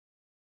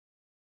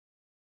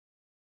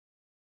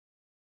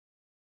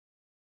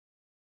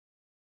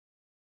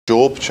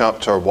Job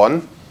chapter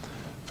 1,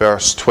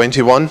 verse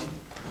 21.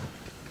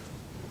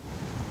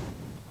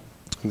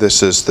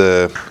 This is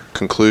the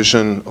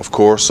conclusion, of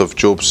course, of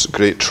Job's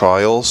great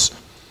trials.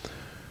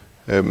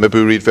 Maybe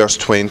we read verse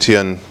 20.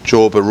 And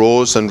Job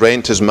arose and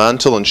rent his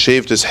mantle and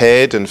shaved his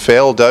head and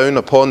fell down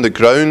upon the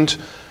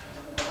ground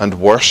and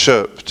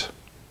worshipped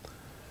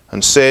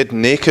and said,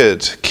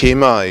 Naked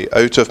came I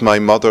out of my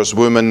mother's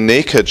womb, and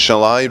naked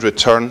shall I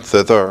return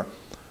thither.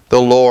 The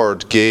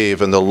Lord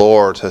gave, and the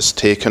Lord has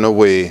taken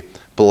away.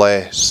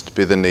 Blessed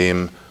be the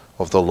name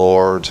of the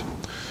Lord.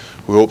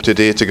 We hope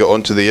today to get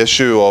onto the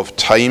issue of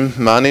time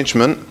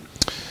management,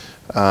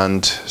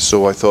 and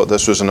so I thought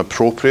this was an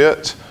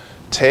appropriate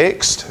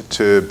text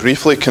to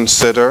briefly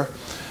consider,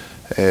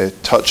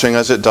 touching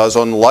as it does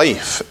on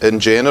life in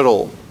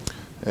general.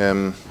 Let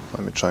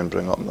me try and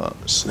bring up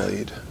that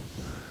slide.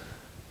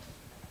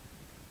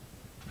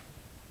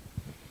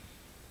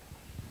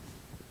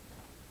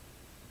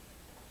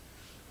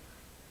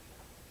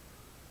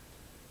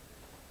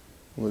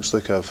 Looks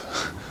like I've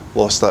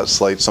lost that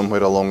slide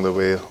somewhere along the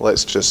way.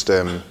 Let's just,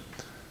 I'll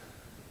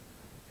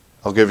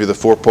give you the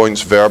 4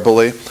 points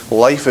verbally.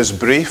 Life is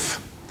brief.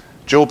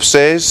 Job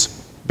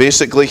says,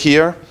 basically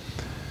here,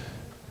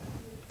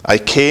 I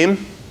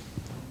came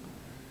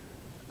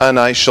and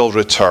I shall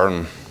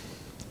return.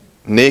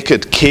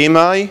 Naked came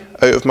I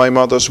out of my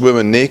mother's womb,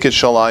 and naked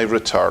shall I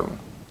return.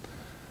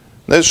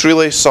 This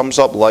really sums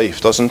up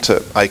life, doesn't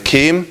it? I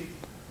came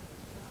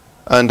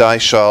and I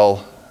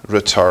shall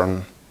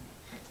return.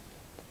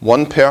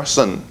 One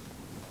person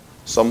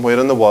somewhere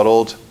in the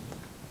world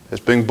is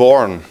being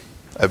born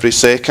every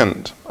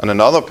second, and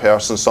another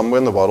person somewhere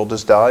in the world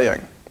is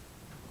dying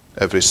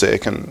every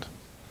second.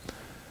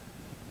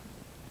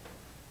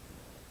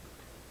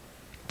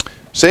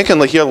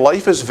 Secondly, here,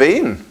 life is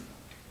vain.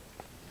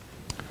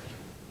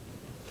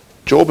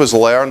 Job has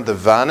learned the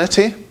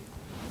vanity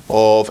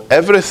of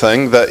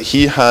everything that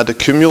he had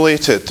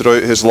accumulated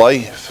throughout his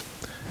life.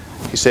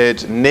 He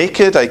said,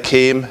 Naked I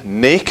came,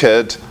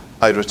 naked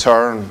I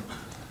return.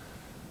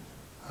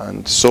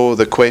 And so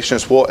the question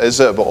is, what is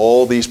it about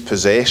all these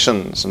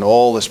possessions and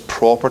all this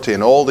property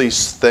and all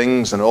these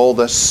things and all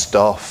this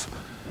stuff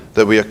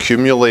that we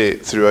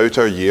accumulate throughout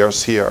our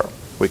years here?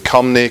 We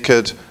come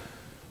naked,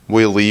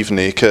 we leave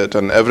naked,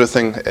 and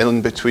everything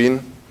in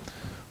between.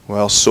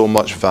 Well, so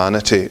much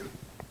vanity,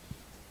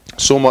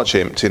 so much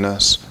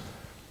emptiness.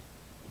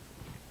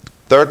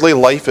 Thirdly,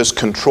 life is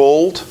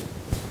controlled.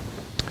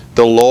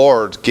 The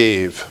Lord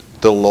gave,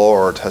 the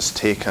Lord has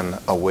taken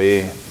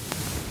away.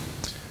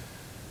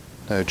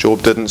 Now,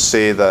 Job didn't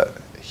say that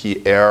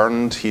he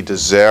earned, he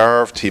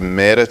deserved, he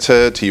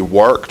merited, he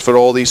worked for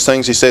all these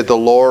things. He said the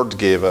Lord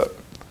gave it.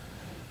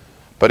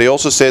 But he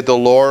also said the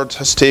Lord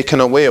has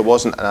taken away. It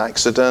wasn't an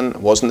accident,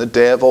 it wasn't the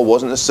devil, it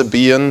wasn't the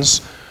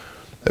Sabaeans.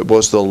 It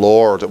was the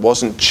Lord. It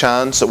wasn't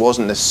chance, it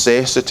wasn't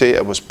necessity,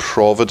 it was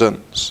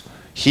providence.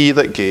 He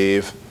that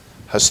gave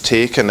has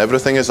taken.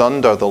 Everything is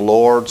under the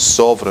Lord's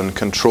sovereign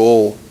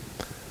control.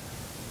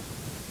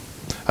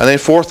 And then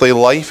fourthly,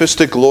 life is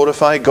to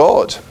glorify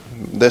God.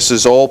 This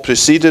is all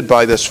preceded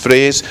by this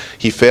phrase,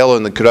 he fell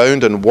on the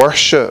ground and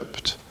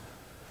worshipped.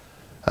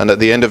 And at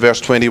the end of verse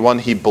 21,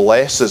 he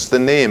blesses the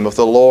name of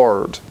the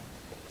Lord.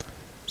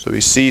 So he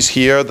sees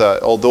here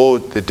that although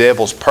the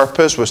devil's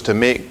purpose was to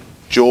make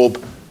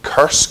Job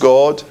curse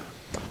God,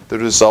 the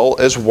result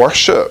is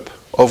worship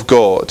of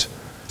God.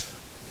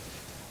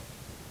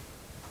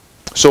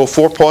 So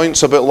 4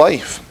 points about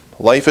life.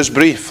 Life is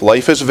brief,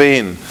 life is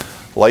vain,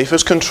 life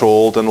is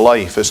controlled, and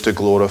life is to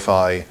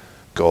glorify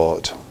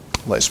God.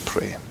 Let's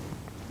pray.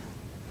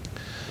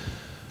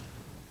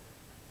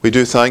 We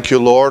do thank you,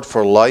 Lord,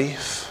 for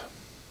life.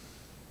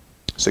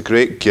 It's a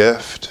great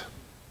gift.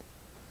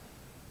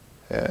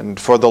 And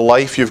for the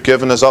life you've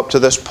given us up to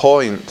this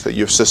point, that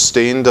you've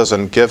sustained us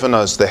and given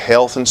us the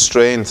health and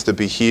strength to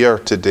be here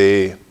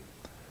today.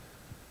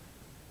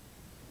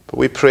 But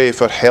we pray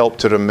for help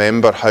to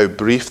remember how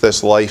brief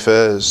this life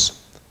is,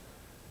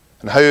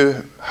 and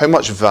how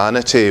much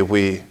vanity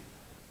we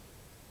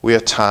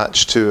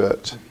attach to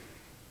it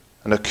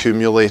and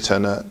accumulate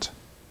in it.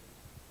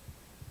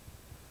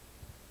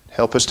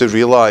 Help us to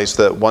realize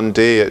that one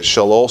day it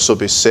shall also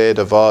be said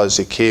of us,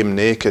 he came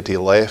naked, he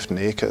left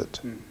naked.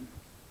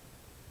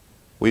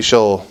 We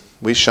shall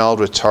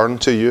return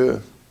to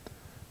you,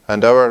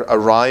 and our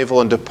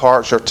arrival and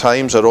departure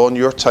times are on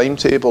your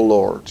timetable,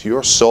 Lord.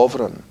 You're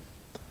sovereign.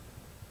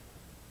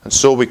 And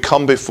so we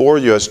come before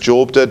you as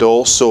Job did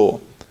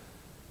also.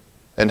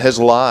 In his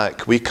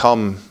lack, we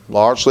come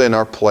largely in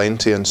our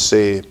plenty and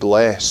say,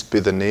 blessed be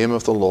the name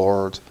of the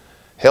Lord.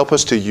 Help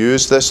us to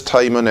use this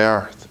time on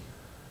earth,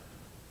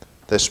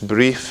 this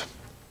brief,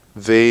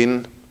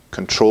 vain,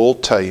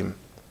 controlled time,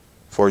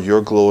 for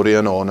your glory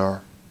and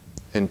honor.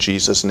 In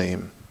Jesus'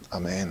 name,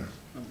 amen.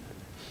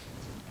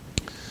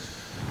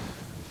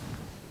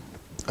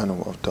 I know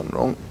what I've done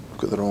wrong. I've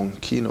got the wrong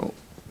keynote.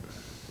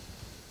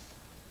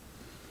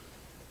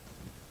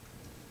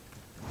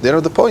 There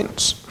are the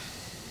points.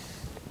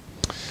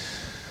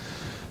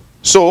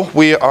 So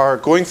we are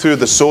going through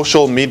the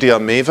social media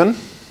maven,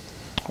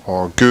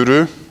 or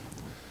guru,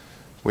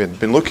 We had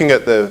been looking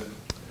at the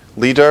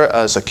leader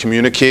as a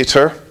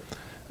communicator,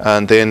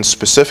 and then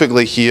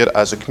specifically here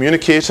as a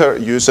communicator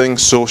using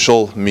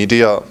social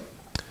media.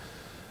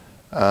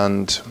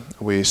 And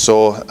we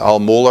saw Al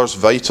Mohler's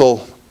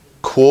vital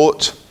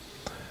quote,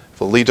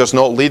 "If a leader's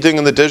not leading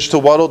in the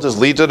digital world, his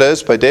leader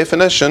is, by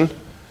definition,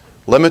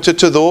 limited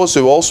to those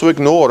who also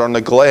ignore or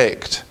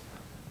neglect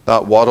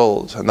that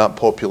world," and that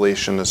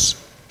population is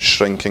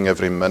shrinking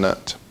every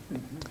minute.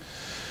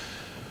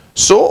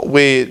 So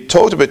we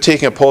talked about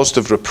taking a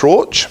positive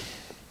approach,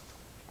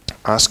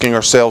 asking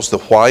ourselves the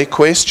why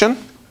question,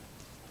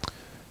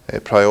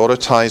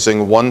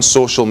 prioritizing one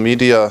social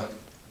media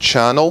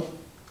channel.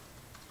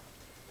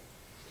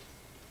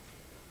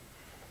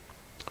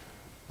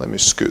 Let me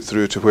scoot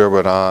through to where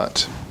we're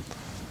at.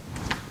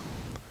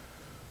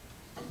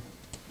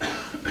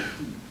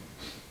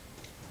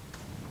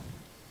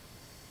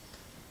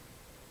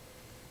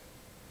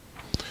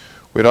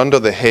 We're under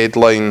the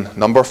headline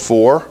number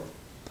 4.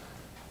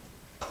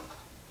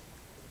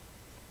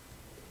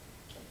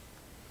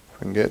 If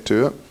we can get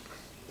to it.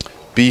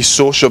 Be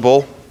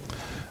sociable.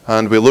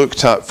 And we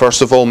looked at,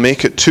 first of all,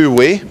 make it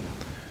two-way.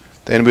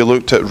 Then we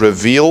looked at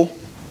reveal.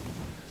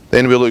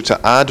 Then we looked at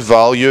add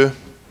value.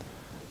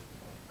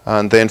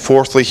 And then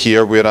fourthly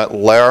here, we're at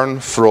learn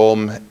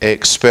from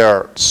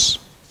experts.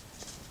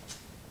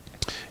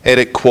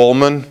 Eric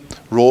Qualman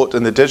wrote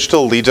in The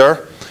Digital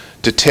Leader,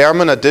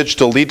 determine a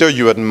digital leader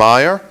you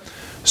admire.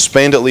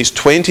 Spend at least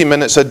 20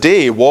 minutes a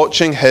day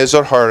watching his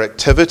or her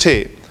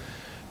activity.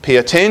 Pay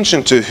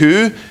attention to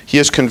who he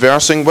is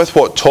conversing with,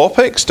 what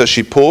topics does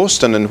she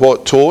post and in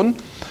what tone.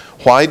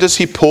 Why does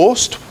he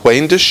post?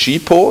 When does she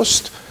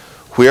post?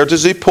 Where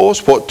does he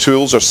post? What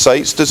tools or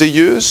sites does he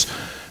use?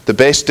 The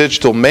best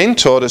digital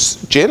mentor is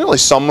generally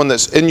someone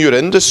that's in your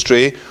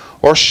industry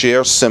or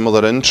shares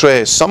similar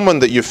interests, someone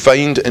that you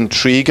find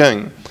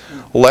intriguing.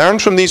 Learn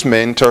from these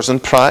mentors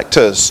and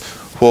practice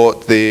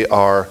what they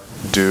are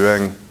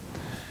doing.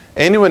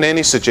 Anyone,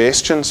 any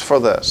suggestions for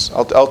this?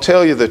 I'll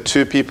tell you the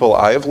two people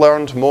I've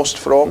learned most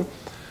from,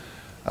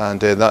 and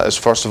that is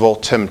first of all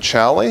Tim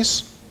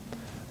Challies,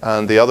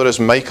 and the other is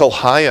Michael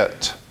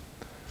Hyatt.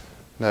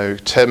 Now,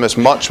 Tim is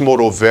much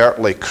more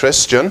overtly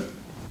Christian.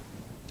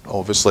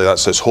 Obviously,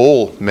 that's his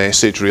whole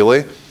message,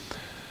 really.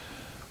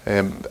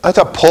 At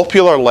a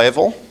popular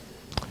level,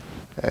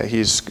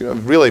 he's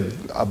really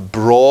a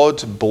broad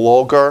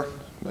blogger,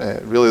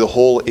 really the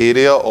whole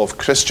area of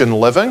Christian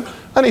living,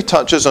 and he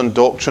touches on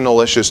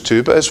doctrinal issues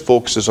too, but his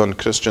focus is on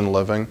Christian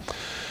living.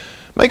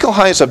 Michael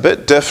Hyatt's a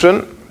bit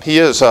different. He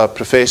is a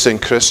professing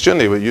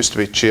Christian. He used to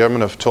be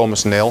chairman of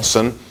Thomas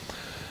Nelson.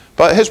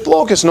 But his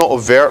blog is not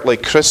overtly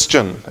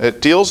Christian.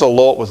 It deals a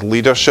lot with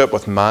leadership,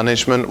 with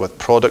management, with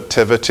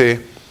productivity,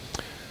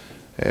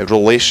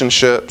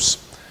 relationships.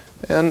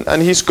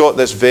 And he's got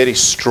this very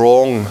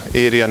strong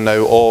area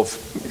now of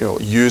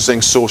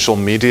using social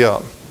media.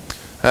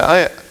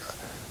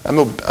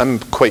 I'm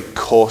quite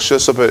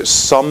cautious about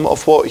some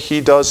of what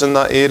he does in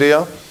that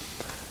area.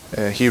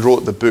 He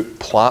wrote the book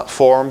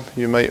Platform,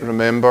 you might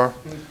remember,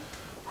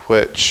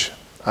 which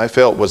I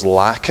felt was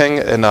lacking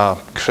in a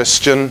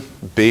Christian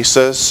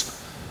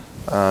basis,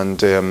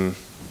 and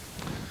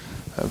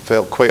I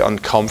felt quite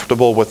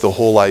uncomfortable with the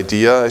whole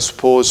idea, I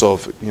suppose,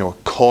 of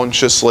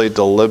consciously,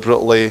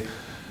 deliberately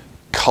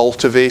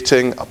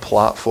cultivating a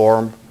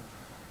platform.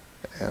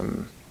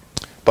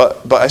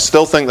 But I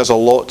still think there's a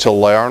lot to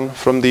learn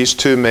from these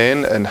two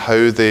men and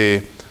how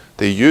they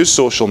use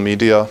social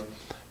media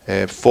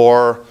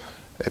for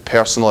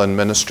personal and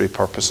ministry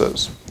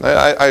purposes.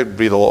 I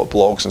read a lot of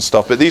blogs and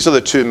stuff, but these are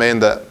the two men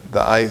that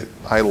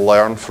I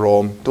learn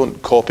from.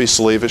 Don't copy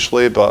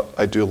slavishly, but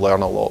I do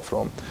learn a lot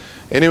from.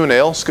 Anyone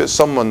else got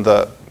someone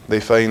that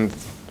they find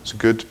is a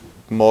good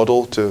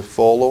model to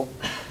follow?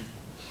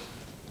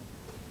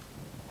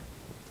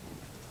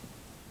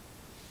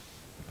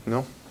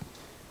 No?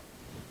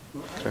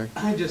 Okay.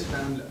 I just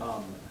found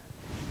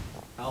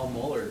Al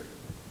Mohler.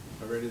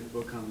 I read his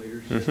book on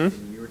leadership,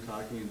 and you were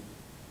talking, and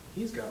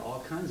he's got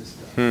all kinds of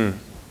stuff on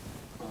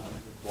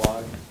his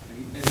blog.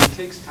 And he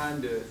takes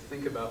time to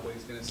think about what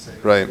he's going to say.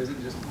 Right. He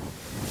doesn't just,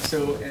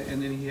 so,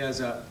 and then he has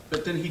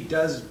but then he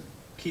does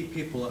keep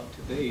people up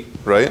to date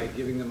right. by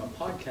giving them a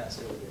podcast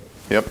every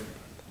day. Yep.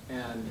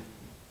 And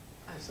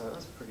I thought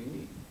that's pretty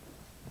neat.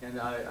 And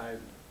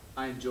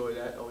I enjoy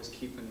that, always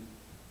keeping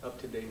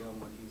up to date on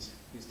what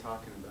he's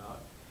talking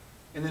about.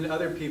 And then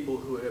other people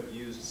who have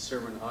used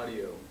sermon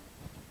audio,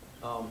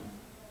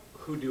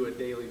 who do a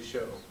daily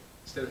show.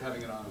 Instead of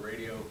having it on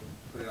radio,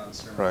 put it on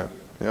sermon right.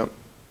 audio. Yep.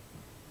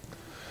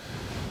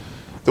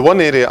 The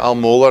one area Al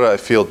Mohler, I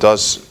feel,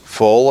 does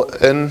fall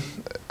in,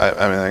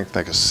 I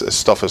think his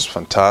stuff is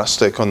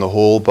fantastic on the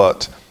whole,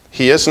 but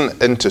he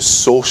isn't into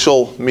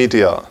social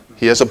media.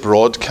 He is a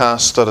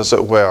broadcaster, as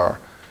it were.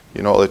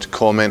 You're not allowed to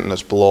comment on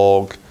his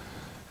blog.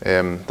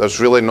 There's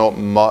really not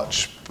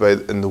much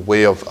in the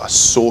way of a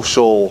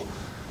social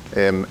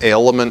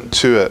element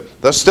to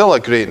it. There's still a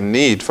great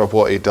need for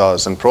what he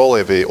does, and probably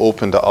if he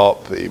opened it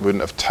up, he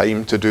wouldn't have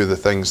time to do the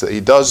things that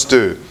he does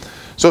do.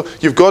 So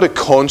you've got to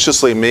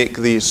consciously make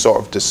these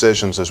sort of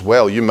decisions as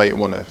well. You might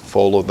want to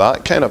follow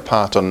that kind of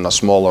pattern in a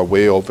smaller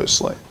way,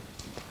 obviously.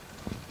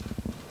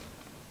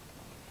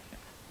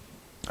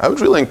 I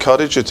would really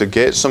encourage you to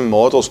get some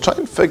models. Try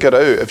and figure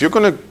out, if you're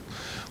going to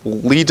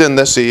lead in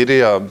this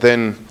area,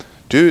 then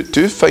do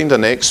find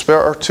an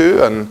expert or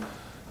two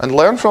and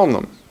learn from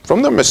them,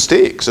 from their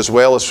mistakes as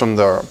well as from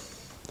their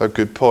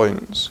good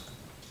points.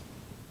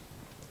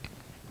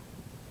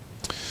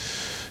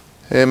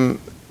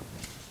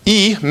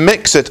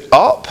 Mix it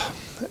up.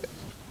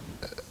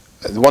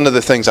 One of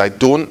the things I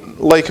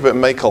don't like about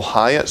Michael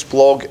Hyatt's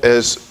blog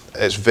is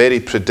it's very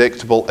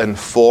predictable in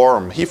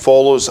form. He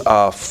follows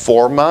a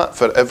format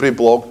for every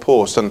blog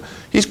post, and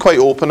he's quite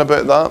open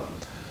about that.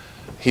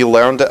 He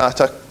learned it at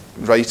a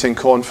writing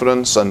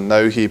conference, and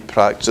now he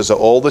practices it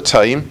all the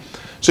time.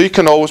 So you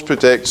can always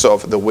predict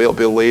sort of the way it'll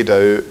be laid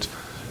out,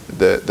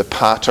 the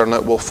pattern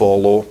it will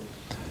follow.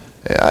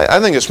 I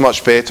think it's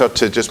much better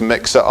to just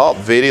mix it up.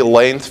 Vary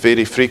length,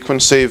 vary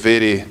frequency,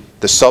 vary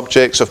the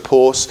subjects of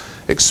posts.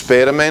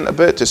 Experiment a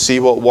bit to see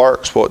what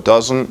works, what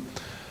doesn't.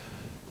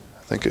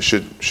 I think it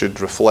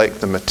should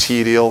reflect the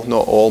material.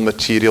 Not all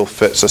material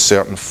fits a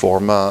certain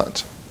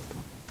format.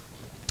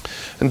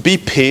 And be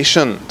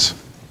patient.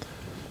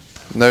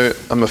 Now,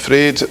 I'm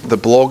afraid the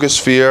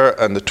blogosphere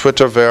and the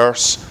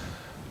Twitterverse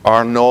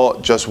are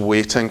not just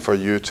waiting for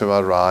you to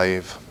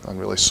arrive. I'm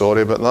really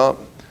sorry about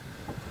that.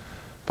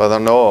 But they're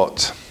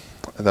not.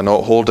 They're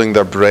not holding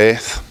their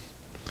breath.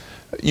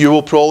 You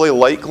will probably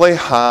likely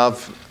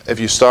have, if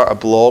you start a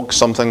blog,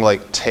 something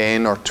like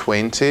 10 or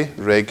 20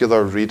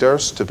 regular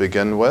readers to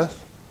begin with.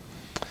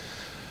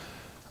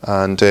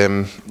 And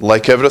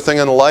like everything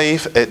in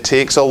life, it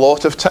takes a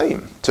lot of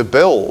time to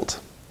build.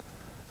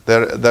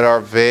 There are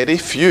very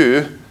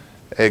few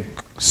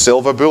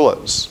silver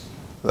bullets.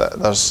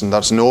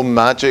 There's no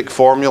magic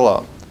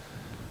formula.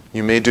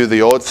 You may do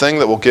the odd thing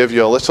that will give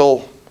you a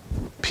little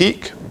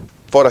peak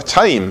for a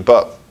time,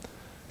 but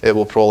it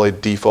will probably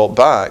default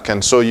back.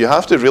 And so you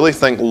have to really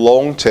think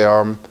long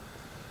term,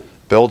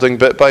 building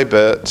bit by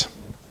bit,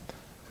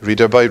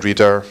 reader by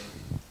reader,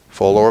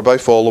 follower by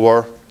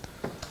follower,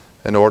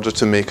 in order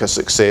to make a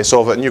success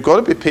of it. And you've got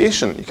to be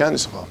patient. You can't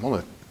say, well,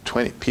 only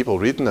 20 people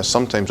reading this,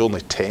 sometimes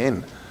only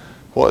 10.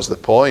 What is the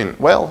point?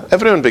 Well,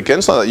 everyone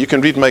begins like that. You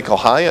can read Michael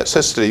Hyatt's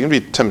history. You can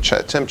read Tim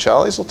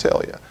Challies will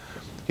tell you.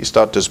 He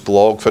started his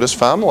blog for his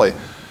family,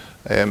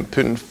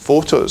 putting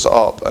photos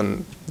up,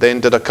 and then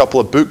did a couple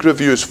of book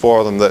reviews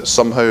for them that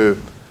somehow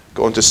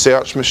got onto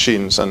search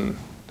machines, and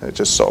it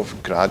just sort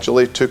of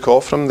gradually took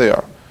off from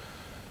there.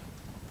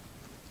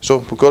 So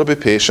we've got to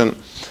be patient.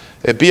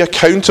 Be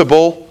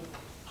accountable.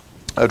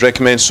 I'd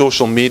recommend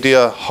Social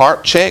Media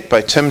Heart Check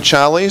by Tim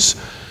Challies.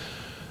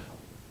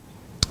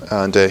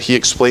 And he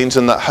explains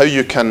in that how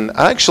you can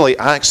actually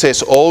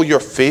access all your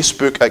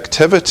Facebook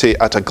activity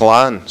at a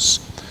glance.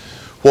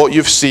 What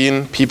you've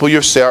seen, people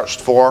you've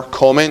searched for,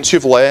 comments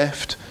you've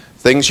left,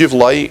 things you've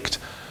liked.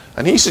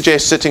 And he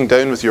suggests sitting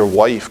down with your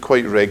wife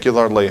quite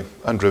regularly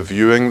and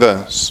reviewing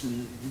this.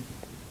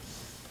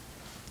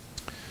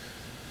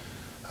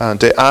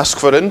 And ask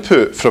for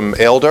input from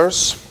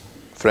elders,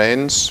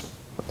 friends.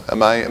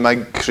 Am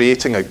I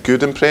creating a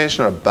good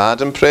impression or a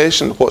bad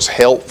impression? What's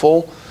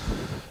helpful?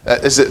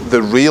 Is it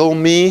the real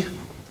me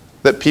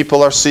that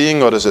people are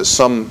seeing, or is it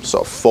some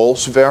sort of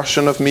false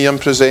version of me I'm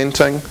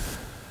presenting?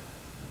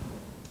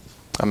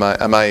 Am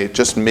I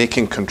just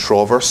making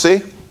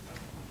controversy,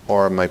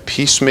 or am I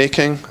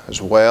peacemaking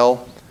as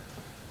well?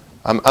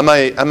 Am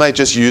I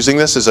just using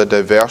this as a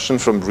diversion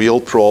from real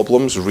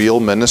problems,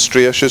 real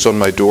ministry issues on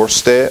my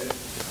doorstep?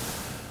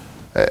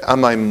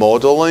 Am I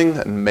modeling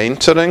and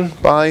mentoring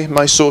by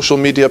my social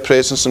media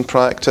presence and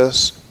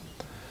practice?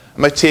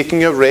 Am I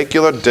taking a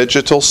regular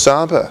digital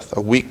Sabbath,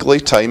 a weekly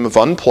time of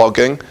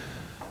unplugging,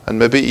 and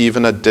maybe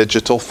even a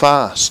digital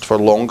fast for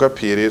longer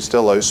periods to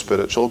allow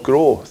spiritual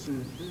growth?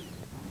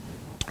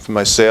 For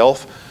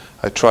myself,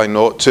 I try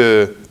not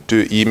to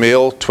do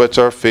email,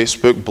 Twitter,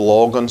 Facebook,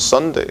 blog on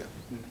Sunday.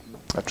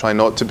 I try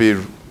not to be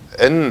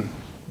in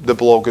the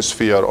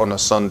blogosphere on a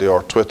Sunday,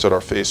 or Twitter or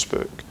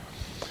Facebook.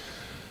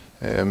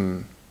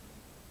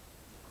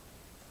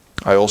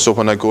 I also,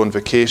 when I go on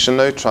vacation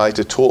now, try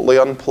to totally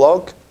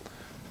unplug.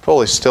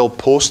 Probably still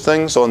post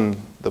things on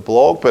the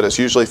blog, but it's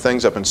usually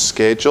things that have been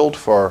scheduled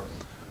for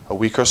a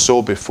week or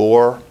so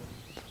before.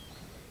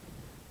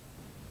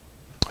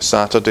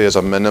 Saturday is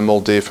a minimal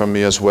day for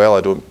me as well.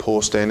 I don't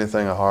post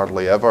anything. I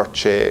hardly ever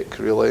check,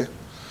 really.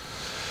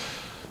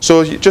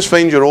 So you just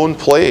find your own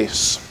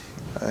place.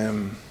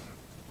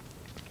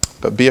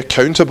 But be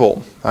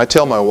accountable. I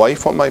tell my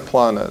wife what my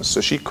plan is,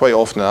 so she quite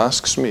often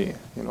asks me,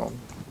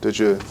 did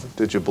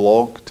you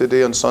blog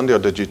today on Sunday, or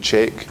did you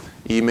check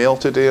email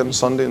today on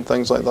Sunday and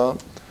things like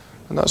that?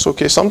 And that's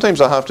okay.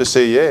 Sometimes I have to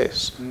say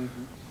yes.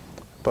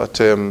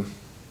 But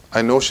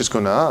I know she's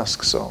going to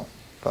ask, so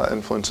that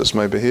influences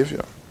my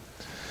behavior.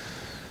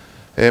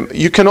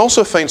 You can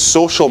also find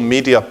social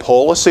media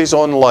policies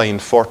online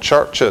for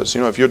churches.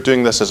 If you're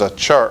doing this as a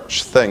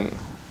church thing,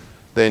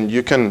 then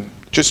you can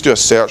just do a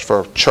search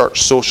for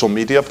church social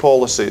media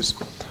policies.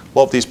 A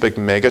lot of these big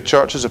mega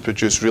churches have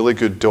produced really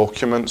good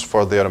documents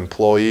for their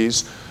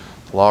employees,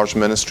 large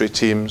ministry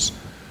teams,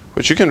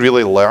 which you can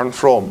really learn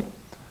from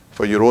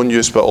for your own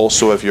use, but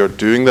also if you're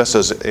doing this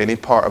as any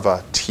part of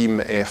a team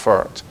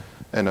effort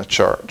in a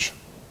church.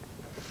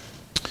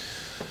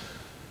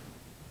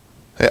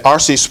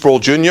 R.C. Sproul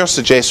Jr.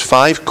 suggests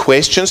 5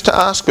 questions to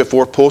ask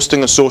before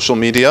posting on social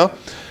media.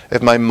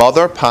 If my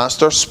mother,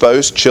 pastor,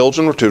 spouse,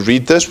 children were to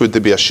read this, would they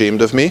be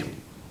ashamed of me?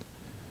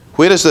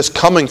 Where is this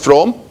coming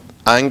from?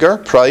 Anger,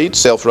 pride,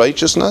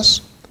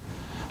 self-righteousness?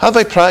 Have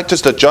I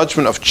practiced a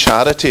judgment of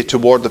charity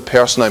toward the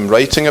person I'm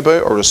writing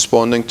about or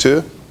responding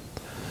to?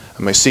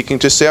 Am I seeking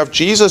to serve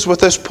Jesus with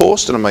this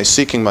post, or am I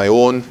seeking my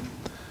own?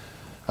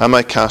 Am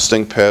I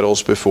casting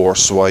pearls before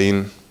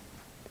swine?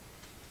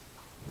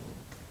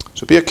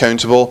 So be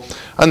accountable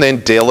and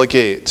then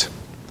delegate.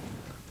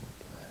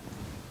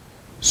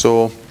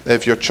 So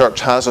if your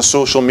church has a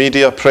social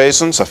media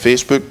presence, a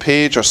Facebook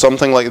page or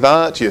something like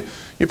that, you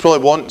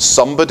probably want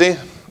somebody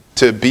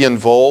to be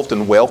involved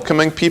in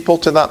welcoming people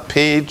to that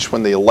page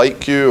when they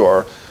like you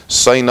or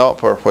sign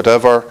up or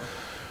whatever.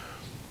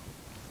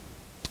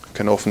 It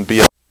can often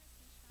be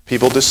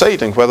people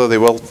deciding whether they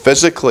will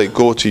physically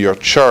go to your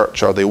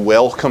church or are they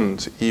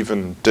welcomed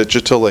even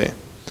digitally.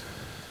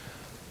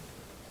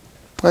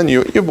 And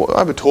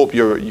I would hope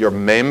your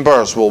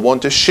members will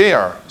want to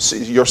share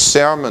your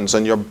sermons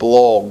and your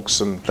blogs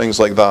and things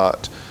like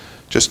that,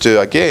 just to,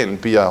 again,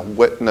 be a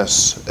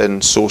witness in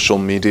social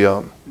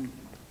media.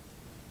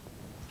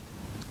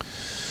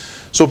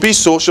 So be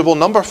sociable.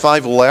 Number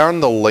 5,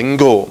 learn the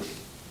lingo.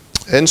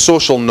 In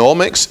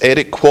Socialnomics,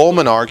 Eric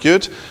Qualman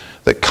argued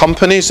that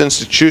companies,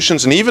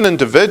 institutions, and even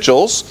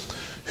individuals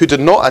who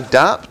did not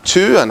adapt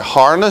to and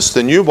harness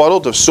the new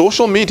world of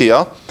social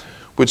media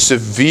would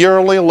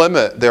severely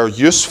limit their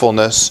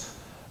usefulness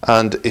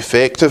and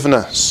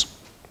effectiveness.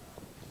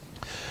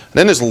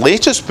 And in his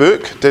latest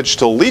book,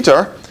 Digital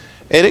Leader,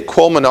 Eric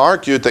Qualman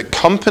argued that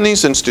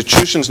companies,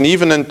 institutions, and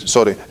even in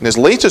his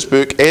latest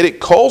book,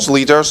 Eric calls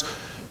leaders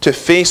to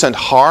face and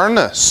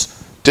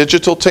harness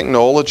digital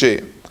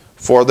technology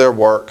for their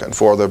work and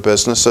for their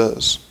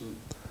businesses.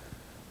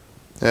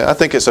 I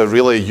think it's a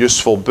really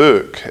useful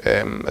book.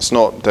 It's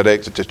not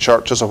directed to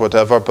churches or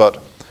whatever, but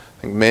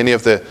I think many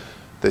of the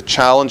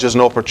challenges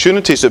and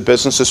opportunities that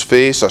businesses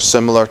face are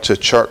similar to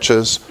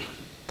churches.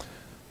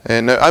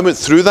 And now I went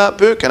through that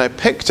book and I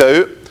picked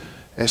out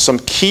some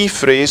key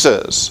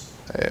phrases,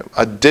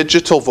 a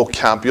digital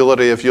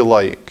vocabulary, if you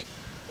like,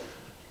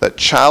 that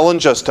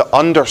challenge us to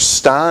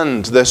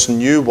understand this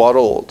new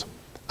world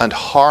and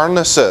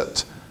harness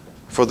it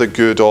for the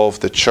good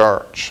of the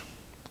church.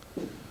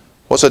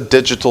 What's a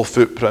digital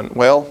footprint?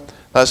 Well,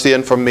 that's the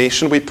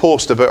information we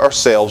post about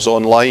ourselves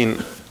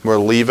online. We're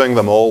leaving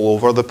them all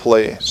over the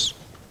place.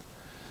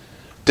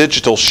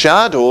 Digital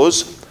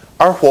shadows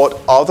are what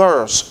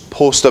others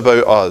post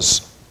about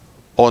us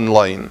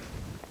online.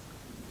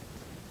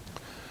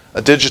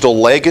 A digital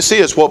legacy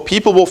is what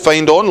people will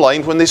find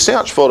online when they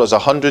search for us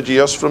 100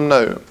 years from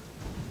now.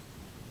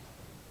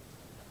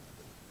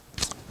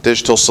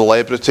 Digital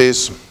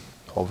celebrities,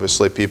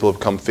 obviously people have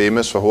become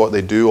famous for what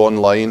they do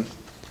online.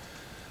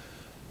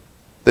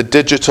 The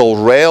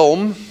digital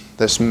realm,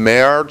 this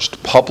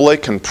merged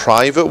public and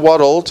private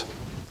world,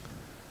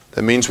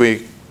 that means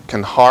we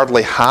can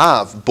hardly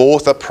have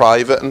both a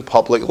private and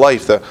public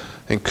life. They're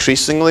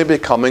increasingly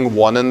becoming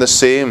one and the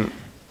same.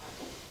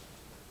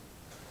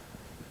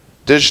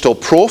 Digital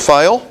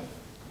profile,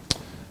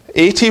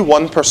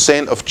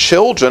 81% of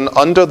children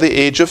under the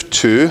age of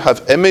 2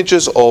 have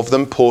images of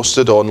them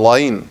posted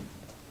online.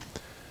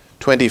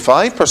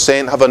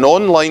 25% have an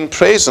online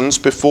presence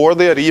before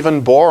they are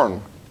even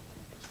born.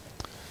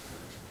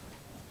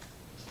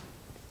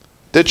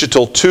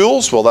 Digital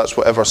tools, well, that's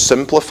whatever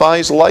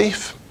simplifies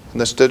life in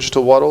this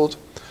digital world.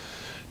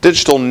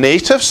 Digital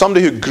native,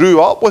 somebody who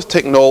grew up with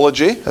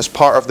technology as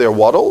part of their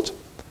world.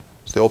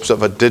 It's the opposite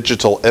of a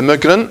digital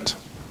immigrant,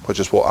 which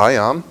is what I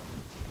am.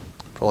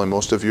 Probably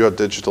most of you are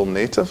digital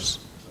natives.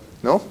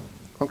 No?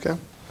 Okay.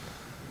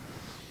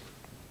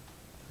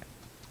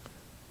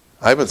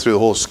 I went through the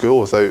whole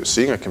school without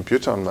seeing a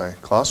computer in my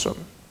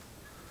classroom.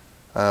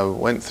 I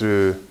went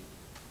through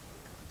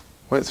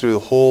the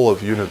whole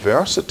of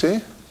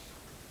university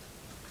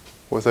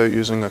without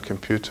using a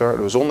computer. It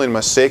was only in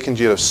my second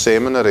year of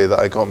seminary that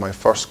I got my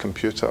first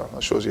computer.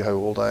 That shows you how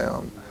old I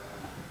am.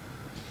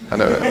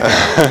 And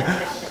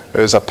it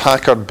was a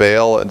Packard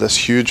Bell in this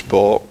huge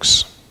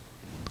box.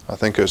 I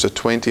think it was a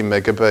 20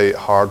 megabyte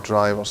hard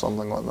drive or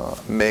something like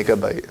that.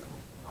 Megabyte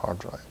hard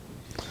drive.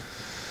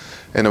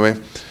 Anyway,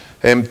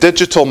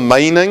 digital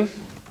mining.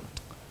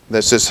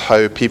 This is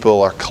how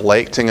people are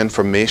collecting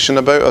information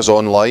about us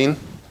online.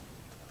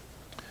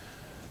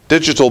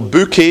 Digital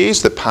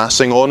bouquets, the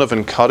passing on of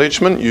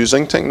encouragement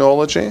using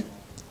technology.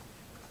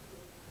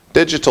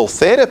 Digital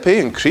therapy,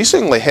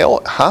 increasingly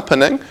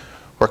happening,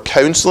 where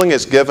counselling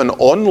is given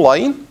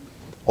online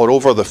or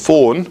over the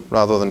phone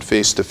rather than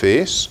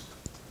face-to-face.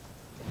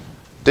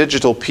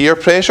 Digital peer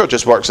pressure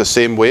just works the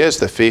same way as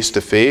the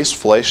face-to-face,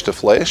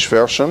 flesh-to-flesh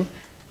version.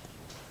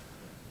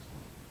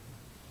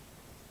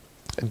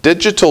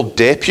 Digital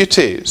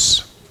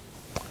deputies.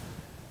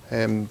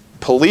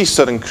 Police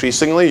are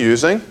increasingly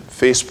using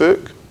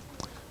Facebook,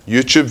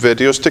 YouTube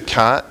videos to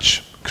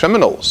catch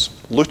criminals,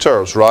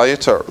 looters,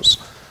 rioters.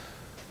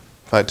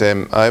 In fact,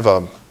 I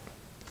have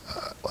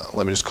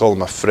let me just call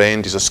him a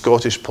friend. He's a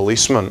Scottish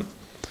policeman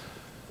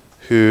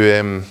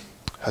who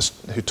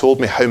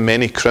told me how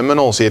many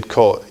criminals he had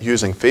caught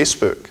using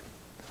Facebook.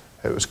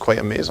 It was quite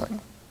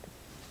amazing.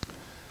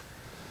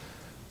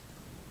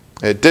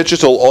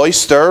 Digital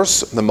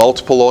oysters, the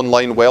multiple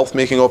online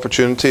wealth-making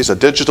opportunities. A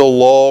digital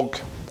log,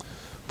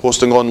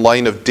 posting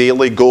online of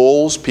daily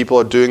goals. People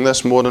are doing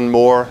this more and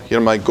more. Here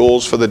are my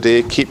goals for the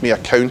day. Keep me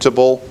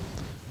accountable.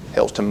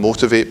 Helps to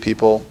motivate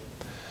people.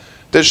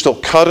 Digital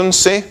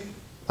currency.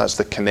 That's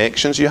the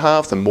connections you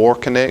have. The more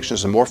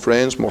connections, the more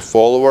friends, more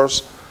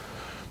followers,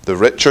 the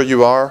richer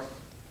you are.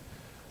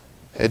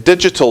 A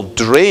digital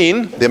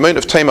drain. The amount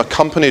of time a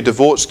company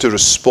devotes to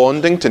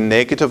responding to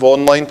negative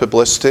online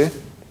publicity.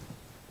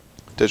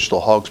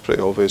 Digital hugs,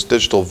 pretty obvious.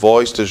 Digital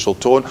voice, digital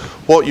tone.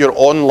 What your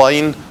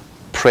online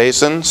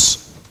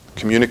presence,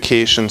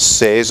 communication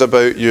says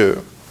about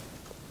you.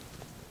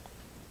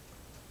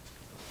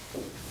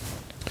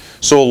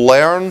 So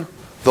learn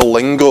the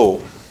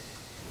lingo.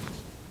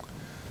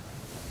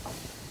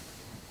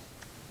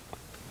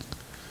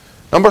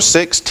 Number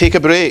 6, take a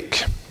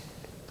break.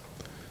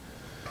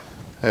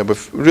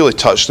 We've really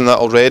touched on that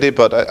already,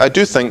 but I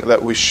do think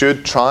that we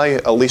should try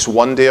at least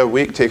one day a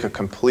week, take a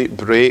complete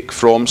break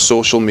from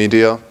social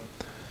media.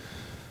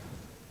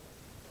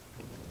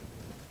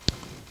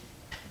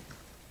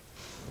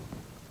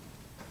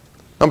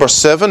 Number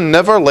 7,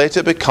 never let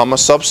it become a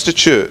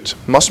substitute.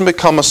 Mustn't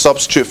become a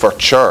substitute for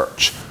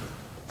church,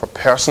 for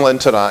personal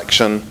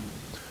interaction,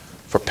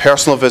 for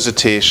personal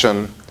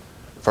visitation,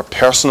 for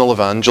personal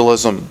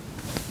evangelism.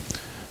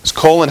 As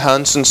Colin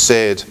Hansen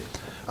said,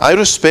 I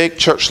respect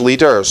church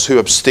leaders who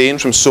abstain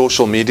from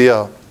social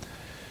media,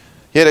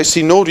 yet I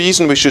see no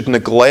reason we should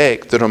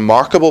neglect the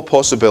remarkable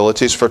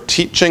possibilities for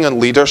teaching and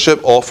leadership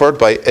offered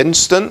by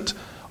instant,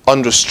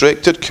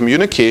 unrestricted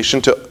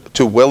communication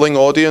to willing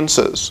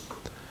audiences.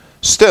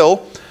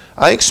 Still,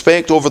 I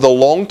expect over the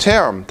long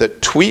term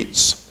that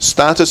tweets,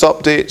 status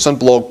updates and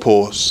blog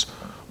posts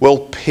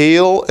will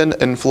pale in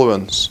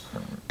influence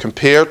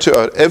compared to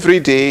our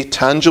everyday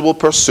tangible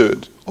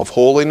pursuit of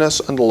holiness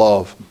and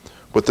love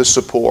with the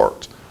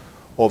support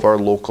of our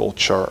local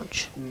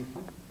church.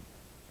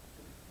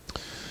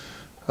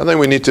 I think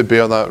we need to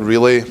bear that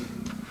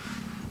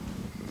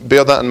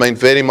in mind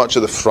very much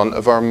at the front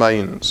of our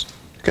minds.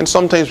 It can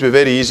sometimes be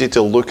very easy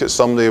to look at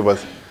somebody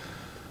with,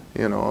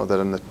 they're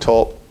in the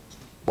top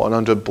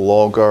 100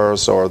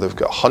 bloggers, or they've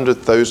got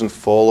 100,000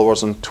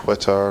 followers on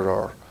Twitter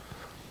or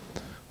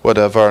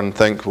whatever, and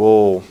think,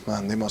 whoa,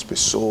 man, they must be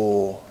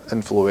so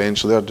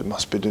influential. They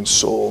must be doing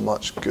so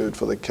much good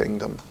for the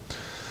kingdom.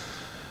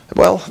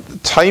 Well,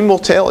 time will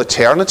tell,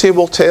 eternity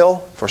will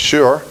tell, for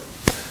sure.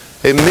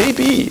 It may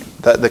be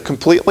that the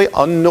completely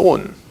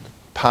unknown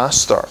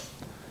pastor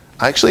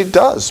actually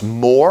does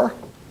more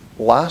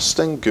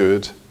lasting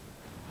good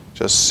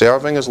just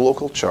serving his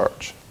local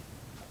church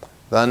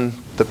than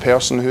the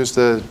person who's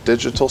the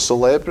digital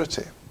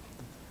celebrity.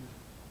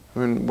 I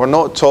mean, we're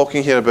not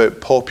talking here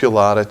about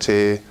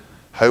popularity,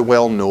 how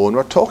well known.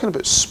 We're talking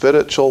about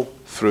spiritual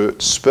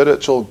fruit,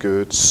 spiritual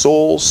good,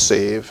 souls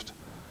saved.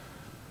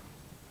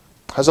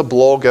 Has a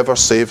blog ever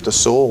saved a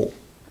soul?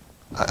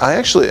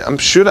 I'm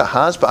sure it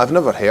has, but I've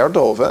never heard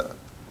of it.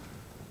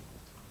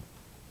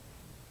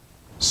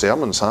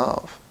 Sermons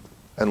have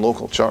in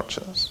local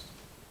churches.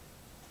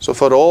 So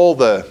for all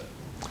the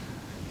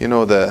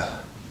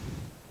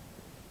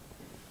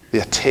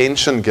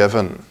attention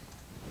given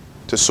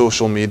to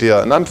social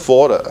media, and I'm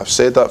for it, I've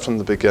said that from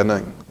the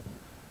beginning,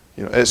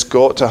 it's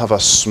got to have a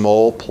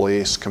small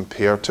place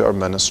compared to our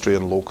ministry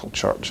in local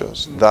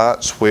churches.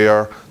 That's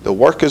where the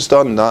work is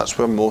done, that's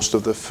where most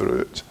of the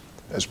fruit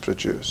is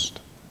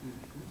produced.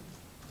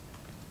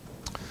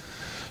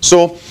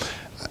 So,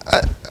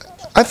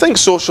 I think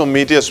social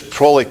media is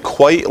probably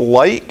quite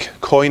like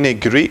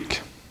Koine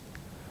Greek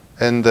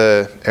in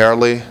the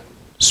early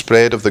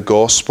spread of the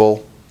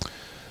gospel.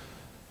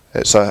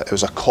 It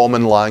was a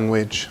common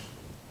language.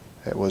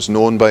 It was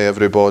known by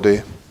everybody.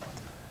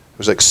 It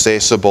was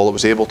accessible. It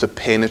was able to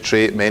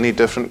penetrate many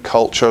different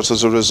cultures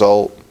as a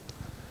result.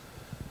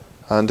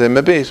 And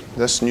maybe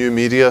this new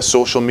media,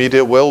 social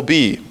media, will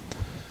be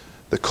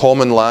the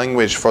common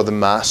language for the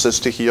masses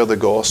to hear the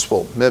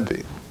gospel.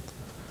 Maybe.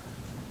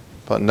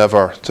 But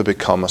never to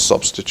become a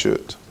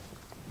substitute.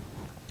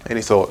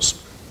 Any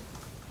thoughts?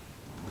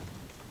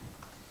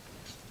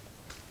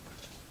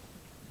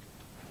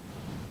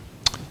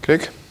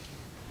 Craig?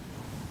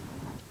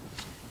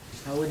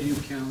 How would you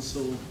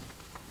counsel,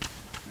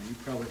 and you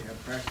probably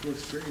have practical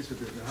experience with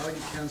this, but how would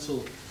you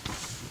counsel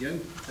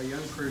a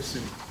young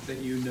person that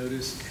you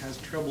notice has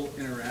trouble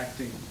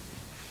interacting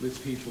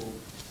with people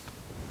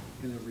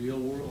in the real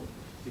world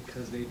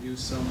because they do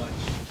so much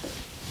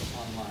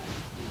online?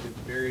 They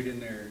get buried in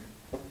their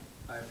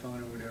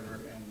iPhone or whatever,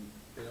 and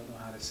they don't know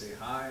how to say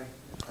hi,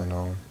 I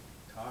know.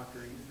 talk or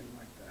anything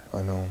like that.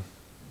 I know.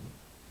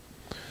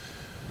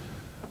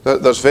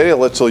 There's very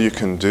little you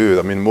can do.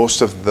 I mean,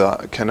 most of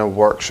that kind of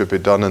work should be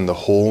done in the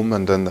home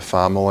and in the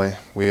family.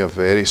 We have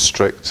very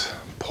strict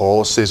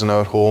policies in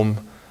our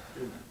home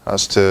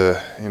as to,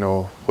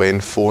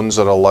 when phones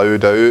are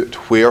allowed out,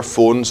 where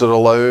phones are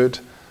allowed,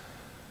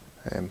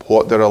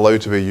 what they're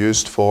allowed to be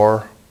used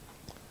for.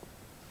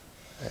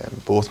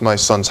 Both my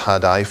sons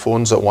had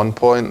iPhones at one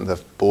point.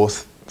 They've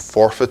both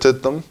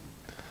forfeited them,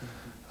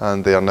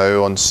 and they are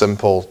now on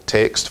simple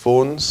text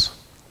phones.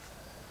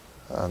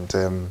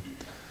 And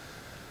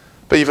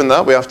but even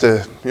that, we have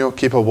to,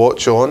 keep a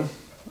watch on,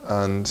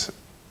 and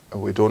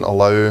we don't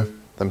allow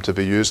them to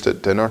be used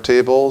at dinner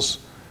tables.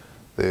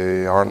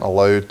 They aren't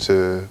allowed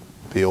to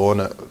be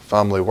on at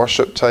family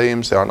worship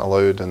times. They aren't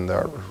allowed in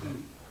their,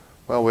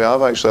 well, we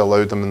have actually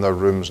allowed them in their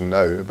rooms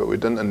now, but we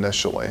didn't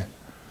initially.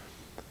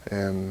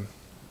 They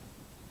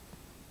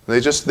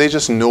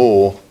just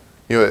know,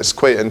 it's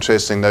quite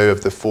interesting now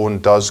if the phone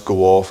does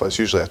go off, it's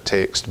usually a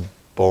text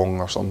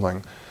bong or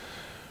something.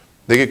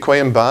 They get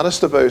quite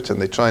embarrassed about it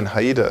and they try and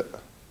hide it.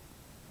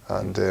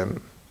 And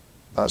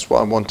that's what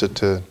I wanted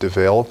to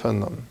develop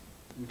in them.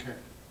 Okay.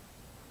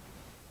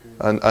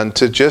 And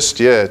to just,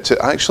 to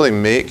actually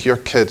make your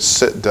kids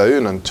sit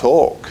down and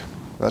talk.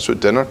 That's what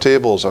dinner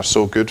tables are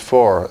so good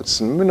for. It's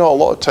not a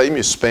lot of time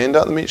you spend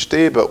at them each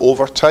day, but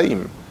over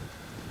time,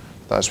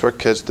 that's where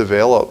kids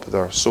develop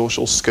their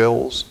social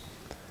skills.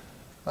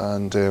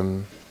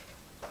 And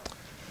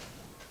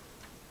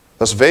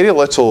there's very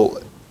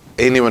little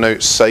anyone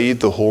outside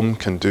the home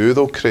can do,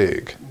 though,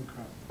 Craig.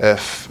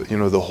 If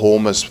the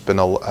home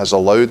has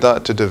allowed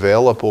that to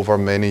develop over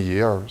many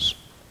years.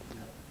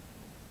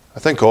 I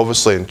think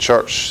obviously in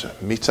church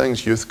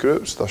meetings, youth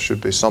groups, there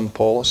should be some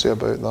policy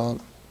about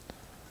that.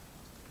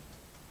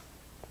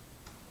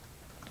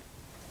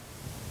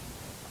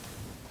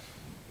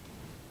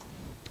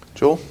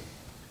 Joel?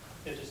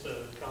 Yeah, just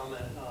a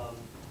comment.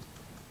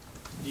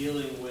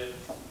 Dealing with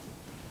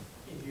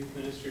youth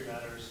ministry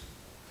matters,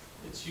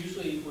 it's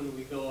usually when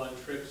we go on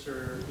trips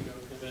or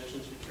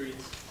conventions,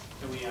 retreats,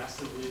 and we ask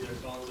them to leave their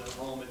phones at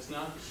home. It's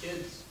not the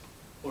kids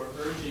who are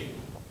urging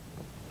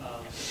to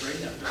bring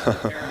them.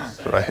 It's the parents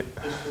saying, Right.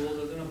 This rule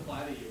doesn't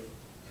apply to you.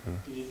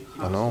 You need to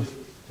keep I know. it.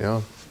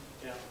 Yeah.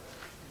 Yeah.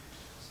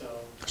 So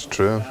It's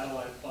true. Battle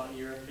I've fought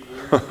year after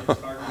year. And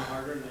it's harder and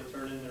harder, and they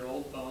turn in their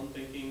old phone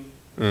thinking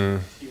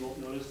you won't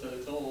notice that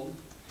it's old,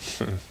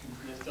 and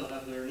they still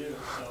have their new.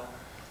 So,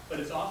 but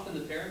it's often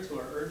the parents who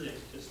are urging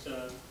just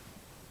to,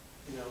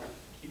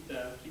 keep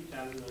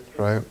tabs on their kids.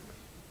 Right.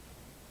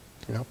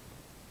 Yep.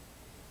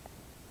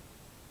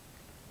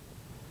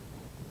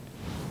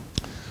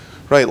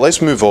 Right,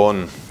 let's move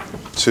on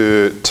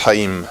to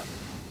time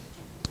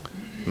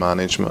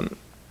management.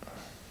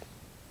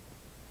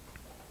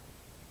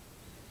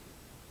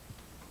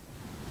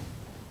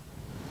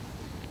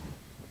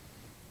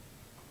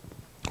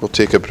 We'll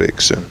take a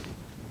break soon.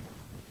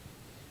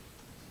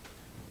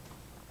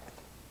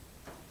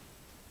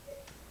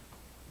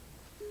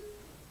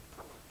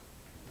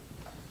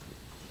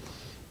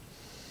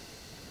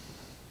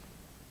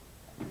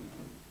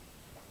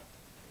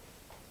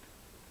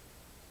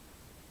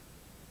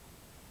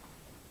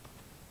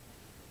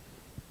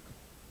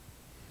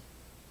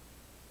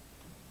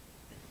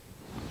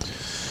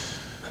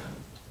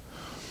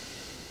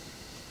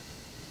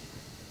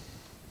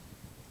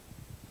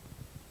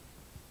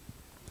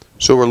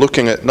 So we're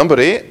looking at number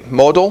 8,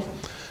 model,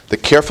 the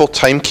careful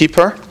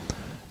timekeeper,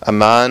 a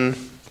man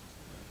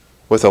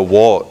with a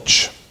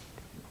watch.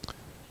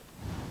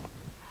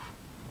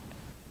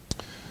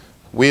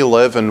 We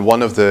live in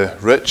one of the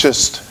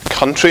richest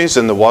countries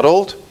in the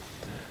world,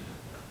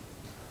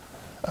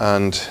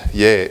 and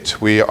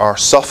yet we are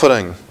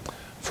suffering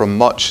from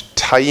much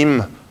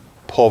time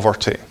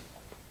poverty,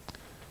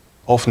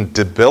 often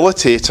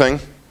debilitating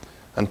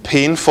and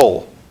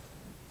painful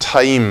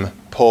time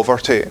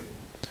poverty.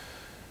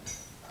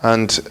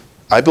 And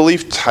I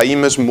believe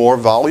time is more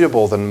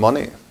valuable than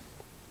money.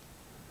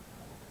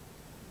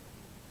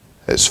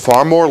 It's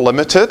far more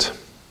limited,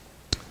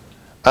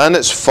 and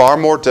it's far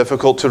more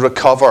difficult to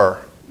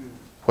recover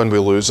when we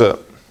lose it.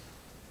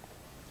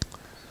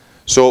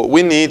 So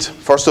we need,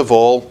 first of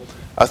all,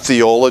 a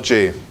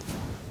theology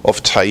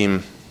of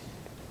time.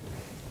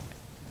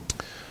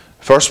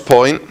 First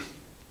point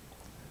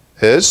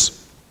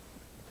is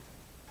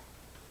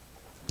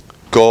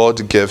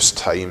God gives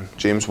time.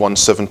 James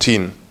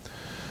 1:17.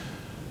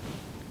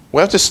 We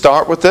have to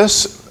start with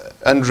this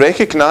and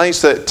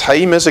recognize that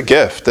time is a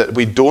gift, that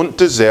we don't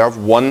deserve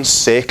 1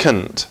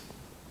 second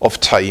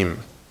of time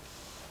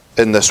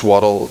in this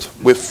world.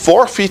 We've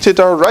forfeited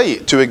our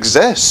right to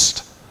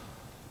exist.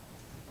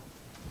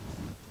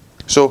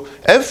 So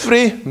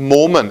every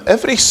moment,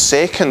 every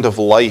second of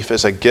life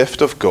is a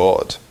gift of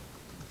God.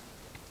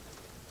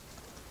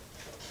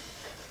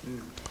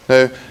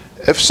 Now,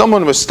 if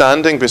someone was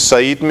standing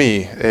beside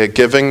me,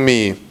 giving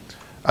me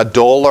a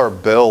dollar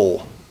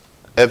bill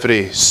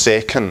every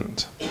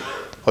second,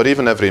 or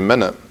even every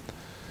minute,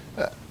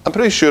 I'm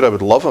pretty sure I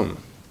would love him.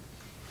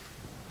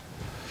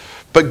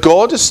 But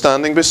God is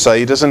standing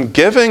beside us and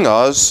giving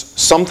us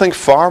something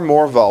far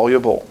more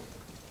valuable.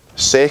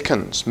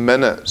 seconds,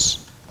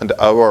 minutes, and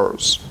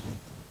hours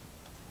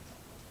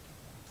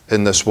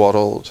in this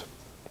world.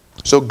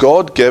 So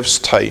God gives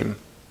time.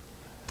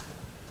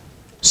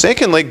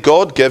 Secondly,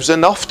 God gives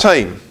enough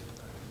time.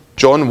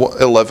 John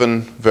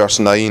 11, verse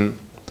 9.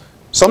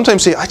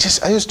 Sometimes say, I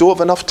just don't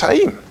have enough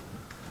time.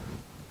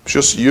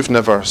 Just you've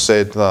never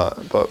said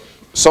that, but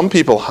some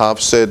people have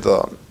said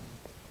that.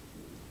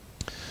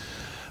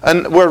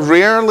 And we're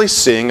rarely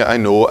saying it, I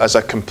know, as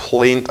a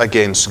complaint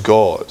against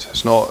God.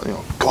 It's not,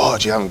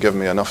 God, you haven't given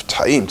me enough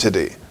time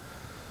today.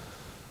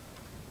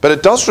 But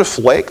it does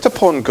reflect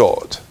upon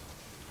God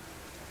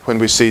when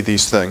we say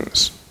these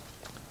things.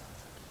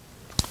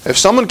 If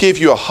someone gave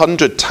you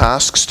 100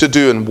 tasks to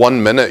do in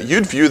 1 minute,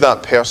 you'd view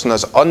that person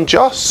as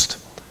unjust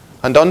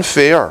and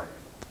unfair.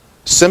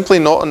 Simply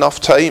not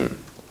enough time.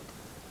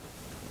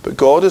 But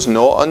God is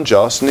not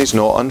unjust and He's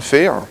not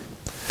unfair.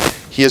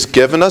 He has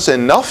given us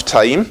enough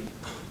time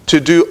to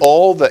do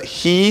all that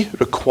He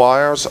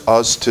requires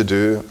us to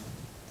do.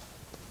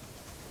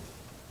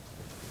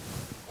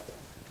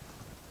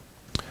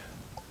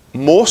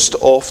 Most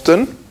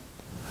often,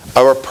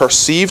 our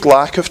perceived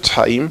lack of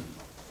time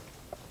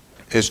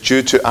is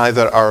due to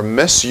either our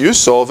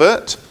misuse of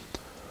it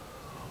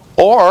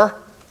or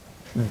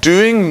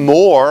doing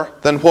more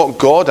than what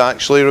God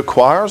actually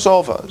requires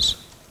of us.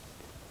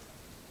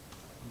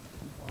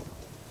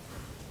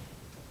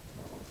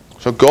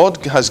 So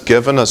God has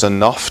given us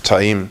enough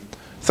time.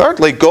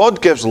 Thirdly,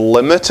 God gives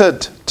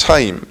limited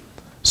time.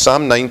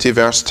 Psalm 90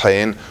 verse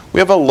 10, we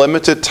have a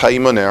limited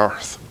time on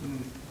earth.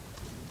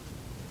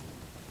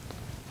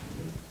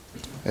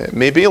 It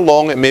may be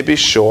long, it may be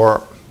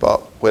short,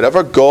 but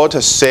wherever God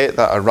has set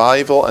that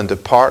arrival and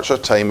departure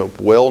time, it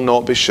will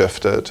not be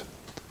shifted.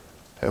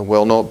 It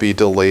will not be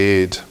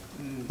delayed.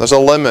 There's a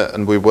limit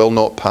and we will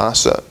not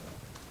pass it.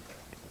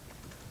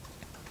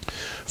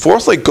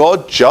 Fourthly,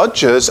 God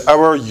judges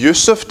our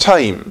use of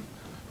time.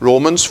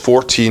 Romans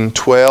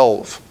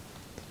 14:12.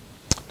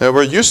 Now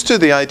we're used to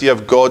the idea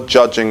of God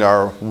judging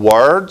our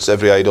words,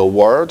 every idle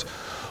word,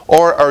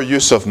 or our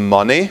use of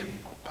money,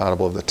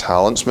 parable of the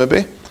talents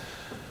maybe.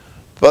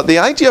 But the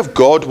idea of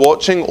God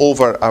watching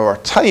over our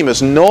time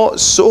is not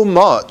so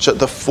much at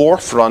the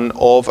forefront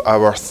of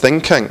our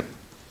thinking.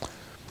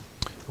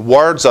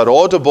 Words are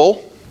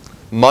audible,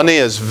 money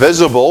is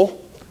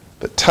visible,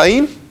 but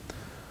time,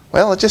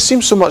 well, it just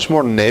seems so much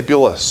more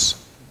nebulous,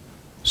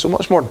 so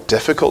much more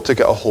difficult to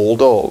get a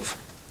hold of.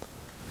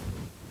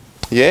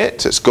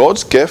 Yet, it's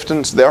God's gift,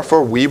 and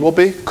therefore we will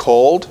be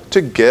called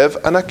to give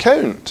an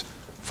account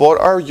for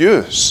our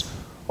use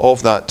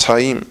of that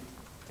time.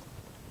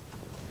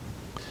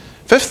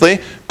 Fifthly,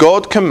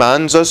 God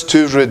commands us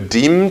to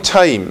redeem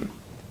time.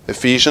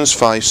 Ephesians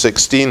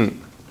 5:16.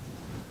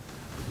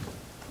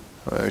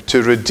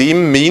 To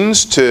redeem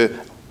means to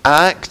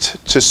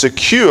act to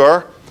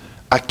secure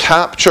a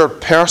captured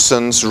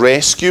person's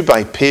rescue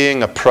by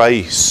paying a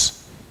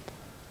price.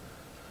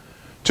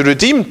 To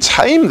redeem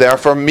time,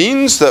 therefore,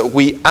 means that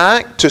we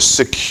act to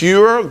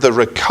secure the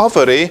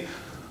recovery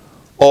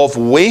of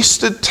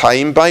wasted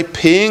time by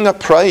paying a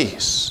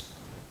price.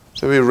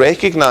 So we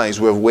recognize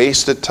we've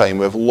wasted time,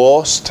 we've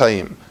lost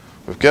time,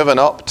 we've given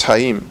up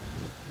time.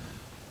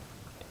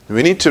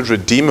 We need to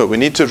redeem it, we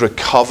need to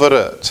recover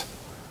it.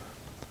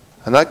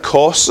 And that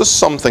costs us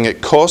something.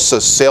 It costs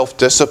us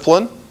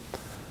self-discipline,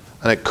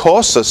 and it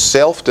costs us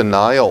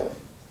self-denial.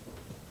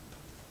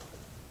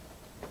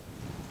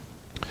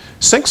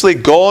 Sixthly,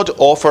 God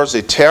offers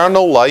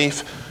eternal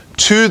life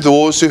to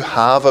those who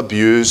have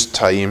abused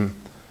time.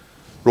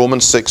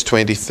 Romans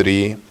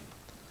 6:23.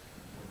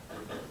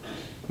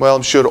 Well,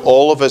 I'm sure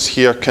all of us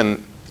here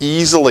can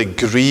easily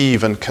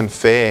grieve and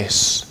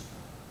confess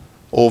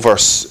over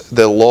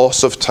the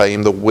loss of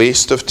time, the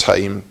waste of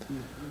time.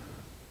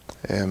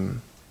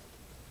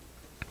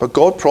 But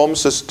God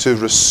promises to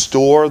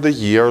restore the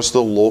years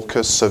the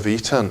locusts have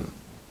eaten.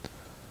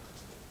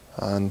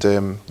 And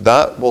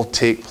that will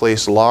take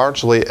place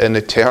largely in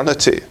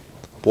eternity.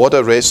 What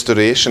a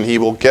restoration. He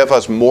will give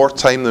us more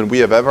time than we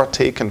have ever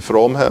taken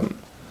from Him.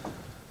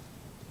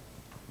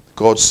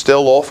 God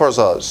still offers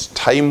us,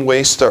 time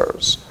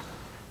wasters,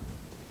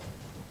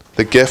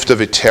 the gift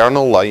of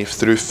eternal life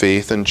through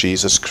faith in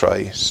Jesus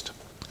Christ.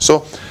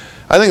 So,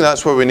 I think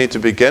that's where we need to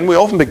begin. We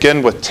often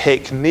begin with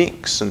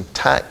techniques and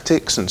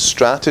tactics and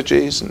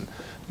strategies, and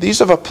these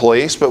have a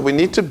place, but we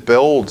need to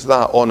build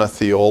that on a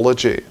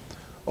theology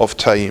of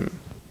time.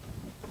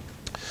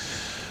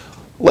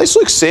 Let's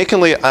look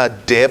secondly at a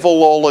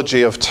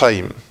devilology of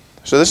time.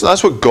 So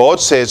that's what God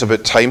says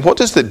about time. What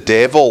does the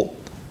devil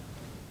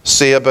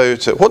say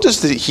about it? What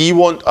does he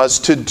want us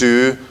to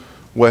do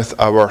with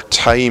our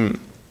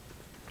time?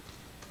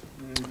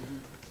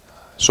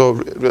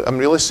 So I'm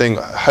really saying,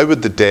 how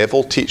would the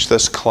devil teach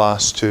this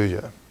class to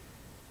you?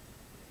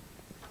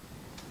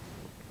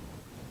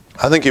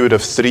 I think he would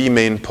have three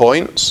main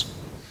points.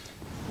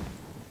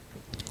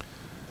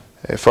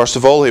 First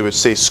of all, he would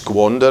say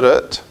squander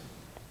it.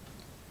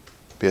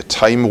 Be a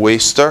time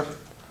waster.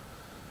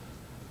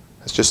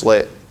 It's just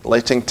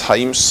letting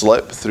time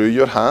slip through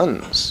your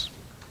hands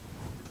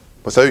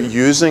without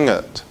using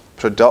it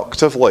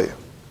productively.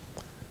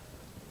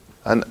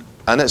 And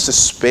it's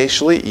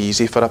especially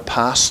easy for a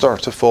pastor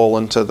to fall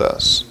into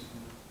this.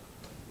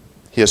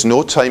 He has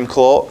no time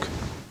clock.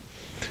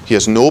 He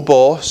has no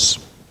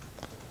boss.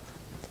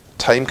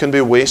 Time can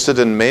be wasted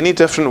in many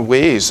different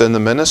ways in the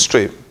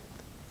ministry.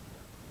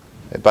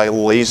 By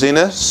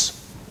laziness,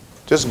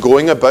 just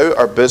going about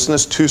our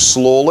business too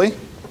slowly,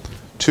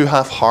 too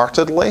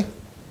half-heartedly,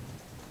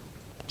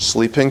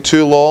 sleeping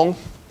too long.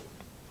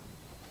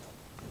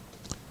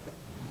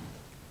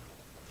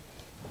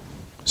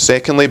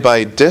 Secondly,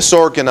 by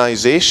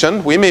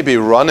disorganization. We may be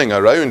running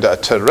around at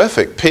a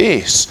terrific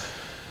pace,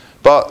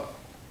 but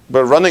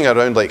we're running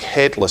around like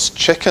headless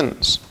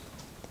chickens.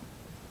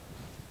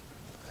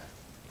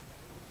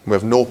 We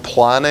have no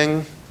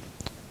planning.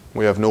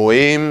 We have no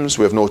aims.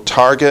 We have no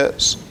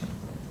targets.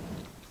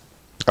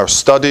 Our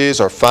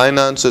studies, our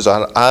finances,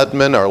 our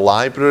admin, our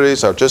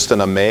libraries are just in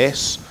a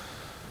mess.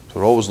 So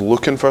we're always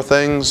looking for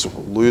things,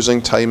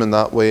 losing time in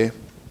that way.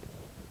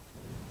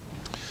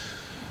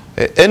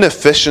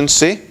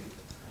 Inefficiency.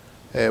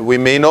 We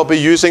may not be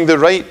using the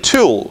right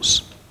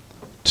tools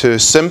to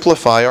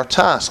simplify our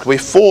task. We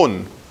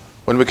phone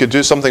when we could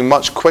do something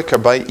much quicker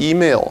by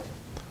email.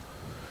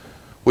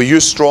 We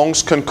use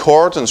Strong's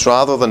Concordance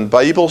rather than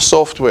Bible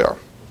software.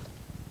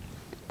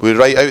 We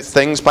write out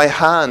things by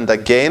hand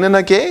again and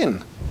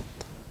again,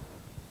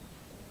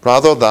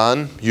 rather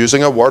than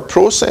using a word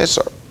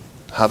processor,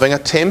 having a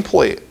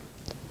template.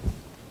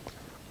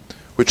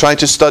 We try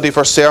to study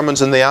for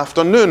sermons in the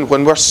afternoon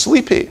when we're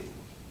sleepy,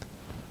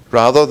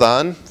 rather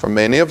than, for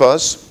many of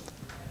us,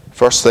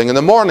 first thing in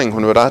the morning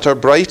when we're at our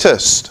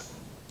brightest.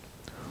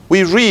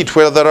 We read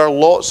where there are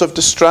lots of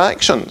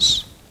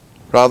distractions,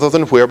 rather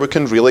than where we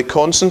can really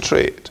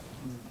concentrate.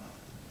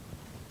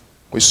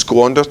 We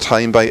squander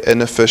time by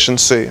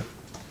inefficiency.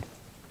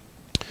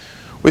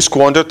 We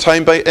squander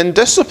time by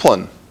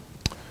indiscipline.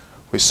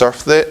 We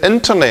surf the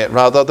internet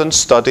rather than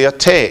study a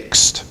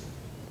text.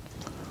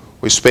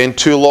 We spend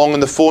too long on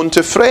the phone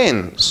to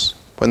friends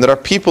when there are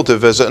people to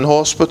visit in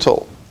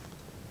hospital.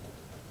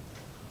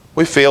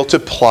 We fail to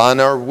plan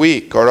our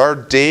week or our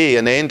day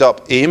and end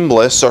up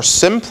aimless or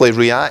simply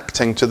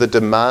reacting to the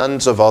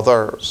demands of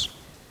others.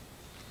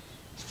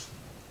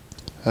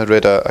 I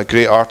read a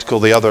great article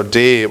the other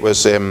day. It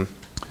was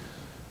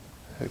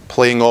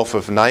playing off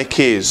of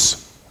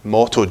Nike's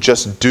motto,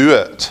 just do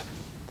it.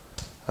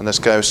 And this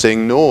guy was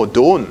saying, no,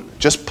 don't.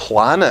 Just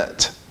plan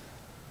it.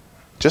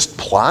 Just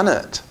plan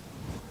it.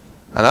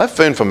 And I've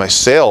found for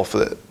myself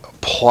that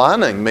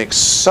planning makes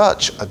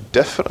such a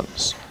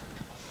difference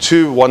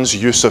to one's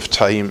use of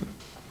time.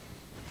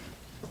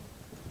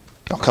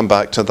 I'll come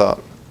back to that.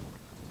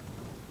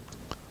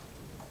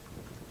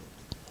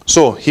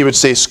 So he would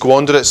say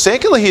squander it.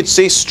 Secondly, he'd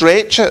say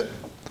stretch it.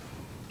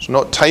 So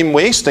not time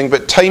wasting,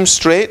 but time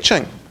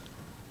stretching.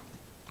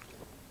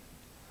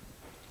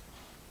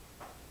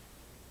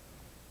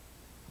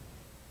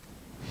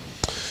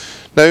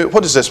 Now,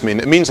 what does this mean?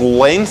 It means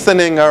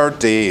lengthening our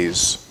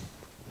days,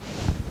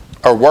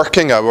 our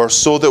working hours,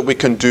 so that we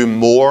can do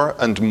more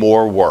and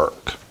more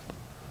work.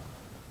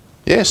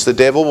 Yes, the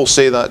devil will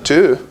say that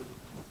too.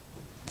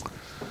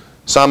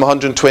 Psalm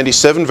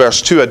 127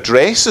 verse 2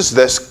 addresses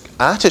this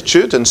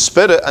attitude and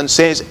spirit and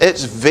says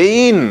it's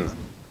vain.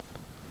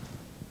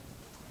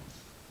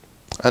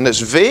 And it's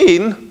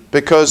vain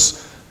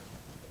because,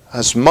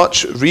 as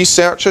much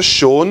research has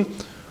shown,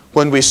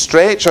 when we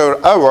stretch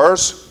our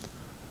hours,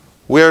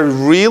 we're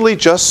really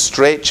just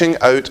stretching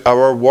out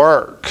our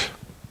work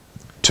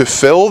to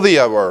fill the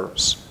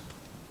hours.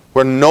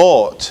 We're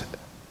not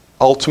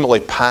ultimately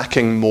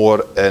packing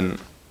more in.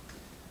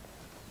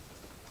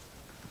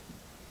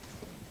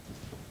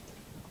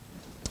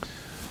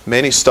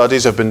 Many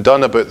studies have been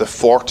done about the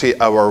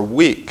 40-hour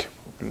week.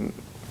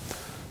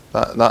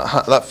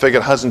 That figure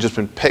hasn't just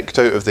been picked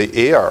out of the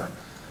air.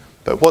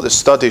 But what the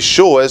studies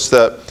show is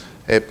that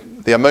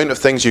the amount of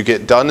things you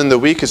get done in the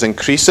week is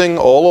increasing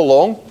all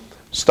along,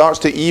 starts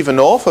to even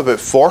off about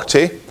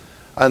 40,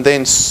 and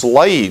then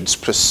slides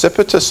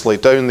precipitously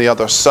down the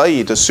other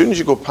side as soon as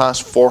you go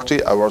past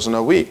 40 hours in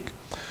a week.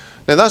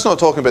 Now that's not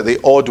talking about the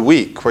odd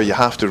week where you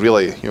have to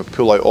really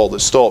pull out all the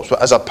stops,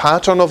 but as a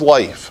pattern of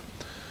life,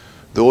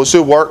 those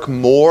who work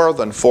more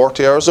than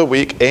 40 hours a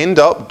week end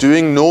up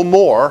doing no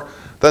more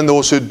than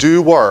those who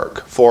do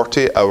work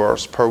 40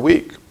 hours per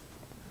week.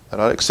 There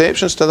are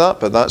exceptions to that,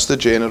 but that's the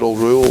general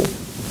rule.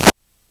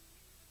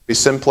 We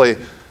simply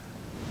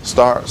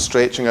start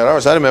stretching our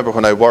hours. I remember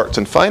when I worked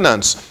in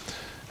finance,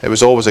 it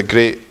was always a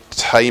great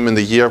time in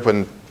the year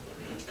when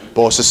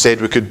bosses said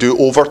we could do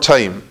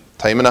overtime,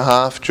 time and a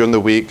half during the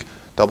week,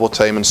 double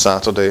time on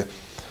Saturday.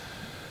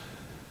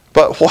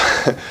 But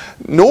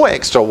no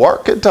extra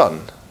work get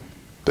done,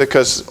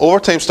 because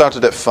overtime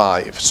started at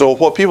 5. So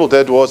what people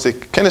did was they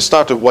kind of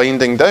started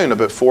winding down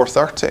about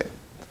 4:30.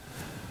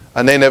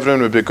 And then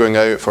everyone would be going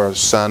out for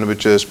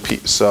sandwiches,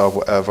 pizza,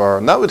 whatever.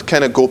 And that would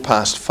kind of go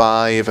past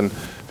 5, and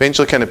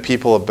eventually kind of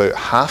people about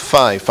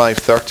 5:30,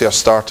 5:30 are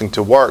starting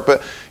to work.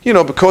 But,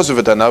 because of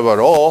it an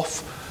hour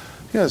off,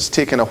 it's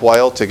taken a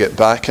while to get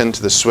back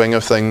into the swing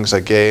of things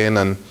again.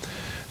 And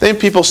Then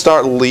people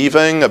start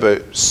leaving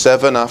about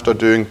 7 after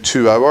doing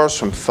 2 hours,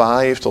 from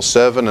 5 till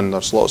 7, and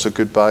there's lots of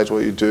goodbyes,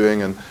 what are you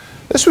doing? And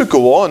this would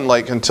go on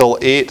like until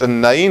 8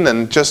 and 9,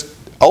 and just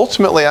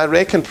ultimately I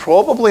reckon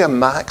probably a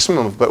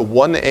maximum of about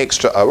 1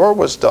 extra hour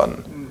was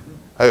done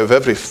out of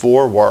every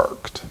 4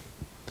 worked.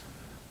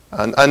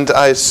 And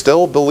I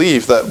still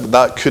believe that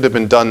that could have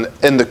been done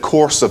in the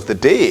course of the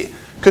day,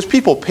 because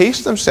people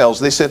paced themselves.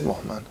 They said,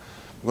 well, man,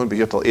 I'm going to be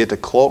here till 8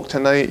 o'clock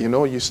tonight. You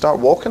know, you start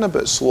walking a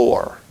bit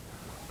slower.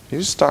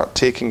 You start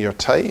taking your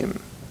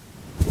time.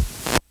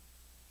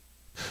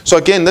 So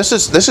again, this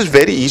is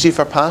very easy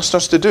for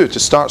pastors to do, to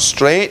start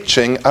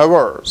stretching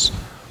hours.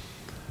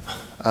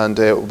 And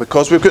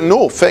because we've got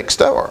no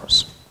fixed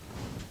hours.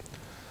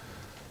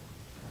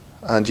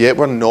 And yet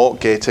we're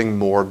not getting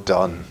more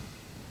done.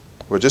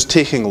 We're just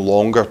taking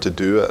longer to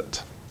do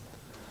it.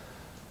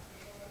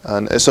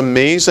 And it's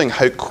amazing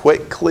how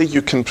quickly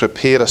you can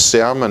prepare a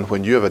sermon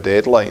when you have a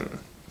deadline.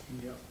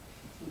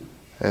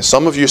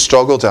 Some of you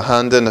struggle to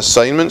hand in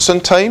assignments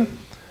in time.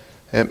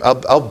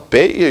 I'll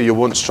bet you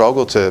won't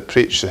struggle to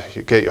preach,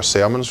 get your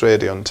sermons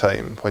ready on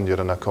time when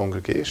you're in a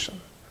congregation.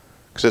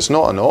 Because it's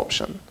not an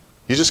option.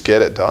 You just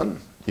get it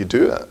done. You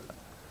do it.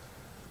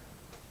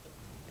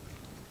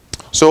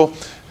 So,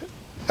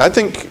 I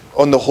think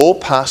on the whole,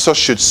 pastors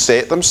should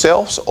set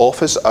themselves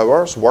office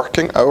hours,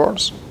 working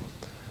hours.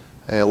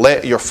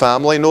 Let your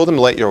family know them,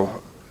 let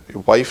your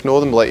wife know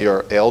them, let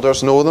your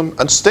elders know them,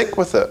 and stick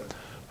with it.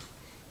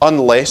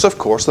 Unless, of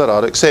course, there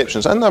are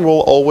exceptions. And there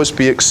will always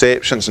be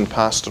exceptions in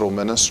pastoral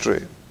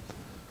ministry.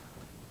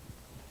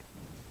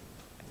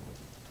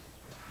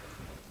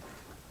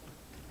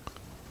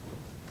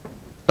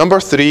 Number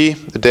 3,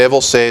 the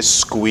devil says,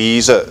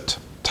 squeeze it.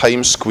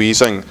 Time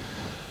squeezing.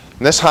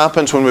 And this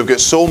happens when we've got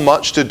so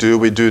much to do,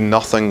 we do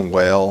nothing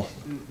well.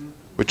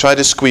 We try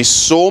to squeeze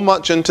so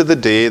much into the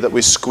day that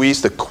we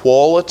squeeze the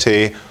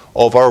quality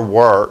of our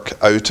work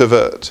out of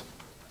it.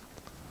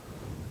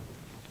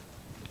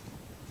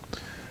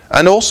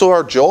 And also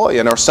our joy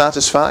and our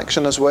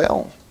satisfaction as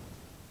well.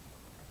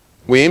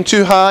 We aim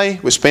too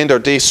high, we spend our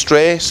day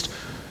stressed,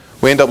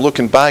 we end up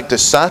looking back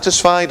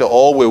dissatisfied at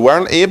all we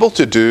weren't able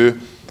to do.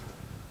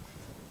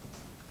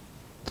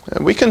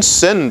 And we can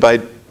sin by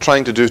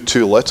trying to do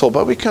too little,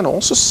 but we can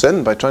also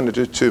sin by trying to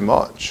do too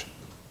much.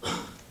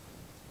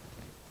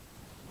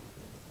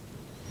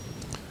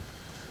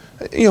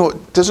 You know,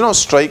 does it not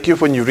strike you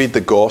when you read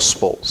the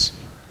Gospels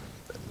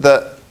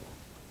that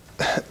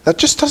there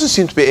just doesn't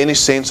seem to be any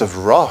sense of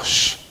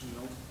rush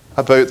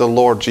about the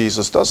Lord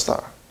Jesus, does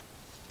there?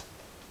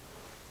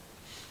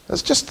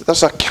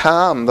 There's a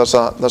calm, there's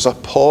a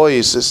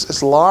poise.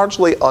 It's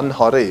largely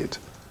unhurried,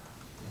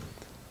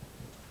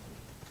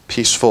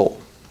 peaceful,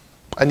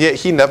 and yet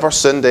he never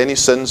sinned any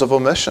sins of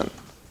omission.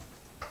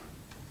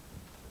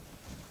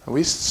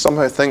 We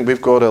somehow think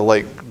we've got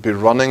to be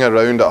running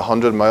around at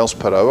 100 miles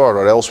per hour,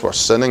 or else we're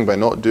sinning by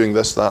not doing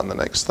this, that, and the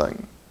next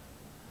thing.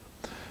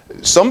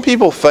 Some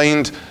people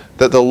find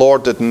that the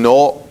Lord did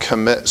not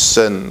commit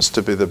sins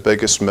to be the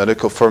biggest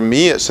miracle. For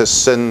me, it's the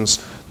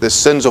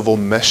sins of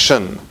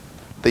omission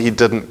that he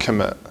didn't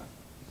commit,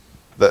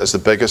 that is the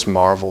biggest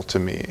marvel to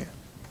me.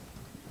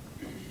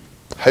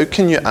 How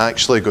can you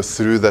actually go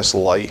through this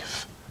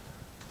life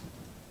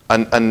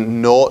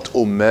and not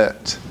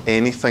omit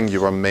anything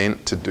you were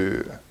meant to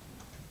do?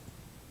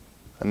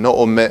 And not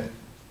omit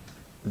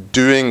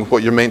doing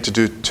what you're meant to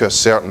do to a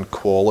certain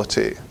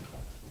quality?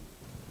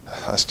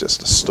 That's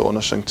just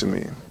astonishing to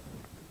me.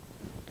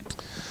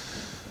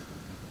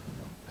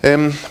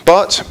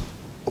 But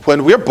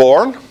when we're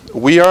born,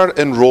 we are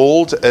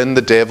enrolled in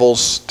the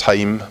devil's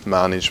time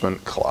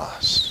management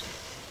class.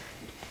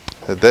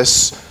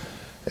 This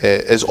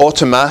is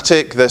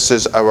automatic. This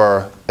is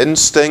our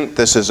instinct.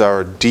 This is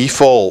our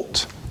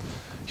default.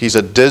 He's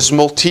a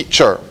dismal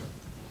teacher.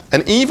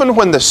 And even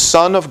when the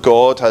Son of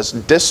God has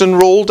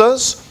disenrolled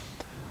us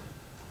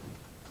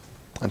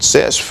and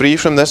set us free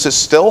from this, it's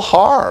still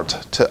hard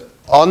to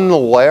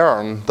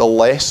unlearn the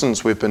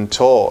lessons we've been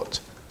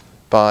taught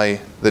by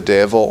the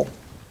devil.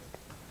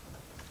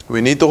 We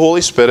need the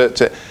Holy Spirit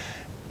to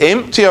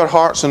empty our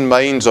hearts and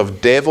minds of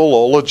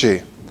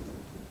devilology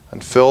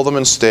and fill them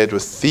instead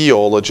with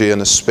theology,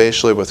 and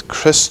especially with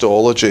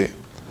Christology.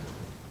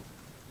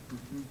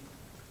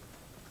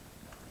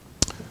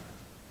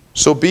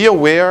 So be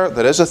aware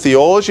there is a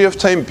theology of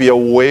time. Be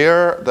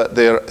aware that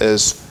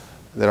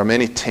there are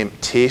many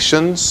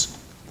temptations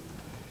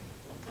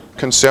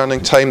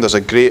concerning time. There's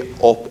a great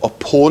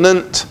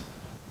opponent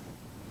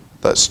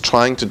that's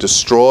trying to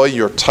destroy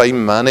your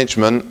time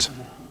management.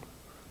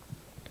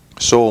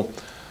 So,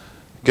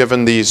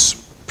 given these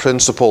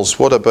principles,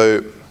 what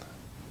about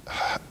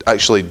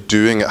actually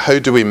doing it? How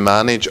do we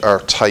manage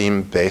our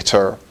time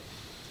better?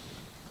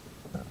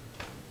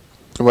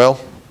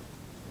 Well,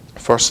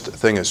 first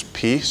thing is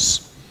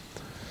peace.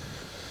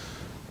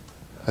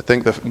 I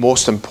think the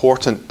most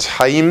important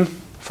time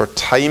for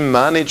time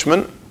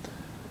management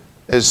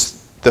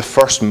is the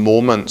first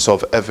moments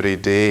of every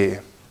day.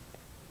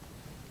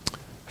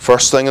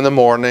 First thing in the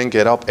morning,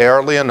 get up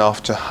early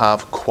enough to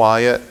have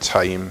quiet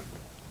time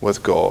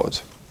with God.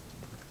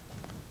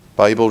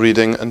 Bible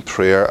reading and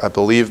prayer. I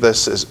believe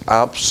this is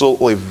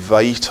absolutely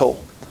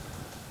vital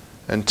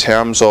in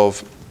terms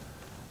of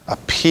a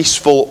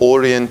peaceful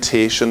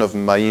orientation of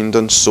mind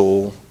and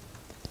soul.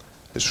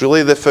 It's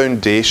really the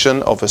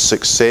foundation of a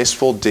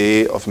successful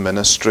day of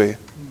ministry.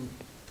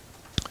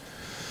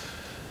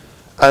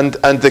 And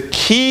the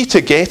key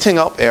to getting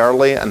up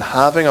early and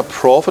having a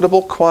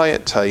profitable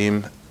quiet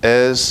time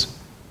is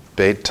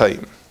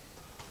bedtime.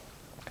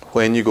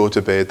 When you go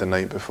to bed the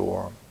night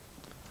before.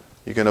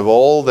 You can have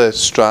all the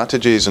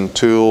strategies and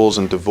tools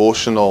and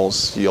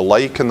devotionals you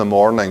like in the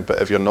morning, but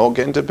if you're not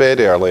getting to bed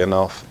early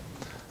enough,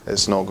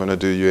 it's not going to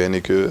do you any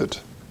good.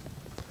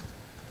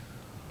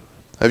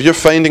 If you're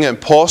finding it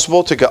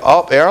impossible to get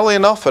up early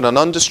enough in an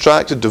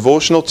undistracted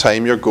devotional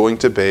time, you're going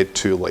to bed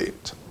too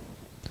late.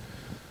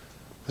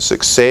 The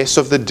success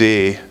of the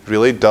day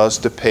really does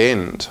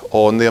depend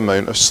on the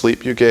amount of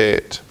sleep you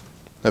get.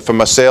 Now for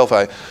myself,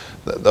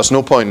 there's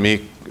no point in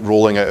me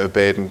rolling out of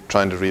bed and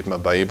trying to read my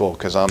Bible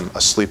because I'm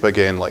asleep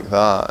again like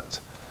that.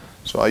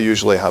 So I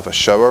usually have a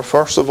shower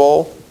first of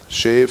all,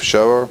 shave,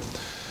 shower,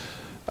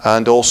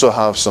 and also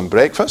have some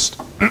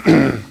breakfast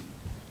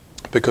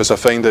because I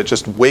find it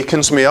just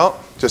wakens me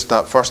up, just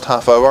that first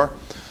half hour.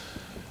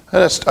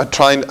 And I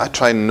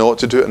try not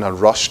to do it in a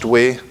rushed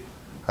way.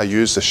 I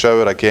use the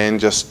shower again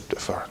just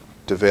for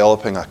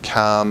developing a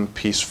calm,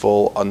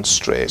 peaceful,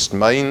 unstressed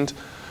mind.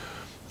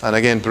 And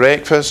again,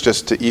 breakfast,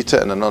 just to eat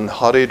it in an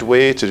unhurried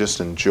way, to just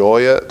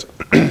enjoy it.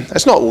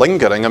 It's not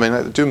lingering. I mean,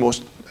 I do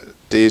most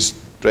days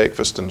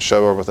breakfast and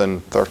shower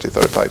within 30,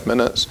 35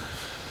 minutes.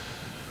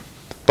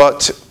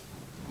 But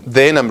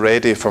then I'm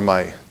ready for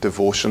my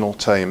devotional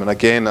time. And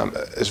again,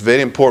 it's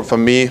very important for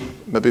me,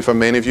 maybe for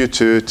many of you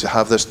too, to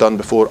have this done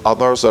before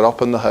others are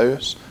up in the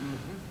house.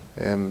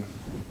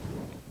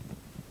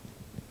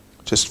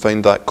 Just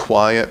find that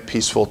quiet,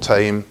 peaceful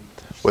time.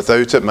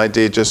 Without it, my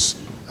day just,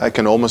 I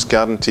can almost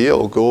guarantee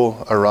it'll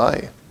go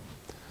awry.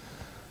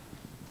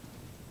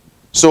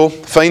 So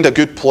find a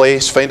good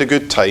place, find a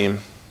good time,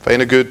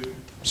 find a good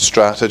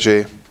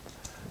strategy,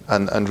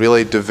 and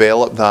really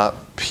develop that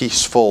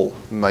peaceful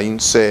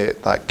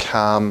mindset, that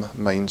calm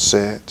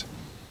mindset.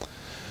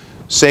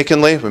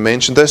 Secondly, we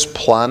mentioned this,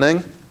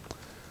 planning.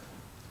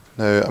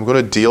 Now, I'm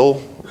going to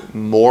deal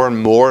more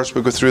and more as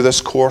we go through this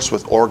course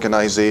with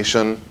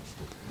organization,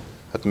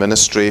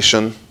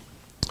 administration.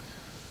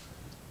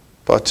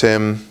 But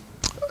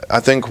I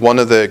think one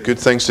of the good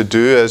things to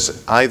do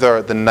is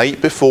either the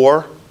night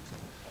before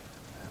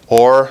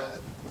or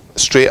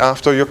straight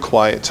after your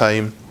quiet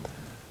time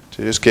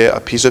to just get a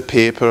piece of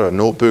paper, a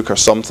notebook or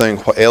something,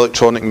 what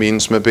electronic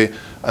means maybe,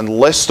 and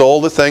list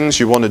all the things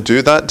you want to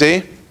do that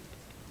day.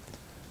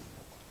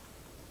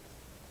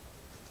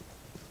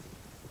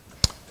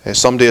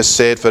 Somebody has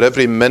said, for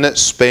every minute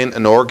spent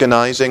in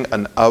organizing,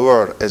 an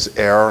hour is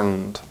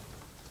earned.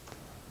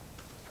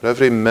 For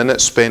every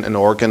minute spent in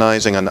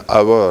organizing, an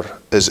hour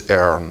is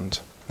earned.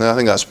 Now, I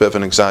think that's a bit of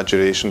an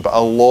exaggeration, but a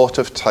lot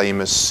of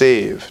time is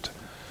saved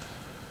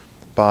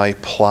by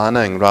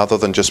planning rather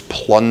than just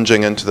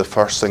plunging into the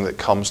first thing that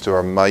comes to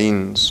our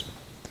minds.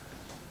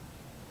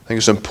 I think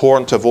it's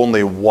important to have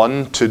only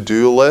one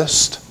to-do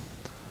list,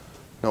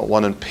 not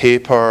one in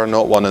paper,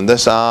 not one in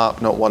this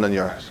app, not one in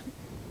your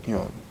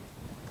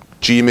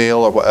Gmail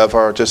or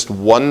whatever, just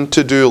one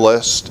to-do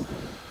list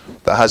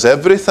that has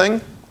everything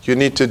you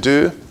need to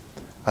do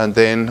and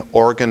then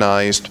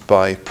organized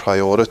by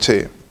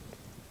priority.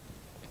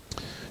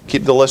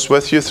 Keep the list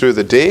with you through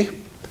the day.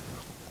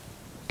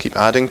 Keep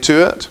adding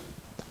to it.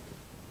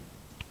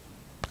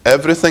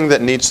 Everything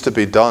that needs to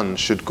be done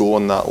should go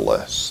on that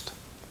list.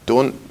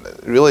 Don't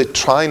really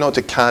try not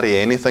to carry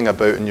anything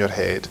about in your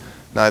head,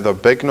 neither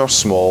big nor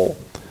small.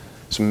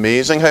 It's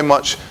amazing how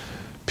much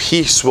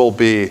peace will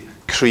be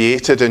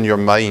created in your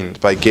mind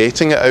by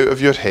getting it out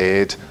of your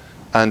head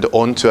and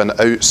onto an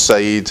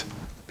outside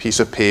piece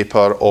of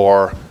paper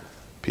or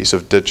piece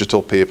of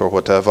digital paper,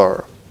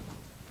 whatever.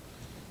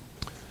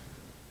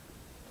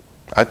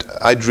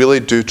 I really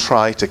do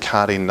try to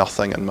carry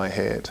nothing in my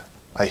head.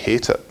 I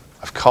hate it.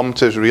 I've come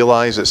to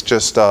realize it's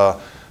just a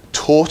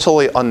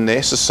totally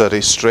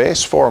unnecessary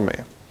stress for me.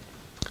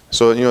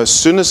 So, as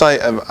soon as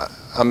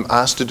I'm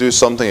asked to do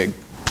something, it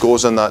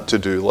goes in that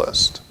to-do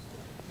list.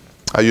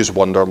 I use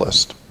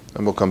Wunderlist,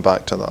 and we'll come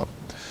back to that.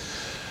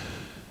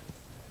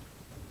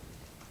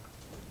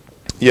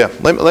 Yeah,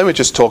 let me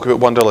just talk about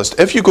Wunderlist.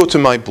 If you go to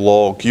my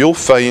blog, you'll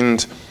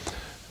find,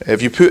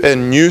 if you put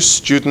in new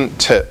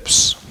student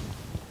tips,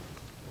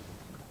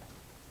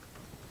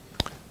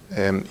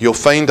 you'll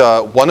find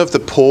one of the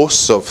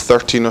posts of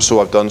 13 or so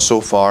I've done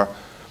so far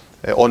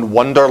on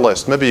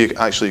Wunderlist. Maybe you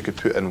could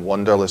put in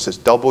Wunderlist. It's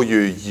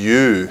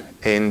Wunderlist.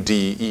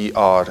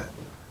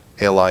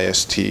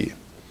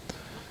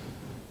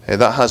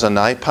 That has an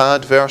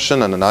iPad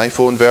version and an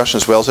iPhone version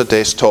as well as a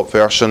desktop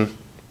version.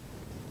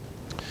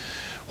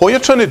 What you're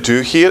trying to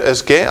do here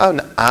is get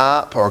an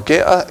app or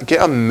get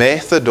a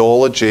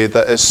methodology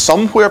that is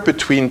somewhere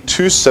between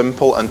too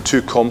simple and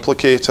too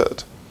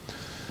complicated.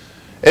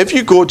 If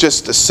you go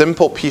just a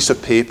simple piece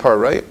of paper,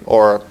 right,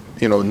 or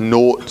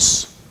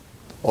notes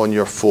on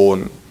your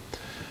phone,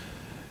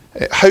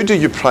 How do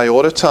you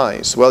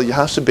prioritize? Well, you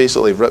have to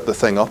basically rip the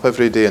thing up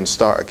every day and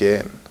start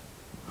again.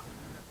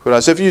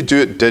 Whereas if you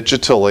do it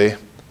digitally,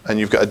 and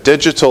you've got a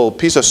digital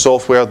piece of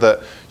software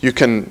that you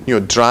can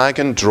drag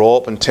and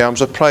drop in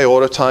terms of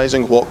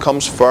prioritizing what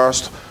comes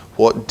first,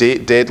 what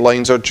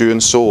deadlines are due,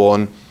 and so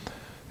on,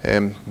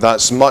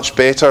 that's much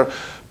better.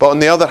 But on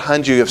the other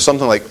hand, you have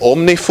something like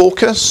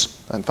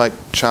OmniFocus. In fact,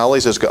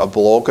 Charlie's has got a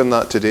blog on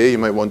that today. You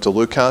might want to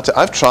look at it.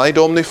 I've tried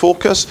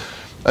OmniFocus,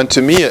 and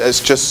to me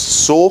it's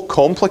just so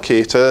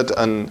complicated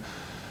and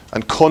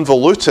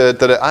convoluted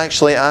that it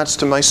actually adds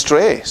to my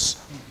stress.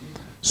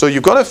 So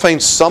you've got to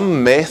find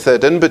some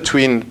method in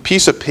between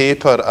piece of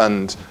paper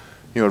and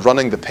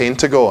running the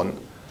Pentagon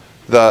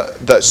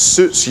that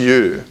suits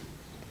you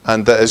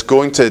and that is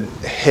going to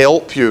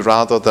help you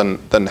rather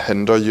than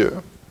hinder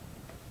you.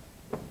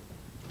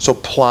 So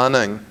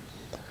planning.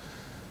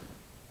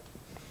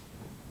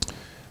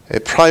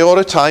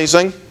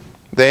 Prioritizing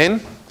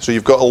then. So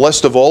you've got a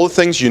list of all the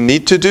things you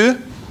need to do.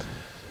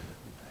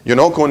 You're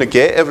not going to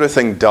get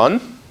everything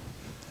done,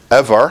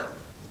 ever.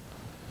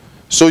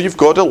 So you've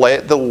got to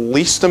let the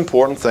least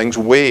important things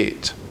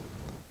wait.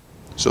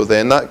 So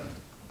then that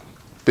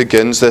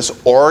begins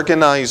this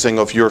organizing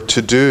of your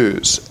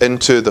to-dos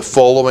into the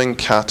following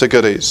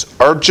categories.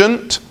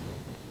 Urgent.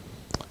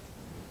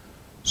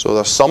 So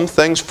there's some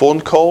things,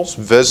 phone calls,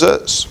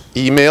 visits,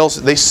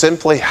 emails, they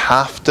simply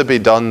have to be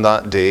done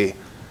that day.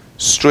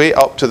 Straight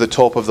up to the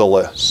top of the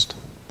list.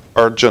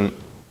 Urgent.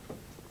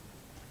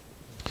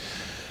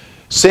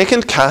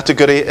 Second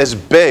category is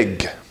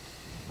big.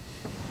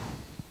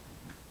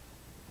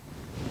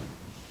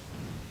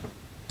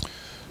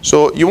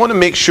 So you want to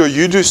make sure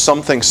you do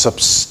something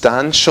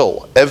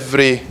substantial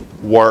every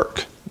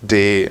work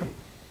day.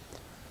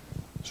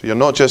 So you're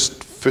not just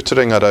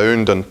footering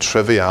around on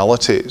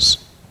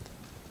trivialities.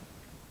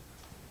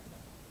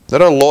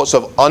 There are lots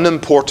of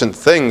unimportant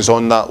things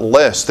on that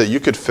list that you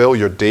could fill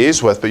your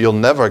days with, but you'll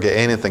never get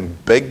anything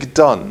big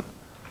done.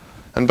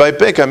 And by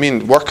big, I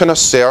mean work on a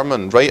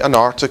sermon, write an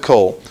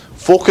article,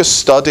 focus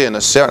study in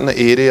a certain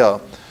area.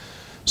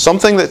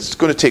 Something that's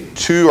going to take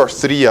 2 or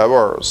 3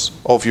 hours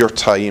of your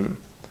time.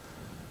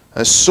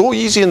 And it's so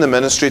easy in the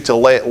ministry to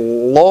let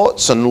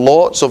lots and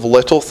lots of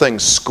little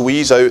things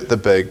squeeze out the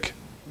big.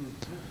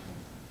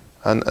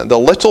 And the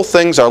little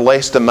things are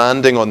less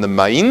demanding on the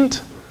mind.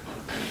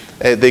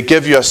 They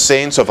give you a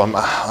sense of,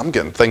 I'm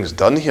getting things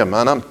done here,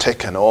 man. I'm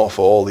ticking off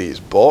all these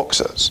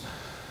boxes.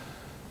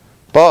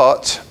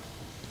 But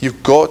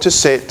you've got to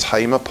set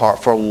time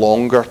apart for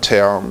longer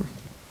term.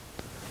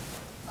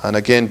 And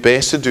again,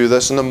 best to do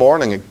this in the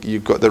morning.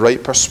 You've got the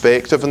right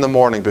perspective in the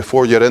morning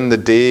before you're in the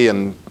day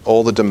and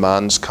all the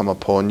demands come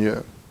upon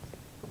you.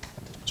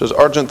 So there's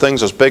urgent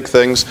things, there's big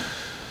things.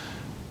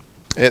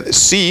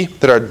 C,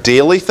 there are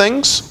daily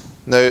things.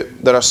 Now,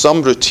 there are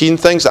some routine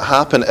things that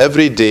happen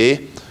every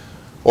day,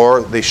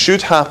 or they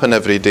should happen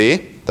every day.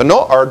 They're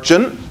not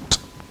urgent.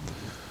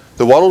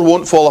 The world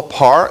won't fall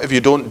apart if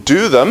you don't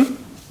do them.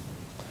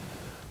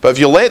 But if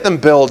you let them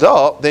build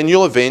up, then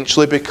you'll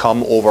eventually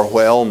become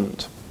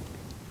overwhelmed.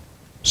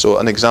 So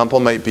an example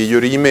might be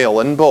your email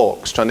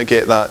inbox, trying to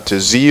get that to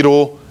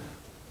 0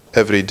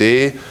 every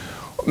day.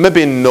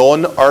 Maybe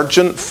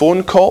non-urgent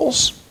phone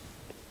calls.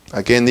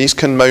 Again, these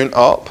can mount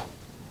up.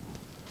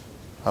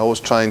 I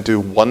always try and do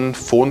 1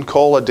 phone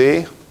call a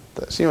day.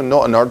 That's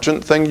not an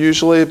urgent thing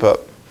usually,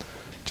 but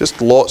just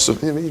lots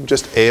of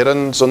just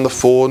errands on the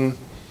phone,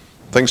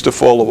 things to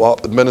follow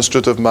up,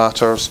 administrative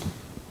matters.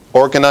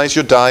 Organize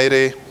your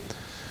diary.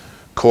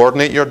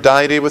 Coordinate your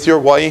diary with your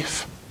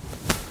wife.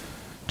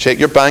 Check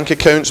your bank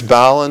account's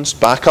balance,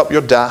 back up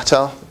your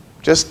data.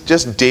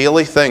 Just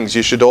daily things.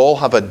 You should all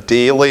have a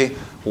daily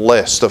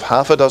list of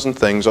half a dozen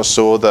things or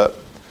so that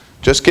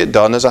just get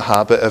done as a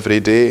habit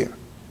every day.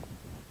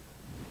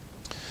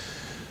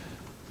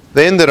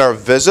 Then there are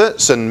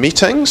visits and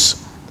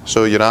meetings.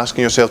 So you're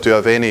asking yourself, do I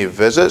have any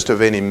visits? Do I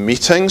have any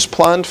meetings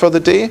planned for the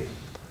day?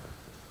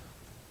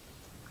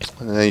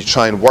 And then you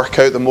try and work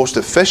out the most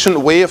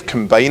efficient way of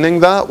combining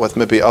that with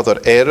maybe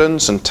other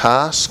errands and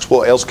tasks.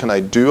 What else can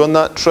I do on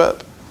that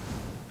trip?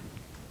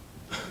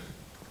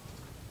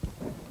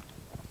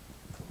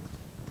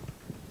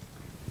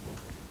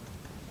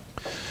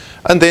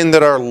 And then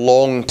there are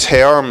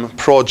long-term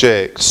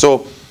projects.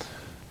 So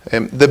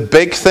the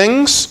big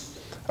things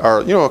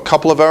are, a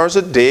couple of hours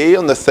a day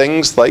on the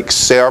things like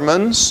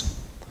sermons.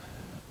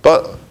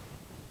 But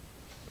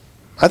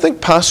I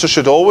think pastors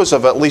should always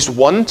have at least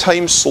one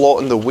time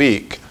slot in the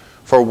week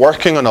for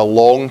working on a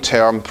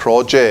long-term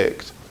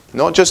project.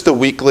 Not just the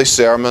weekly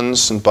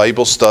sermons and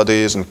Bible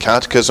studies and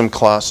catechism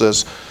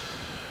classes,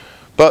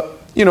 but,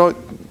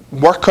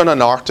 work on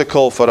an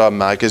article for a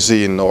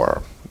magazine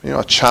or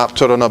a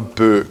chapter on a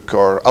book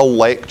or a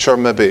lecture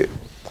maybe.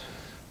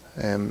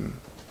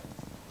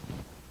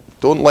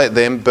 Don't let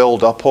them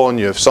build up on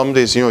you. If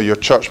somebody's, your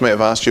church might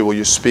have asked you, will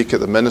you speak at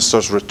the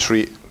minister's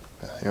retreat,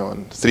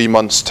 in 3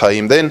 months'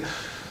 time, then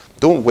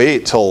don't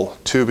wait till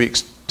 2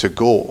 weeks to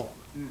go.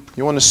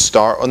 You want to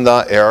start on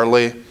that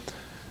early.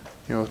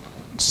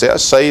 set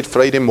aside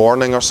Friday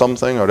morning or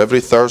something, or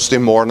every Thursday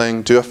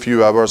morning, do a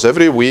few hours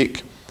every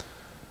week.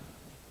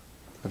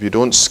 If you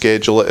don't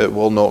schedule it, it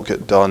will not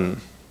get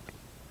done.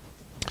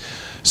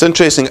 It's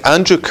interesting,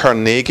 Andrew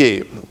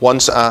Carnegie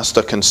once asked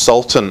a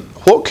consultant,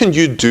 what can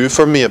you do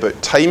for me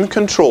about time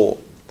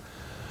control?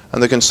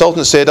 And the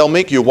consultant said, I'll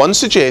make you one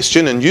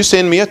suggestion and you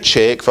send me a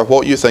check for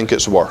what you think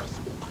it's worth.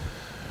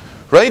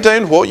 Write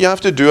down what you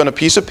have to do on a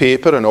piece of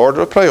paper in order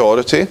of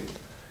priority.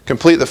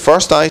 Complete the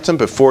first item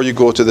before you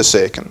go to the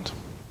second.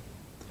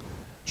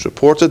 It's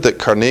reported that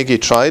Carnegie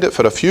tried it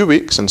for a few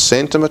weeks and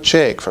sent him a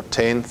check for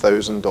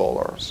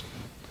 $10,000.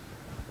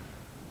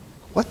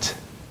 What?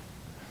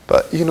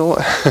 But, you know,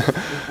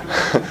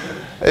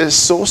 it's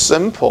so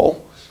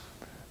simple,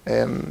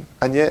 and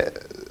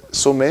yet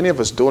so many of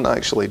us don't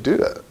actually do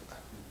it.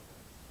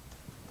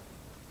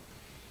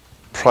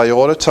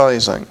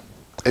 Prioritizing.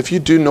 If you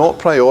do not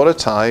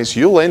prioritize,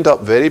 you'll end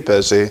up very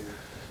busy,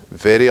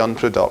 very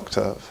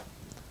unproductive.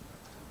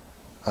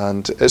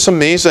 And it's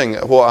amazing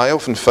what I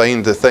often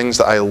find, the things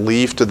that I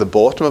leave to the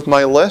bottom of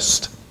my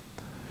list,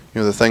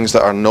 you know, the things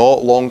that are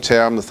not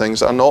long-term, the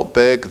things that are not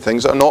big, the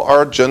things that are not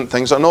urgent,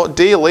 things that are not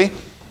daily.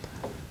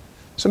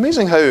 It's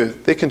amazing how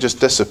they can just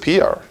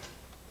disappear.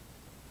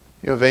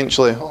 You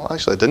eventually, oh,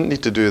 actually I didn't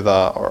need to do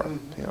that, or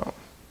you know,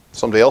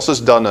 somebody else has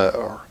done it.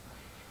 Or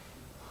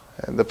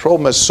and the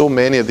problem is so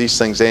many of these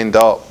things end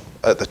up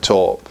at the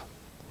top,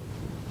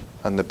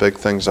 and the big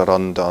things are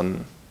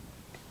undone.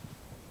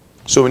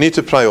 So we need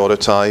to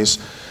prioritize.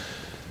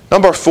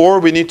 Number 4,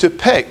 we need to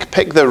pick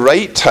the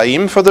right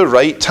time for the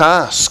right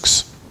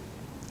tasks.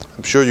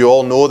 I'm sure you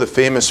all know the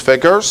famous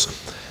figures.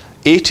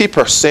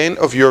 80%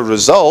 of your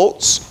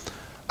results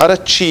are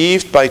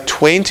achieved by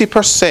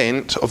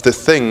 20% of the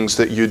things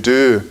that you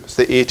do. It's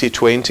the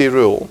 80-20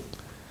 rule.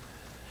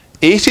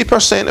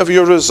 80% of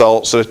your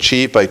results are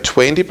achieved by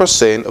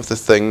 20% of the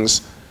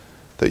things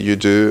that you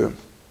do.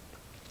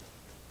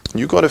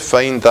 You've got to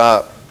find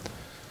that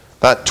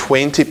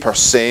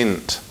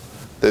 20%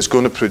 that's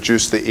going to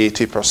produce the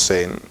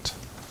 80%.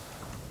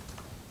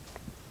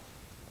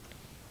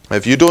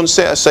 If you don't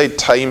set aside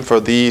time for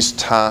these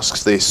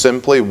tasks, they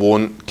simply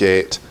won't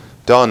get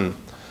done.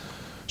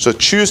 So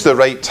choose the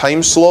right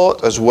time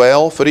slot as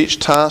well for each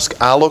task.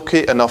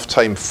 Allocate enough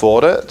time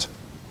for it.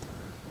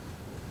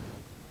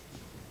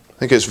 I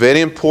think it's very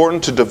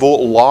important to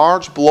devote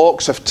large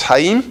blocks of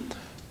time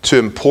to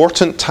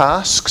important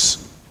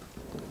tasks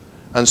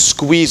and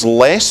squeeze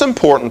less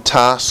important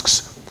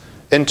tasks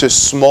into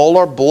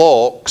smaller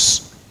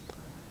blocks.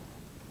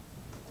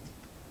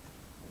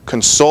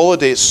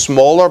 Consolidate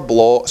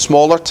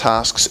smaller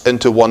tasks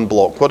into one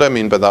block. What do I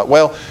mean by that?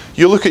 Well,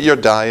 you look at your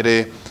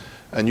diary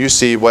and you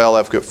see, well,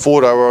 I've got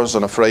 4 hours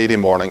on a Friday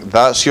morning.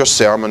 That's your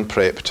sermon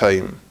prep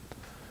time.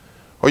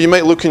 Or you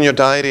might look in your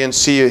diary and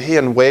see, hey,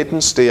 on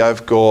Wednesday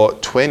I've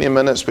got 20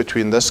 minutes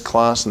between this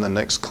class and the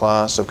next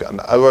class. I've got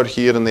an hour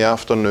here in the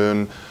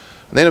afternoon.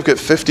 And then I've got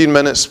 15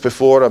 minutes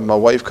before my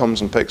wife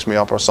comes and picks me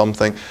up or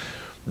something.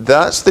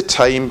 That's the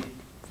time,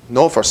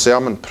 not for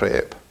sermon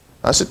prep.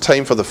 That's the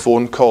time for the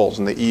phone calls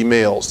and the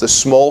emails, the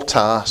small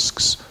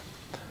tasks.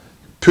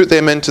 Put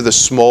them into the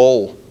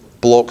small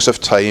blocks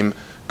of time.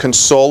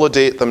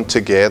 Consolidate them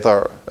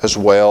together as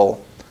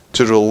well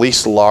to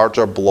release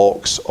larger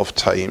blocks of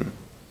time.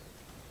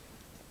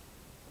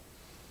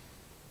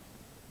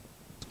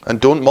 And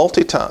don't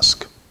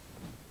multitask.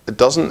 It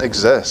doesn't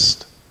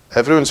exist.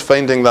 Everyone's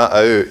finding that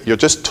out. You're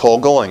just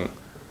toggling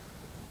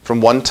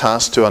from one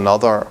task to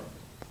another.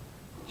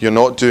 You're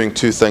not doing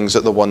 2 things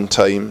at the one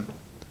time.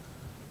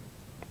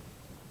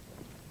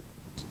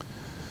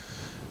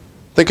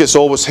 I think it's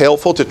always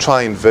helpful to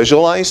try and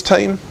visualize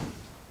time.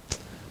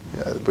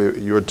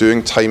 You're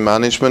doing time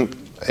management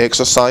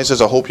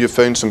exercises. I hope you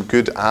found some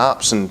good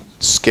apps and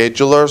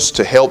schedulers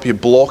to help you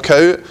block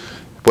out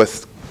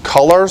with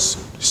colors,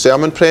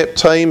 sermon prep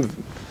time,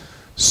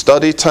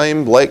 study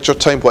time, lecture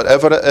time,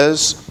 whatever it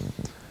is.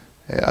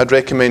 I'd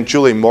recommend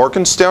Julie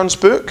Morgenstern's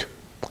book.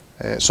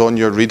 It's on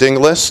your reading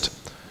list.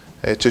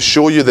 To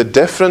show you the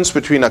difference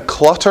between a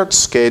cluttered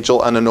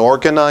schedule and an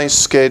organized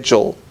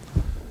schedule.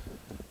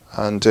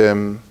 And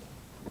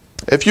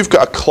if you've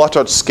got a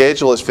cluttered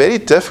schedule, it's very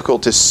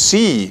difficult to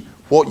see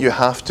what you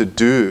have to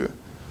do.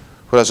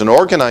 Whereas an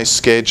organized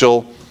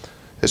schedule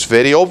is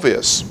very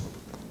obvious.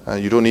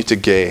 You don't need to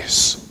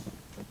guess.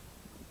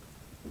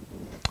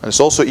 And it's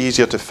also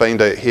easier to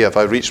find out, hey, have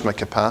I reached my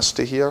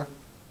capacity here?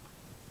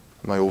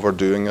 Am I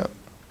overdoing it?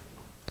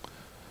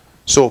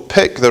 So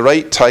pick the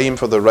right time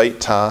for the right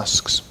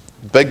tasks.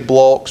 Big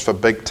blocks for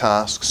big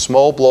tasks.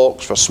 Small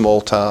blocks for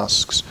small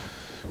tasks.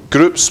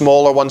 Group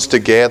smaller ones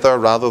together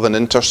rather than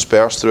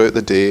interspersed throughout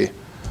the day.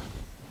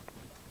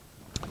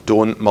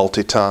 Don't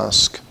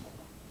multitask.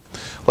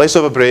 Let's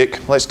have a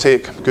break. Let's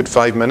take a good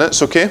 5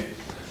 minutes, okay?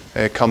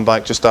 Come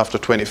back just after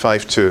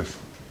 25 to.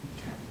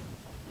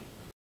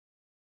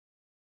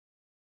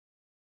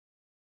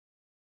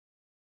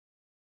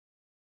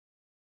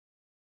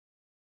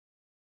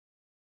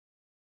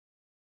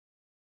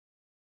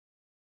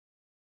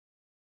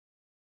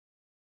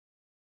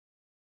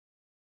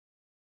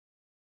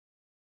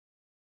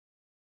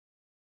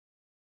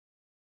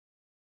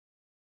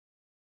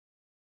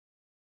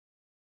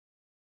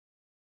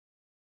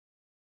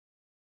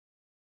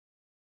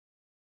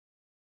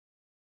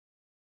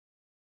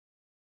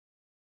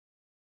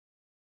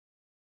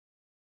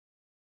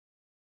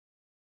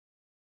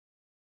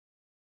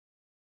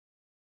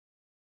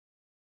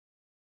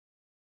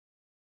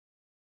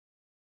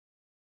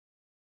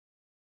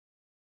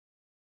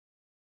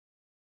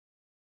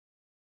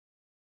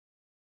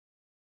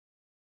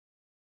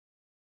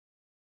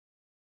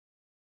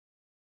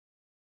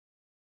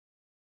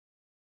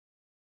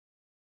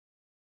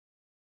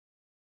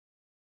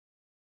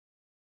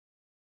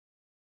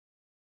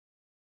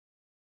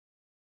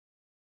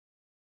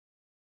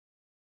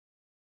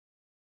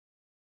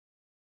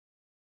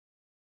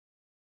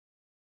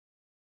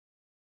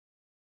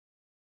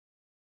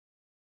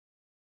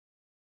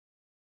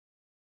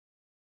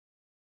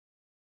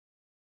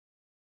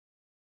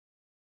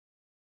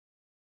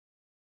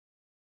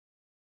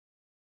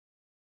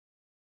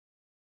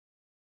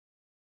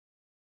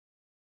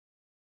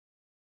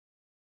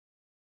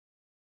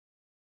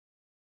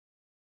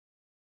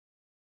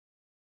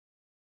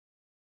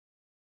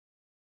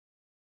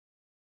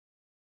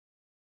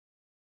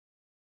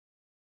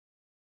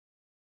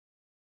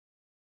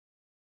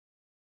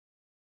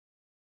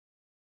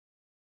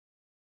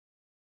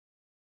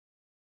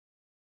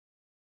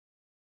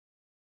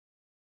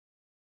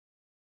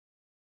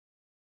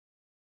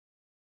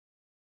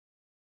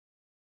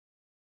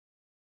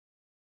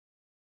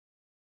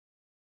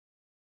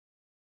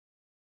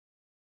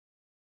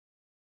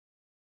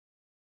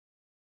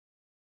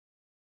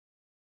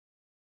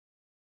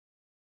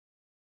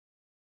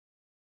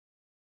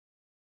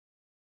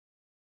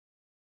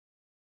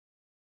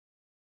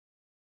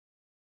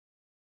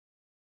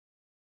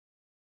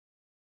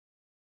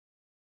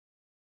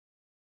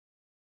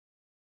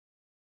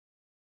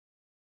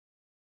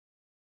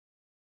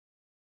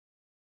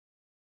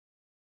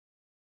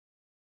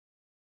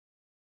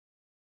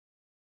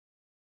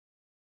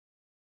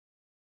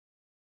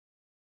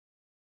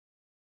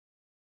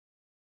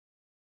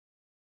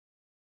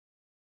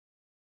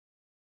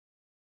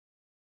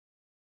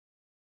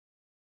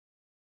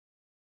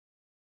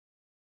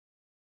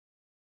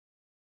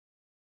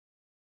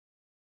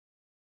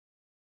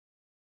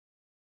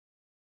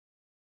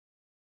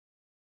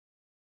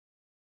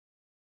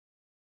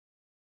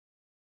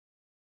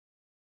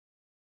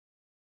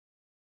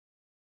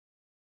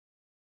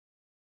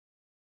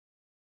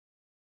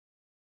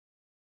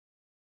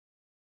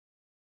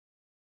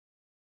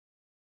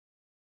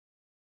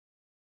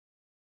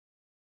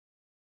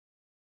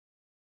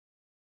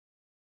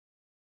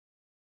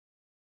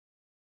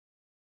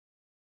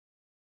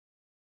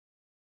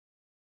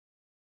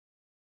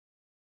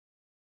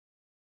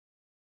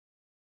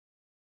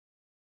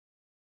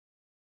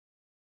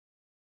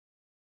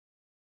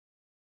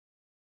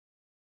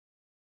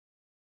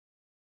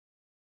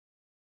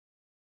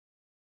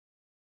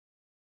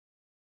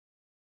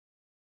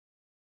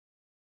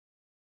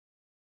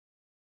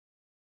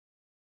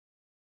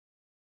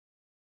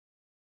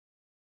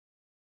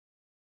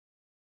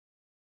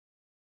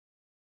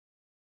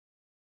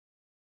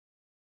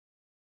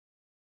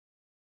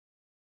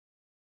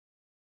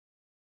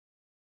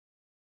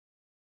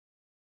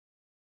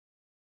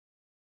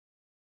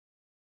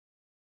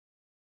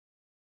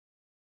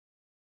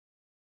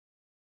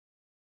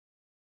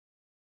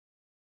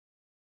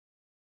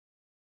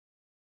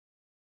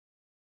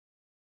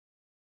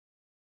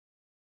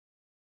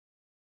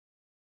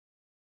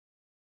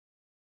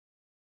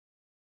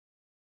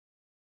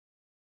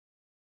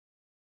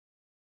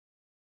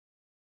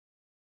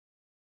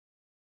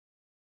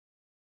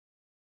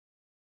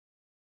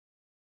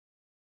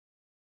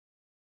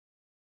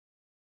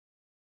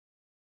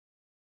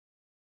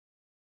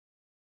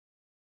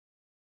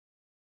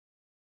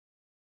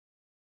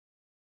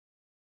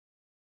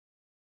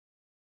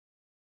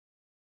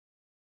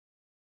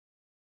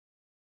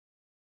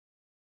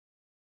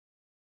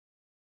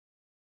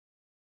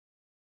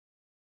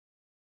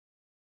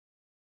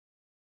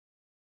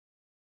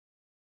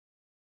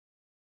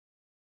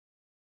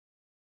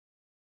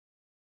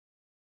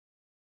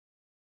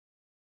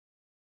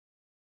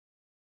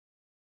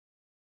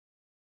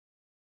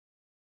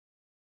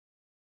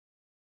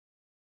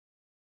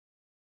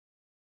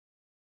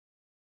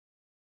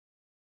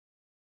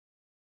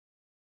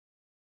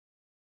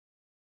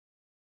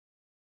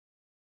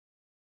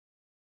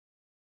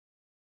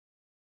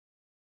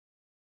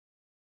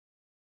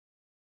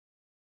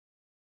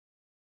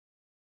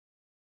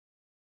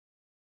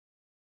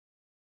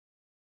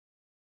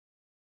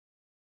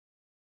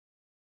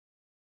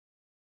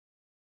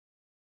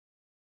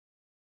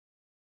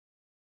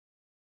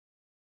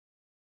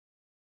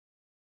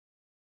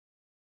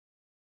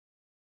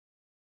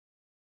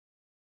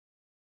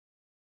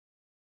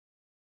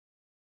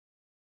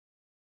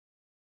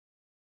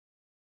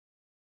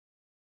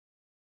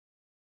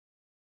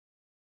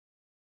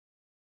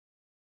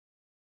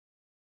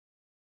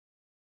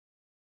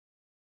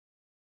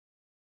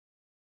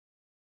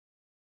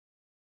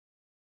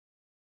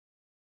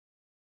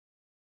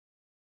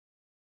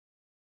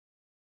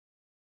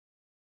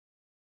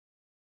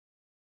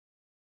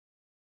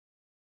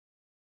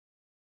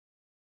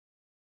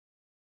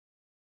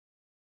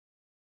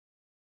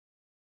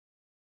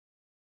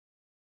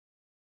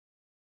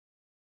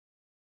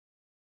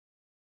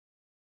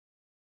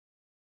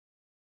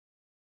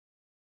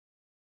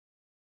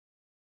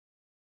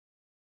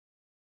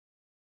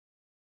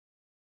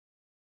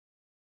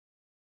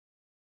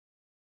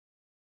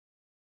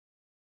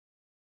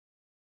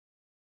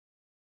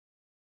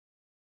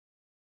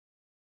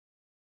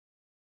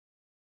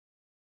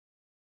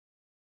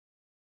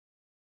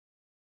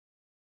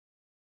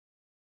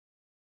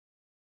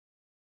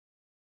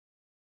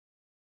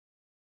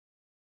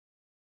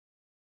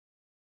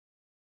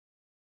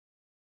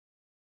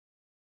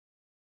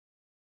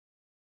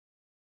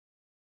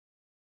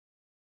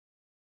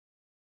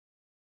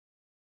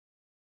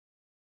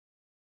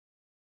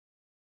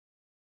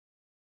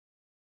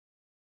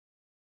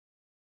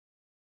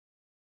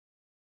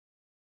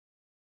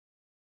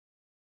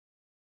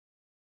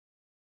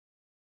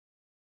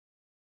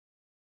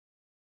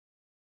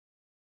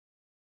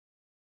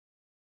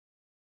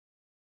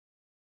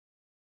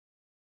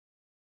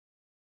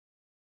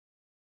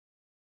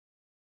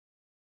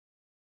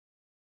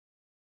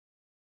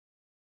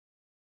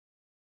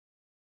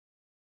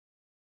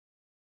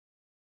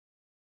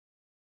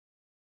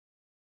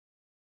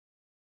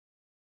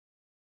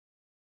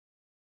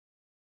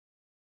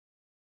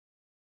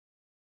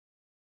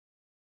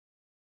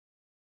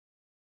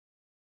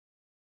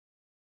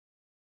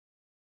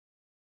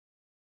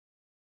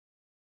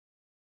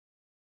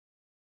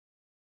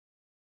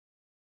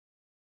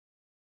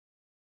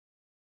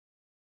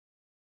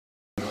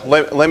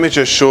 let me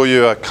just show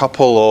you a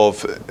couple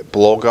of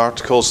blog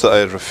articles that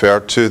I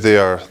referred to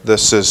there.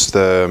 This is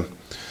the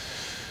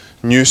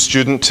new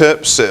student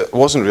tips. It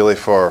wasn't really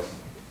for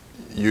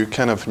you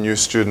kind of new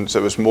students.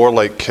 It was more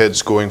like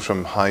kids going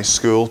from high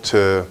school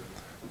to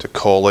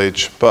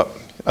college. But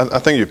I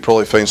think you'd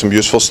probably find some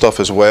useful stuff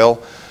as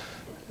well.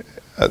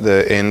 At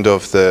the end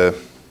of the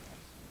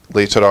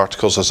later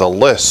articles, there's a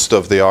list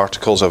of the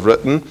articles I've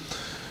written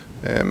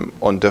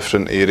on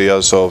different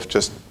areas of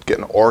just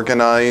getting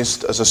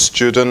organized as a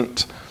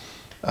student,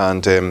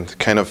 and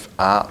kind of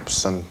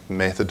apps and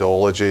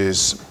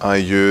methodologies I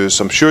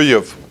use. I'm sure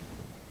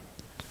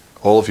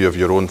all of you have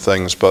your own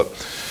things, but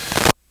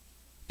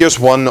here's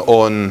one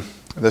on,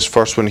 this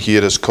first one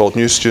here is called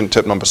New Student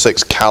Tip number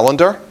 6,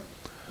 calendar.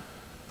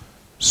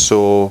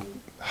 So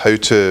how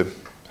to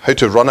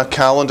run a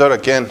calendar.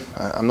 Again,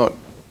 I'm not,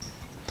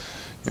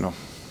 I'm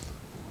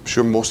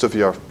sure most of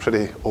you are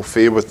pretty au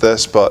fait with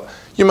this, but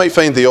you might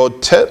find the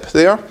odd tip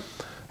there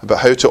about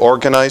how to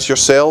organize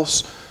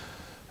yourselves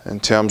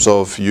in terms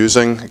of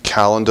using a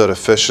calendar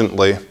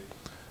efficiently,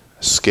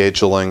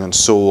 scheduling and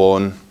so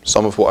on.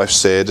 Some of what I've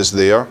said is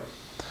there.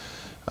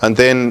 And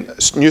then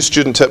new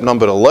student tip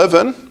number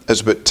 11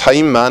 is about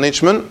time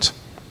management.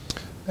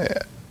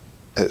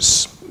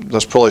 There's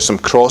probably some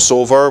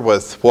crossover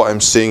with what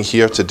I'm saying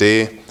here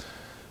today.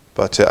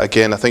 But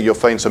again, I think you'll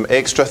find some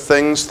extra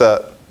things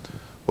that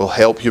will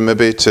help you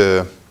maybe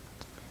to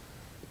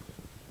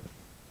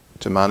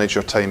manage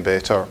your time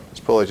better.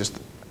 It's probably just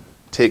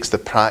takes the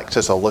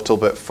practice a little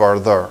bit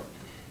further.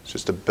 It's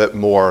just a bit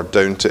more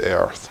down to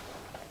earth.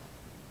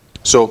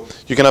 So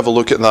you can have a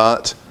look at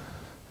that.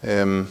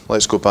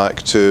 Let's go back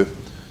to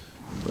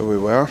where we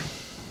were.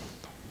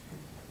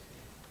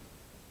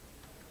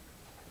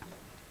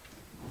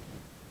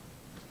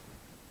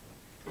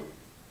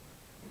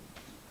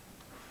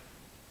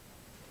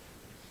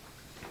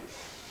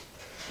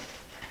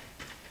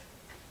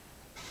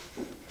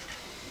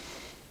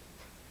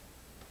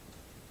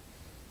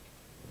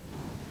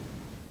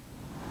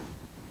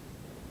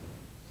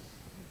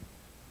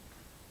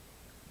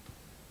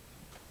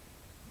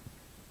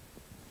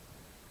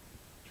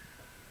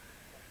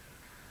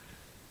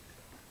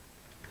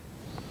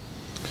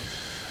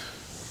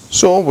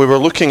 So we were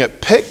looking at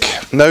pick.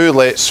 Now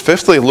let's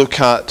fifthly look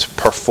at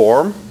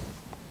perform.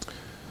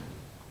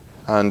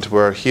 And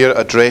we're here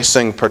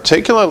addressing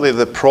particularly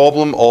the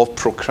problem of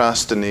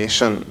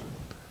procrastination.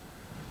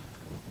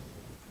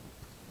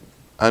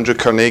 Andrew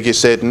Carnegie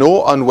said,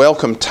 no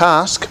unwelcome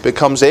task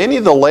becomes any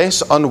the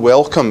less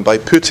unwelcome by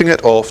putting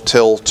it off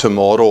till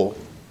tomorrow.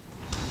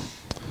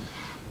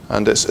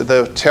 And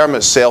the term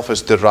itself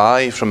is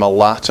derived from a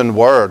Latin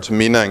word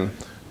meaning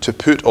to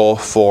put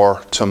off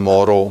for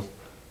tomorrow.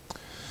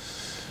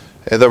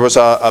 There was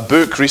a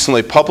book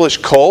recently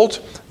published called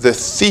The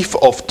Thief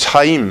of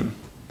Time.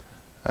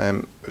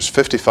 It was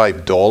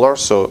 $55,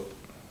 so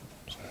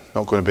it's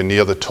not going to be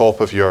near the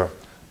top of your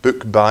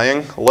book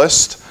buying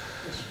list.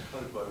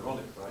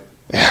 Ironic,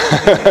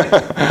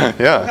 right?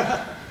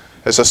 Yeah.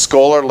 It's a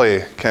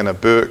scholarly kind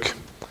of book.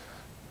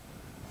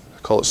 I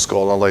call it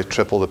scholarly,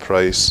 triple the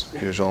price,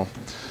 usual.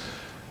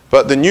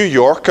 But the New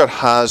Yorker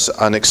has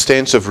an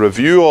extensive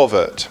review of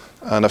it,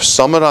 and I've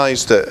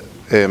summarized it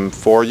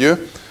for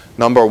you.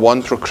 Number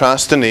 1,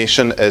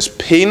 procrastination is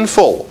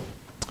painful.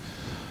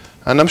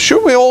 And I'm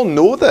sure we all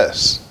know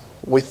this.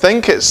 We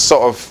think it's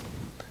sort of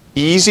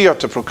easier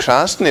to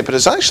procrastinate, but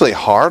it's actually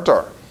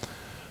harder.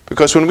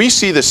 Because when we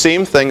see the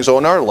same things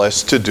on our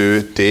list to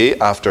do day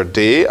after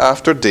day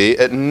after day,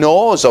 it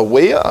gnaws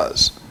away at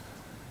us.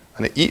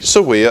 And it eats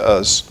away at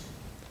us.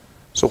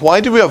 So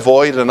why do we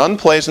avoid an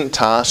unpleasant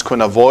task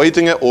when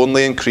avoiding it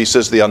only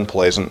increases the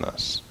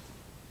unpleasantness?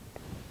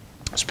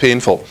 It's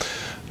painful.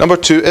 Number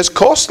 2, it's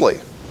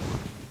costly.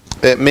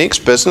 It makes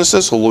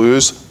businesses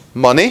lose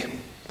money.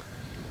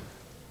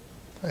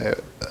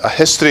 A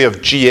history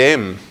of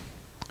GM,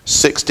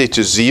 60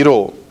 to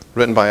 0,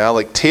 written by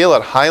Alec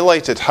Taylor,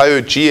 highlighted how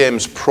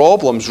GM's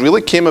problems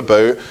really came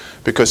about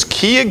because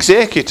key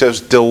executives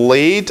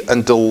delayed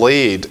and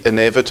delayed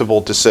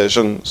inevitable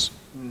decisions.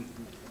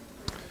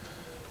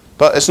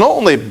 But it's not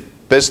only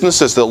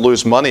businesses that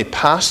lose money,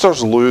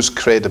 pastors lose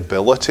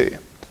credibility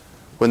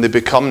when they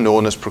become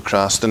known as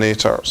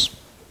procrastinators,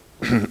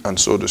 and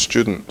so do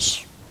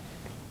students.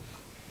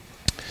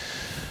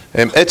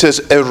 It is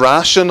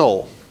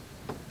irrational.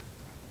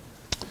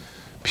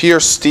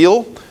 Piers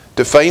Steele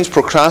defines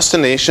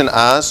procrastination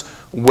as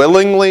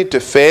willingly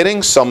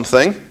deferring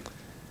something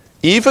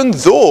even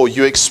though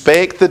you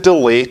expect the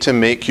delay to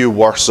make you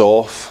worse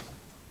off.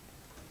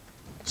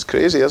 It's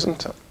crazy,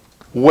 isn't it?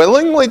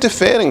 Willingly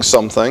deferring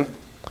something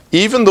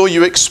even though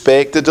you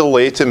expect the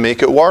delay to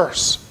make it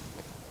worse.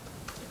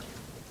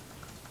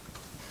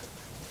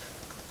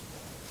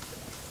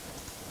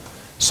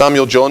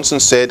 Samuel Johnson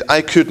said,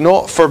 I could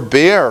not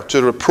forbear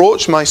to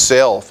reproach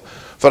myself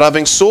for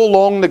having so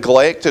long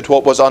neglected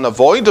what was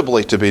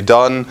unavoidably to be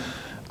done,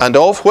 and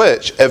of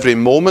which every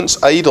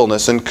moment's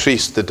idleness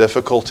increased the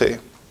difficulty.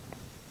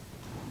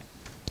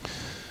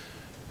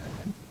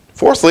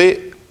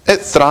 Fourthly,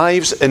 it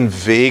thrives in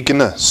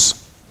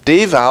vagueness.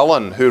 Dave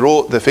Allen, who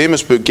wrote the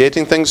famous book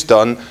Getting Things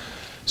Done,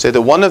 said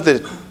that one of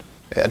the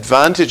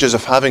advantages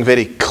of having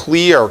very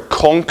clear,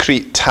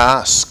 concrete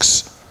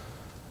tasks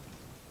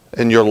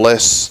in your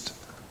list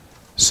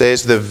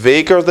says the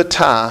vaguer the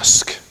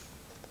task,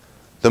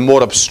 the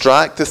more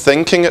abstract the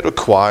thinking it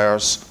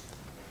requires,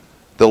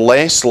 the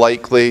less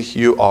likely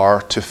you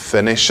are to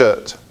finish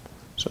it.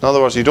 So in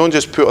other words, you don't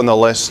just put on the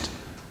list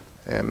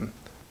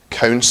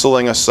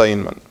counselling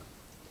assignment.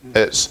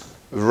 It's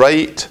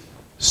write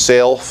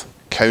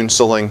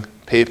self-counselling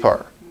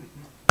paper.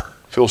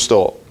 Full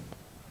stop.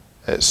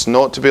 It's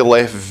not to be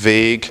left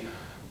vague,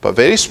 but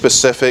very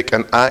specific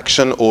and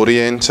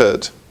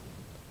action-oriented.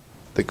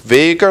 The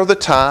vaguer the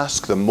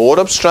task, the more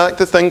abstract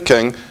the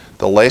thinking,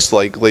 the less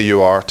likely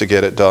you are to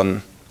get it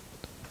done.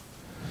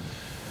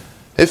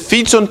 It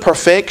feeds on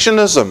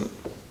perfectionism.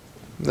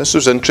 This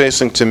was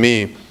interesting to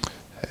me.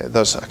 I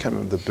can't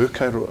remember the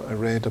book I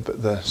read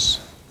about this.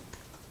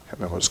 I can't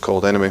remember what it's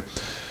called anyway.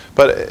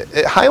 But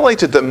it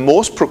highlighted that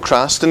most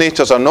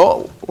procrastinators are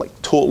not like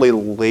totally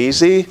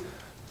lazy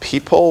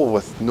people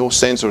with no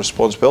sense of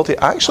responsibility.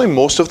 Actually,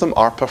 most of them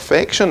are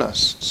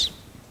perfectionists.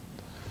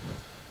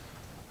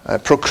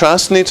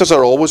 Procrastinators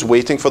are always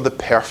waiting for the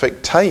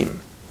perfect time.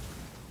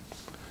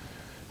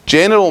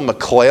 General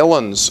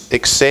McClellan's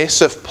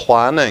excessive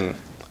planning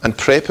and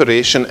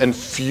preparation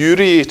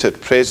infuriated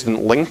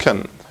President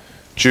Lincoln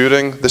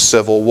during the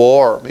Civil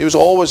War. He was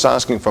always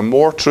asking for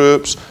more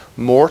troops,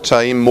 more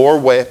time, more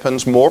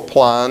weapons, more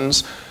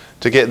plans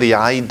to get the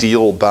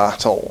ideal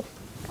battle.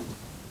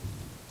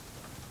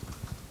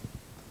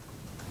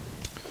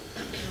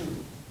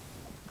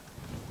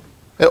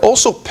 It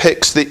also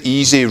picks the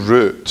easy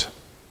route.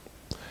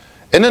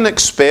 In an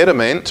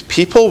experiment,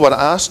 people were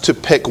asked to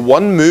pick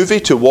one movie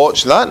to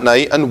watch that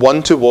night and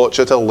one to watch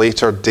at a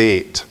later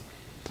date.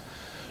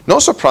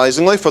 Not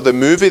surprisingly, for the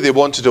movie they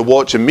wanted to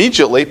watch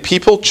immediately,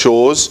 people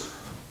chose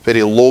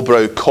very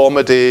lowbrow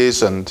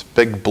comedies and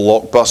big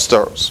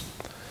blockbusters.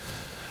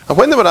 And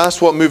when they were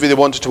asked what movie they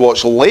wanted to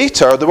watch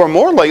later, they were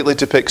more likely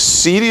to pick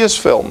serious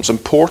films,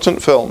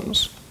 important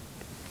films.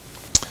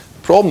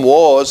 The problem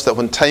was that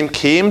when time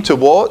came to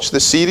watch the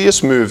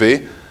serious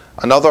movie,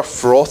 another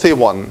frothy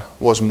one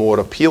was more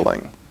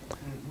appealing,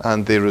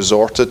 and they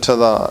resorted to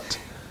that.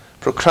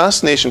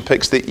 Procrastination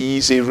picks the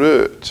easy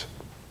route.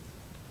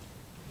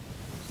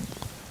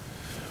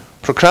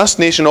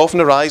 Procrastination often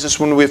arises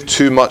when we have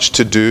too much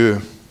to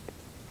do.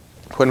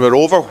 When we're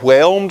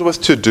overwhelmed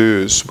with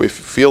to-dos, we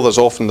feel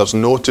there's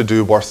no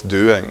to-do worth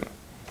doing.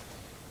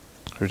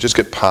 We just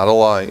get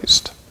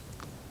paralyzed.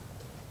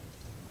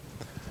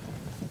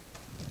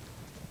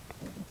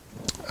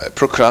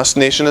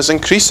 Procrastination is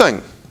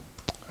increasing.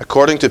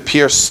 According to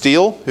Pierce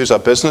Steele, who's a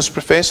business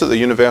professor at the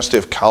University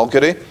of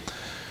Calgary,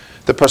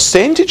 the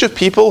percentage of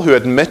people who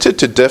admitted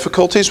to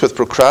difficulties with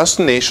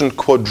procrastination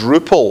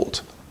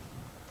quadrupled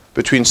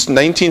between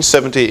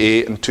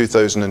 1978 and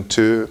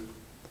 2002.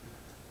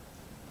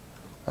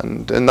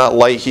 And in that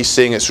light, he's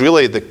saying it's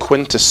really the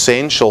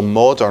quintessential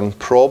modern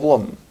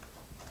problem.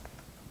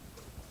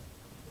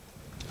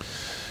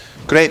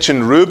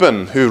 Gretchen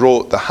Rubin, who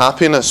wrote The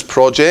Happiness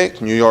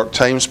Project, New York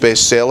Times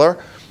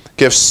bestseller,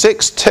 gives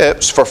 6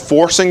 tips for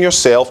forcing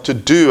yourself to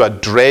do a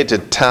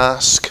dreaded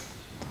task.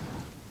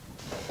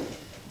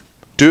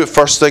 Do it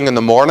first thing in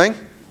the morning.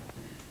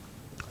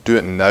 Do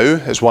it now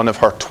is one of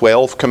her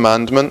 12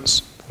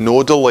 commandments.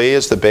 No delay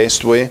is the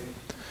best way.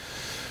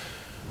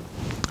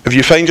 If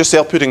you find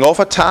yourself putting off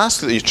a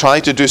task that you try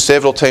to do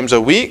several times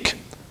a week,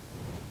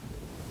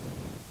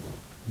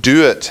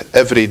 do it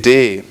every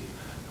day.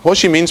 What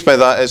she means by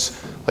that is,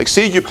 like,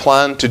 say you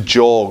plan to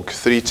jog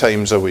 3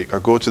 times a week or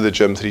go to the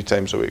gym 3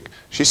 times a week.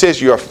 She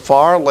says you are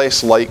far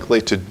less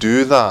likely to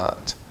do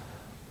that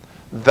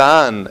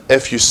than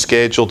if you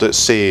scheduled it,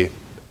 say,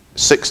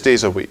 6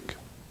 days a week.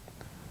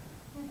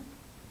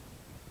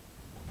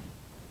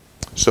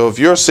 So if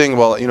you're saying,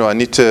 well, you know, I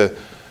need to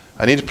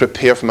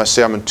prepare for my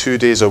sermon 2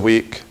 days a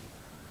week,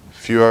 a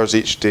few hours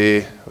each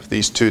day of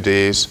these 2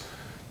 days,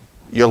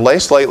 you're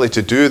less likely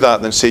to do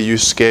that than say you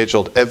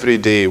scheduled every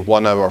day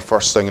 1 hour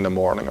first thing in the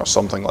morning or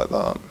something like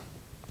that.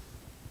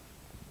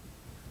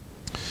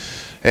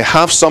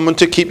 Have someone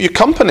to keep you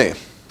company.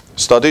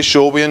 Studies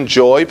show we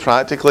enjoy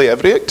practically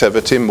every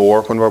activity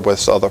more when we're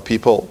with other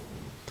people.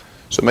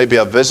 So maybe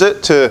a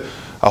visit to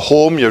a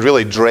home you're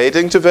really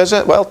dreading to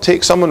visit, well,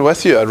 take someone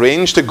with you.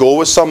 Arrange to go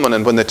with someone,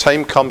 and when the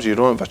time comes, you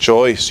don't have a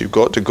choice. You've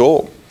got to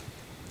go.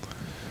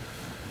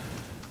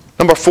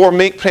 Number 4,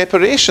 make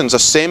preparations.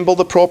 Assemble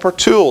the proper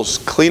tools.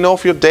 Clean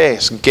off your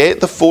desk. Get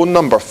the phone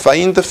number.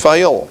 Find the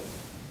file.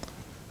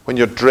 When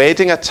you're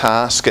dreading a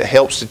task, it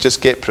helps to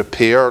just get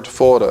prepared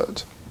for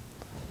it.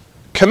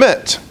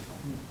 Commit.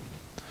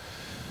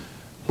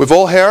 We've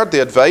all heard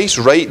the advice,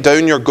 write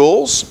down your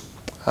goals.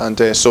 And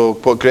so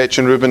what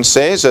Gretchen Rubin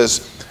says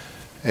is,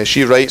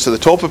 she writes at the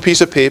top of a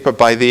piece of paper,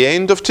 by the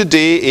end of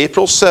today,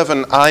 April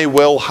 7, I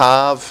will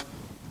have,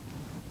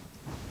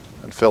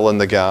 and fill in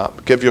the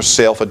gap. Give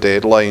yourself a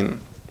deadline.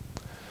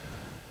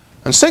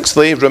 And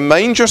 6thly,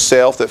 remind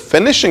yourself that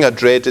finishing a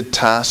dreaded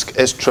task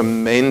is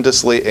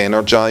tremendously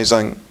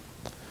energizing.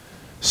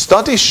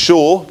 Studies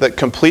show that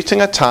completing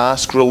a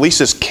task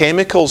releases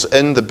chemicals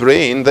in the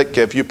brain that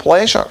give you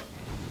pleasure.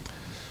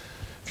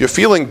 If you're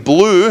feeling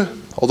blue,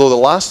 although the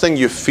last thing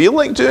you feel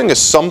like doing is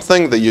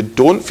something that you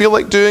don't feel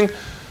like doing,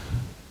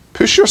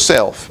 push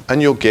yourself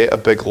and you'll get a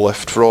big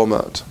lift from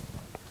it.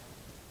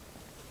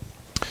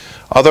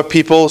 Other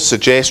people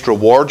suggest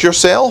reward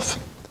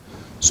yourself.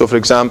 So for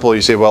example,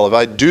 you say, well, if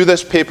I do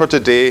this paper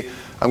today,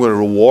 I'm going to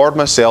reward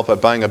myself by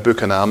buying a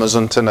book on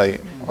Amazon tonight,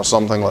 or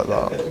something like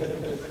that.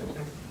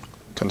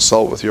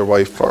 Consult with your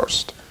wife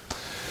first.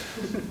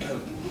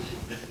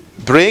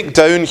 Break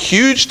down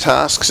huge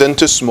tasks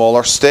into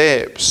smaller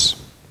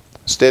steps.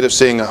 Instead of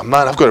saying, oh,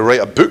 man, I've got to write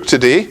a book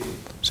today,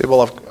 say,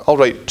 well, I'll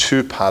write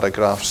 2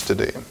 paragraphs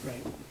today.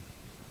 Right.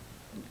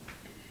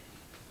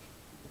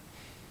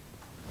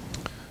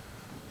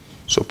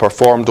 So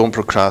perform, don't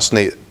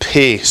procrastinate.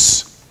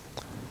 Pace.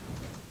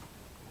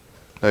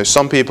 Now,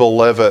 some people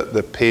live at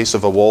the pace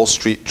of a Wall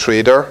Street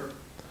trader.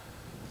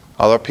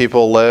 Other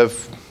people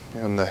live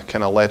in the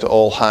kind of let it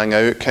all hang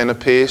out kind of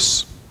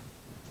pace.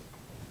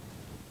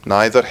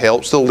 Neither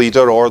helps the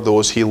leader or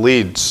those he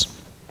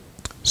leads.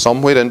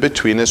 Somewhere in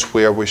between is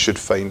where we should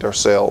find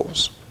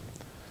ourselves.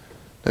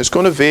 Now, it's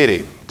going to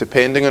vary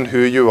depending on who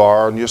you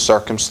are and your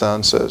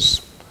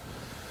circumstances.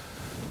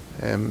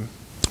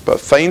 But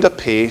find a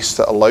pace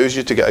that allows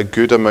you to get a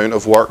good amount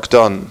of work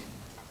done,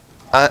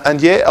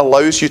 and yet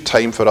allows you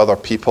time for other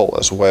people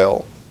as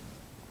well.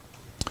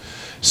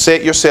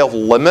 Set yourself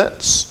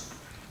limits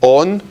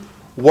on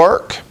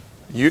work.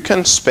 You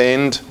can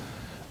spend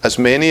as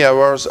many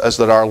hours as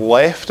there are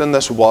left in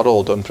this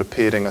world on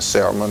preparing a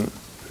sermon.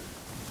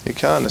 You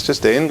can, it's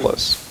just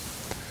endless.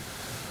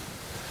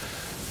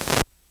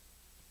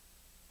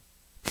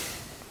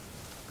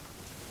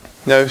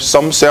 Now,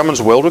 some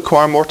sermons will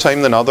require more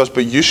time than others,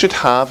 but you should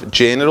have,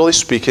 generally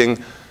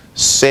speaking,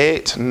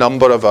 set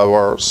number of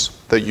hours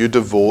that you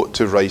devote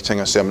to writing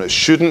a sermon. It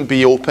shouldn't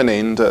be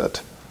open-ended.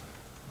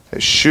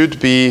 It should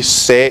be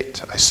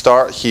set, I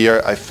start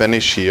here, I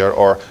finish here,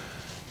 or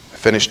I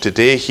finish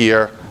today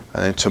here,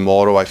 and then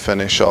tomorrow I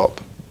finish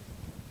up.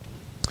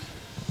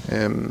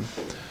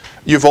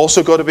 You've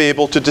also got to be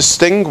able to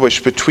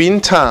distinguish between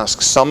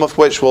tasks, some of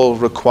which will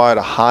require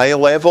a high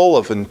level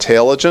of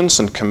intelligence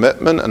and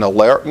commitment and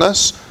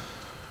alertness.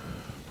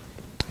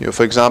 You know,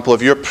 for example,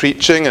 if you're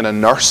preaching in a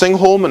nursing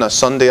home on a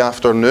Sunday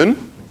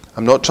afternoon,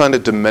 I'm not trying to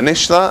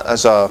diminish that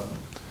as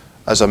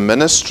a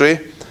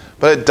ministry,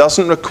 but it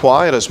doesn't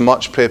require as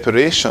much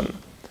preparation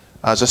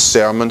as a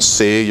sermon,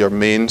 say, your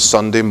main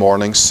Sunday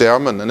morning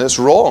sermon. And it's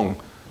wrong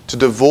to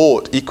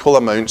devote equal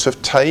amounts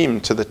of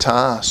time to the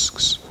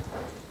tasks.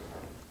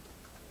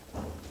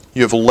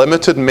 You have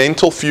limited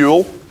mental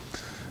fuel,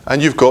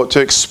 and you've got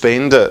to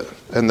expend it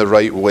in the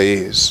right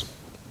ways.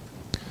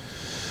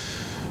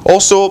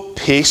 Also,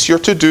 pace your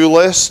to-do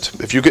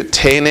list. If you get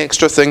 10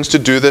 extra things to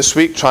do this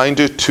week, try and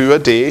do 2 a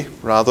day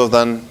rather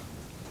than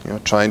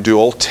try and do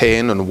all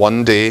 10 in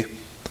one day.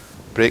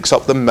 Breaks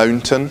up the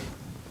mountain.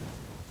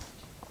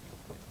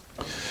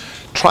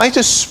 Try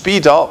to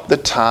speed up the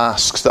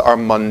tasks that are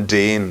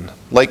mundane,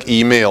 like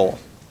email.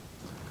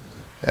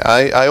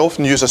 I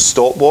often use a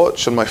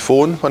stopwatch on my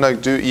phone when I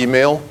do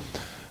email.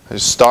 I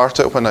just start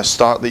it when I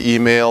start the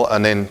email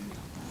and then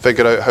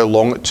figure out how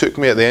long it took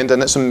me at the end.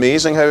 And it's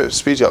amazing how it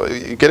speeds up.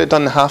 You get it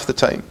done in half the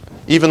time,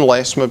 even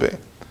less maybe,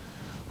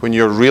 when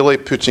you're really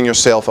putting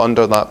yourself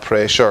under that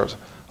pressure.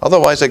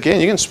 Otherwise, again,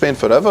 you can spend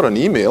forever on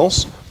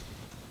emails.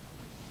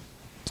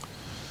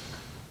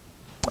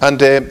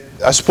 And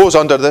I suppose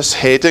under this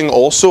heading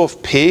also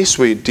of pace,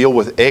 we deal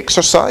with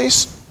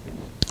exercise.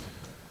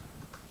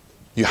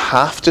 You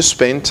have to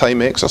spend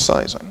time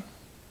exercising.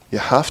 You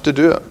have to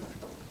do it.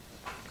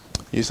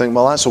 You think,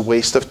 well, that's a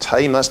waste of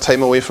time. That's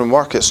time away from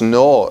work. It's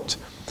not.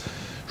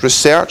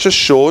 Research has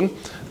shown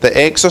that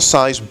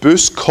exercise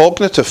boosts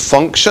cognitive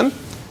function,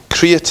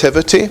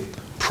 creativity,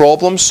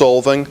 problem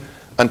solving,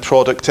 and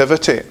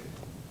productivity.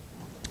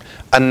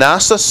 A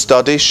NASA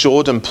study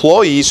showed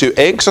employees who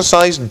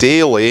exercised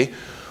daily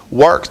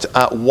worked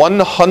at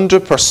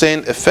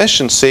 100%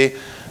 efficiency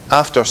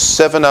after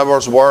 7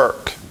 hours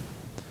work.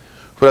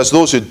 Whereas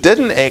those who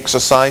didn't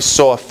exercise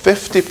saw a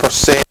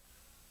 50%,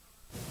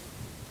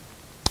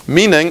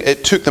 meaning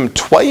it took them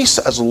twice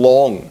as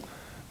long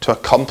to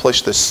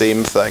accomplish the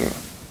same thing.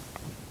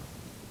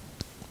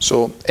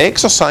 So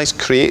exercise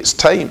creates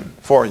time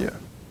for you.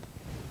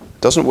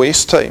 It doesn't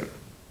waste time.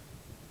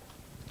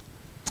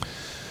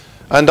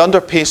 And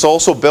under pace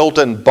also build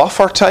in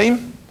buffer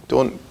time.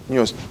 Don't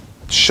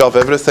shove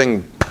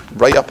everything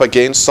right up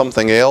against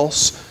something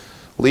else.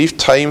 Leave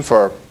time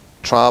for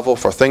travel,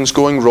 for things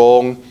going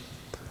wrong.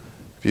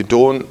 If you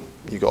don't,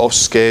 you get off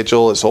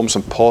schedule, it's almost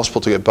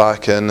impossible to get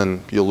back in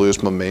and you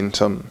lose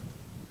momentum.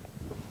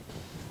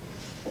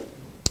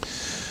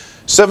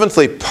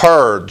 Seventhly,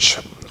 purge.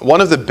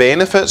 One of the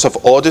benefits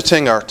of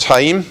auditing our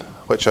time,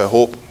 which I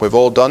hope we've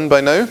all done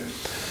by now,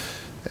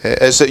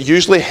 is it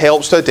usually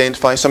helps to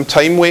identify some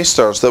time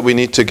wasters that we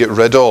need to get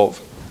rid of.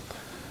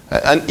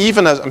 And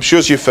even, as I'm sure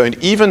as you found,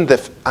 even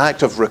the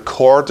act of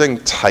recording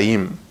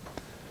time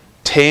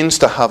tends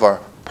to have a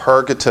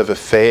purgative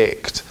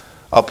effect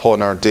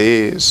upon our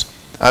days.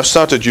 I've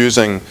started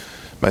using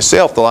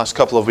myself the last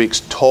couple of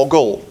weeks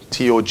Toggl,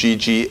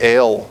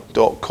 TOGGL.com.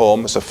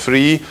 It's a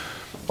free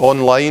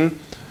online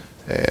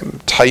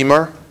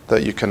timer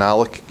that you can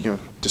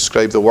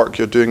describe the work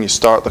you're doing. You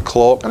start the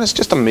clock, and it's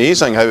just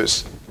amazing how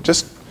it's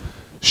just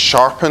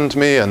sharpened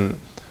me and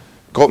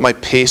got my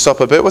pace up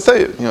a bit without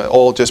it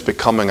all just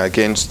becoming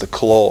against the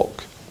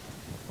clock.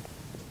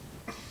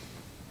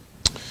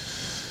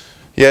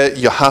 Yeah,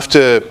 you have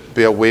to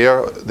be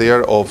aware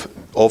there of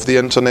the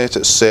internet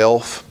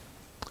itself.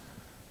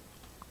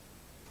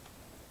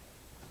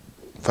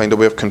 Find a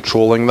way of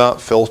controlling that,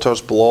 filters,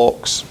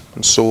 blocks,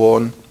 and so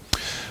on.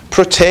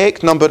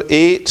 Protect, number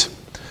 8.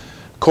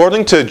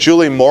 According to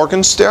Julie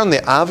Morgenstern,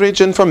 the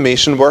average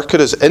information worker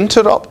is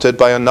interrupted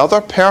by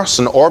another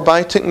person or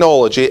by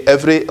technology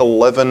every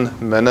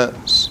 11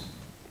 minutes.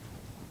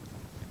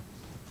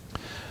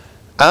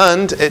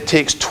 And it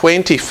takes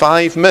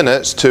 25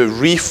 minutes to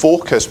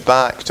refocus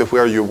back to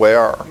where you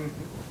were.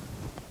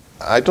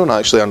 I don't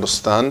actually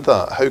understand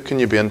that. How can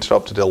you be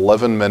interrupted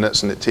 11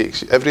 minutes and it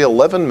takes every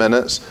 11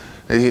 minutes,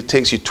 it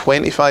takes you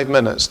 25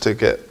 minutes to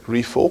get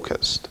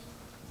refocused?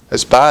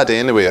 It's bad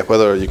anyway,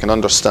 whether you can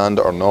understand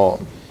it or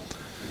not.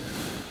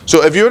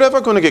 So if you're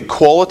ever going to get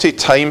quality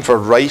time for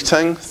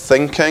writing,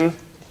 thinking,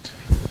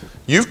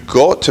 you've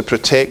got to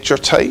protect your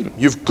time.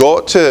 You've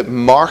got to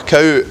mark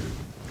out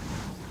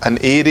an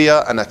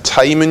area and a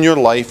time in your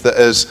life that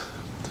is,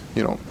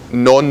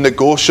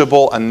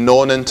 non-negotiable and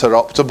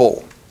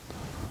non-interruptible.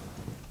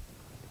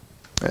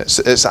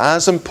 It's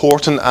as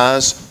important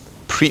as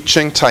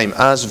preaching time,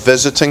 as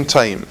visiting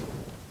time.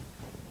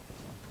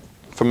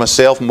 For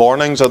myself,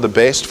 mornings are the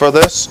best for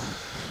this.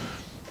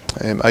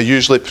 I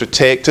usually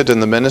protect it in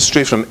the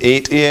ministry from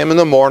 8 a.m. in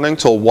the morning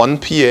till 1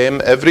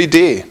 p.m. every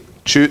day.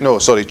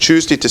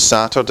 Tuesday to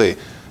Saturday.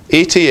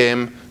 8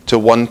 a.m. to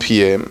 1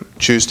 p.m.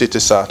 Tuesday to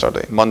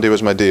Saturday. Monday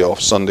was my day off.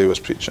 Sunday was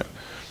preaching.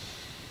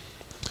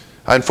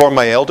 And for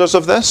my elders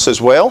of this as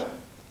well,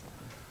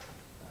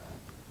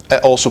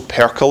 it also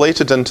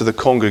percolated into the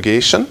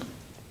congregation.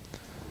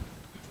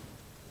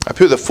 I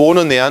put the phone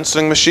on the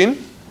answering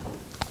machine.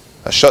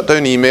 I shut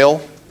down email.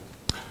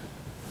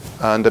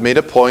 And I made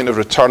a point of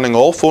returning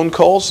all phone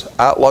calls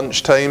at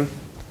lunchtime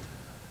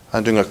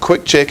and doing a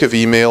quick check of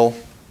email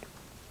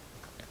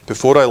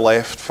before I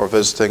left for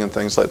visiting and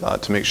things like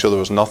that to make sure there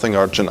was nothing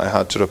urgent I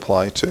had to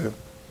reply to.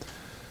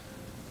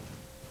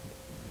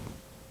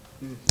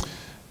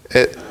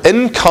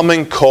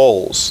 Incoming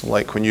calls,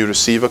 like when you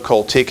receive a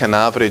call, take an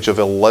average of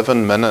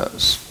 11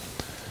 minutes.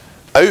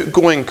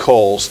 Outgoing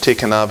calls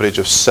take an average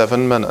of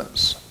 7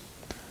 minutes.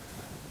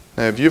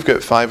 Now, if you've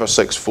got 5 or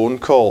 6 phone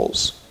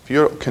calls, if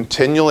you're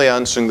continually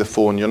answering the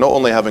phone, you're not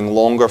only having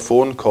longer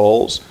phone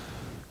calls,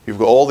 you've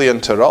got all the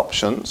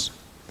interruptions.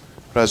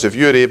 Whereas if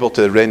you're able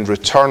to then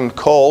return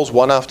calls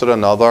one after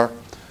another,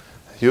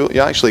 you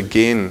actually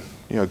gain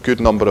a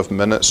good number of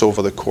minutes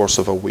over the course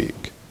of a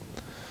week.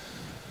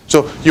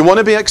 So you want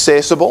to be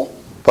accessible,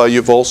 but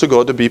you've also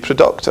got to be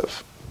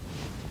productive.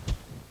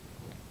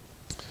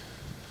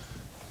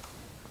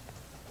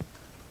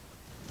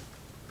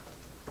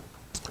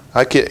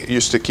 I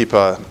used to keep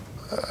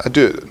I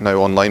do it now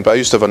online, but I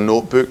used to have a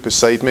notebook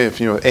beside me. If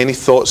any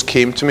thoughts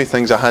came to me,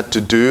 things I had to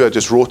do, I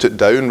just wrote it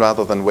down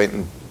rather than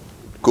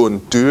go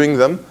and doing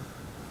them.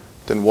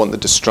 Didn't want the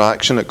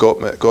distraction. It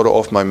got it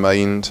off my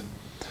mind.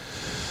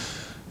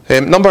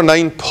 Number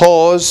 9,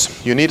 pause.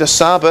 You need a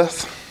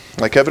Sabbath,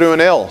 like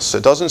everyone else.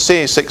 It doesn't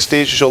say 6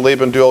 days you shall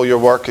labor and do all your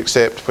work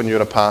except when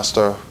you're a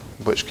pastor,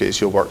 in which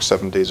case you'll work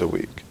 7 days a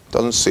week. It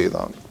doesn't say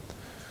that.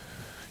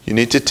 You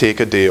need to take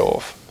a day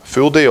off, a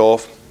full day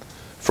off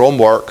from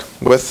work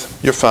with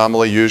your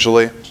family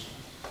usually. I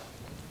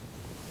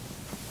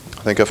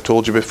think I've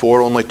told you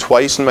before, only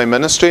twice in my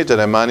ministry did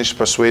I manage to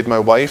persuade my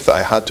wife that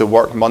I had to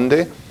work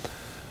Monday.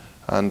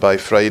 And by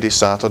Friday,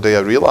 Saturday,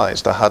 I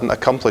realized I hadn't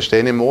accomplished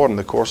any more in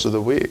the course of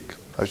the week.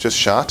 I was just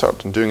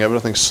shattered and doing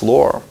everything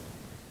slower.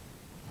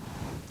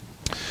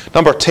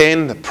 Number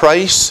 10, the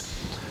price.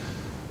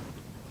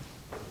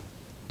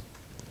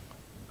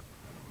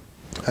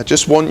 I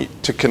just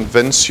want to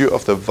convince you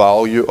of the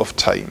value of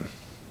time.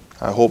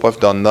 I hope I've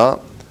done that.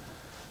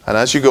 And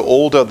as you get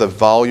older, the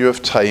value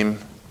of time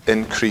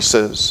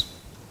increases.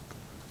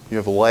 You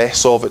have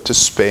less of it to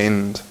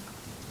spend.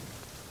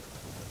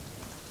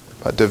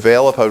 But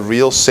develop a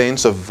real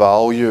sense of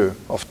value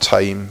of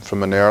time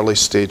from an early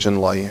stage in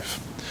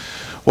life.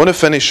 I want to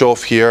finish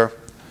off here,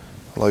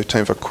 allow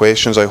time for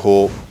questions, I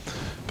hope,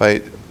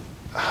 by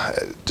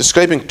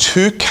describing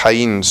 2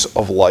 kinds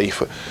of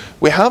life.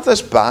 We have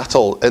this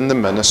battle in the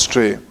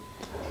ministry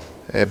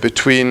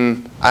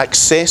between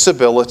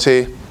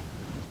accessibility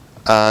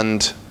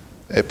and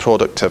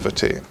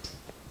productivity.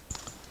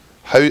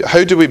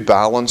 How do we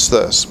balance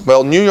this?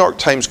 Well, New York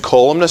Times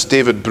columnist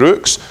David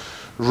Brooks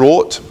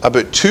wrote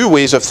about 2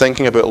 ways of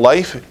thinking about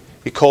life.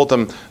 He called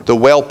them the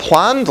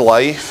well-planned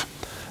life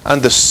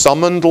and the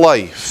summoned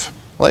life.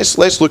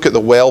 Let's look at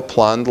the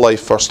well-planned life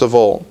first of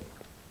all.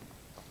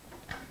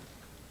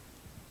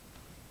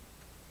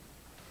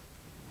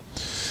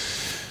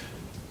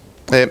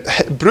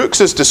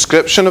 Brooks's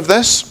description of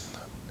this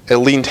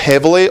leaned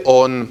heavily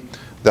on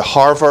the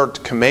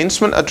Harvard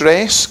commencement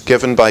address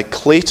given by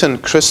Clayton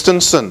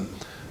Christensen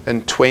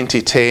in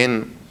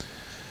 2010.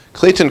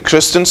 Clayton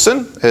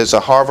Christensen is a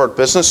Harvard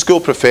Business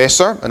School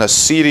professor and a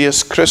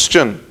serious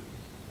Christian.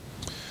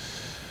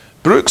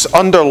 Brooks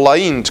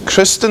underlined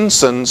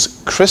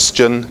Christensen's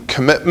Christian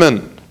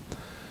commitment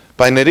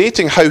by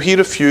narrating how he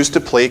refused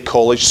to play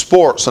college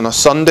sports on a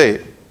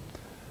Sunday.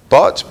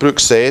 But,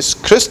 Brooks says,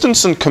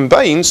 Christensen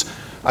combines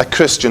a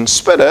Christian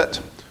spirit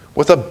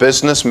with a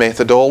business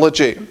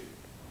methodology.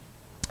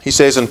 He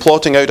says in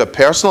plotting out a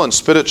personal and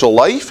spiritual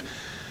life,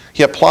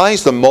 he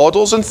applies the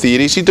models and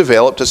theories he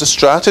developed as a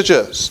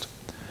strategist.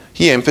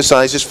 He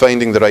emphasizes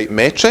finding the right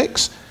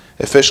metrics,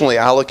 efficiently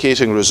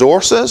allocating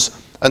resources,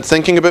 and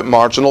thinking about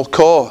marginal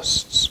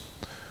costs.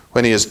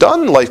 When he is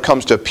done, life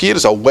comes to appear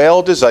as a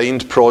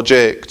well-designed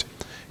project,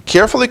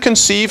 carefully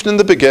conceived in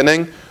the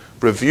beginning,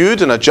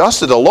 reviewed and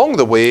adjusted along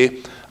the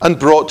way, and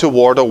brought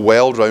toward a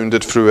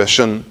well-rounded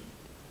fruition.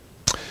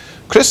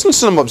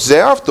 Christensen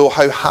observed, though,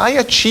 how high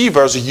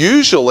achievers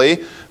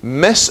usually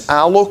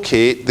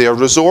misallocate their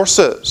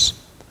resources.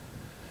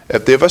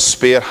 If they have a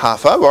spare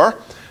half hour,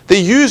 they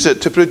use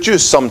it to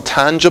produce some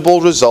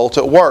tangible result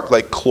at work,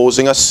 like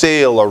closing a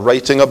sale or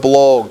writing a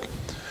blog,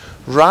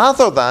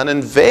 rather than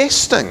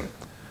investing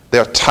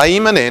their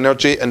time and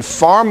energy in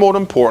far more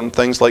important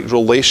things like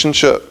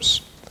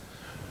relationships,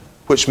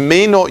 which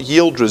may not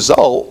yield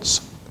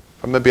results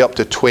for maybe up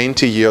to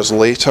 20 years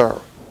later.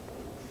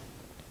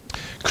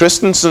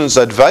 Christensen's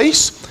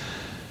advice: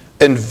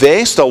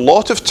 invest a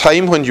lot of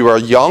time when you are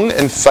young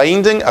in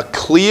finding a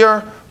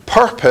clear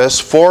purpose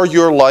for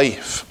your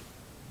life.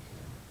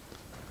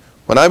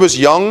 When I was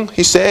young,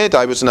 he said,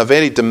 I was in a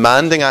very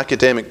demanding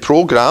academic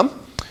program,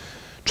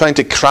 trying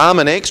to cram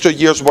an extra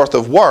year's worth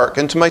of work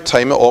into my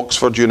time at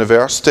Oxford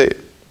University.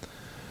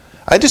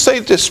 I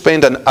decided to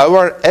spend an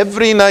hour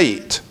every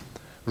night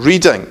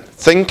reading,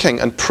 thinking,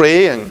 and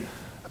praying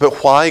about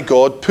why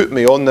God put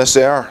me on this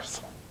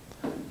earth.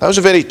 That was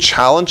a very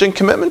challenging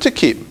commitment to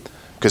keep,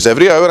 because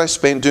every hour I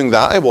spent doing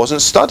that, I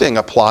wasn't studying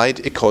applied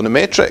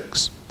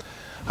econometrics.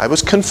 I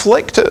was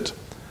conflicted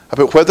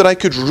about whether I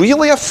could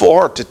really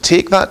afford to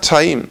take that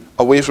time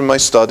away from my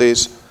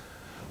studies,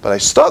 but I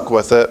stuck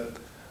with it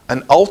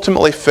and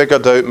ultimately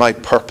figured out my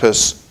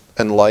purpose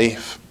in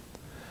life.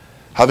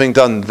 Having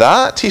done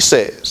that, he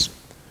says,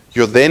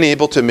 you're then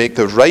able to make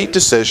the right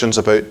decisions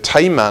about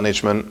time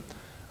management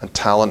and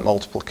talent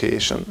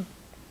multiplication.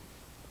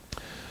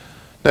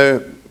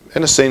 Now,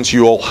 in a sense,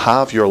 you all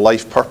have your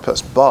life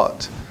purpose,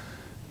 but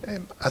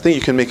I think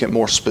you can make it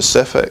more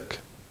specific.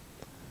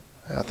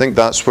 I think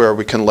that's where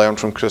we can learn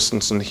from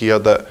Christensen here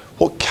that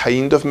what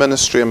kind of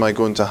ministry am I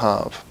going to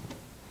have?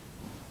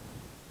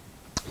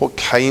 What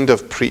kind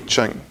of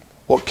preaching?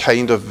 What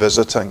kind of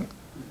visiting?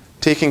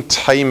 Taking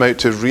time out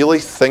to really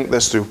think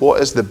this through.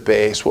 What is the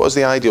best? What is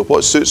the ideal?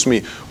 What suits me?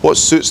 What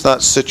suits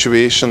that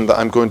situation that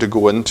I'm going to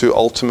go into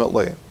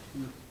ultimately?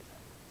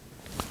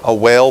 A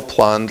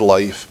well-planned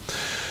life.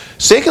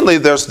 Secondly,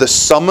 there's the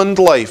summoned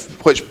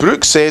life, which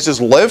Brooks says is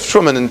lived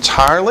from an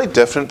entirely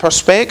different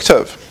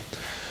perspective.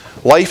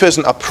 Life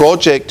isn't a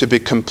project to be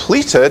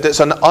completed, it's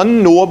an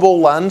unknowable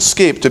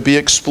landscape to be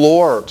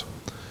explored.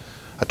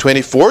 A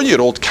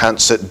 24-year-old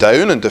can't sit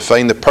down and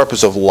define the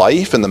purpose of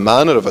life in the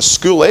manner of a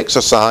school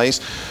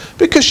exercise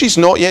because she's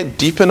not yet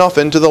deep enough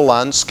into the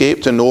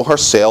landscape to know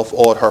herself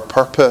or her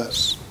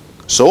purpose.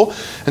 So,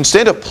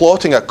 instead of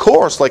plotting a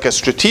course like a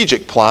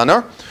strategic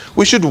planner,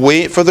 we should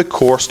wait for the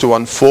course to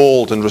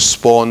unfold and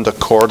respond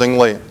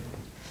accordingly.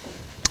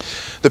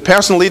 The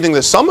person leading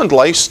the summoned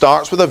life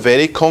starts with a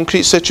very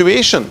concrete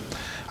situation.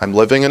 I'm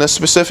living in a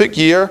specific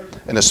year,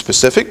 in a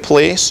specific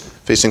place,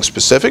 facing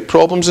specific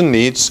problems and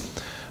needs.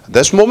 At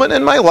this moment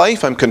in my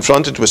life, I'm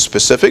confronted with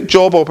specific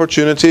job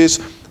opportunities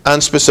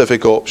and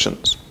specific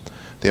options.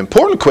 The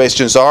important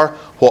questions are,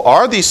 what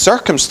are these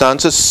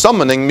circumstances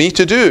summoning me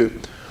to do?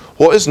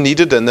 What is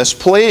needed in this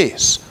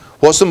place?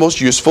 What's the most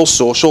useful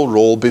social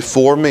role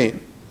before me?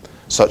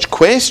 Such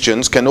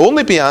questions can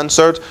only be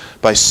answered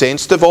by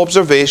sensitive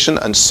observation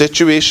and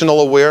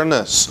situational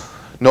awareness,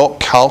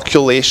 not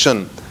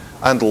calculation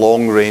and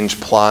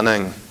long-range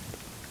planning.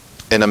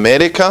 In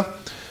America,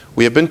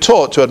 we have been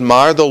taught to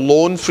admire the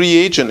lone free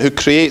agent who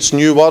creates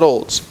new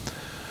worlds.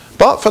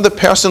 But for the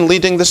person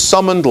leading the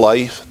summoned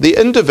life, the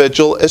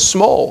individual is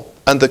small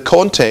and the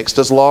context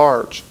is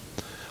large.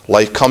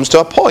 Life comes to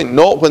a point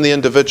not when the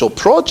individual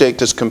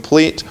project is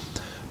complete,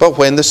 but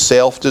when the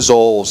self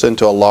dissolves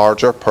into a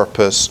larger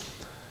purpose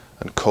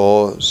and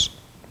cause.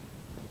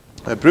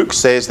 Now, Brooks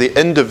says the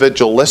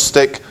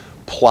individualistic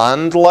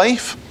planned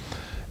life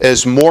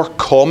is more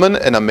common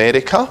in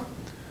America,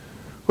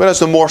 whereas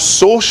the more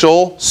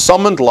social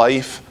summoned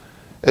life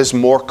is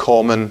more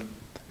common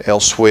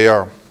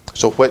elsewhere.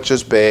 So which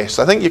is best?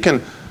 I think you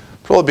can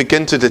probably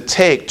begin to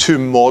detect two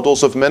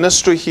models of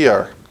ministry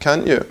here,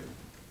 can't you?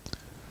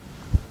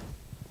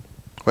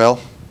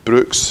 Well,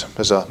 Brooks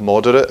is a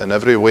moderate in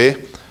every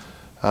way,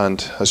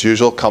 and as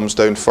usual comes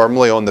down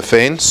firmly on the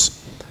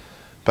fence.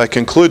 by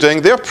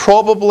concluding they're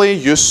probably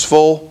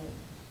useful,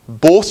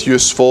 both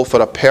useful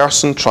for a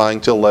person trying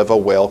to live a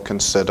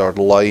well-considered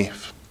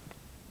life.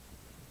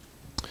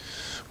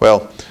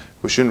 Well,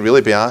 we shouldn't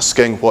really be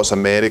asking what's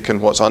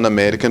American, what's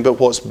un-American, but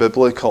what's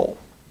biblical.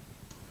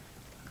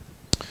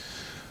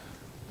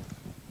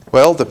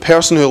 Well, the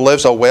person who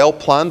lives a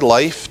well-planned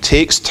life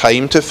takes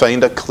time to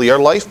find a clear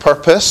life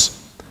purpose,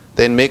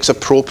 then makes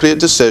appropriate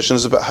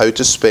decisions about how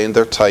to spend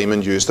their time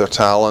and use their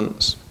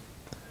talents.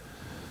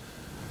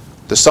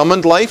 The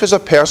summoned life is a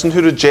person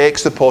who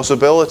rejects the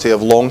possibility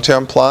of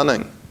long-term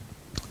planning.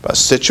 But as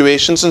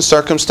situations and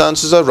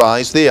circumstances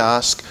arise, they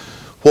ask,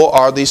 what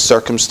are these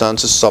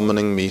circumstances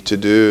summoning me to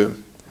do?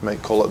 You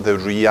might call it the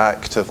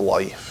reactive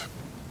life.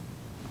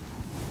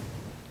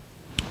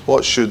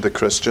 What should the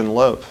Christian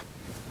live?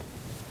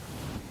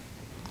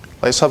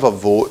 Let's have a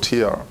vote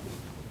here.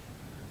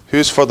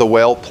 Who's for the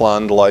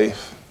well-planned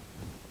life?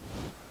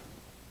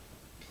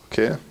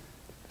 Okay.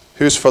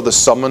 Who's for the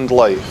summoned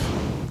life?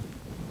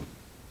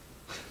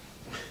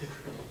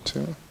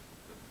 2.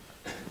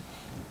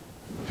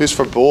 Who's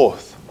for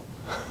both?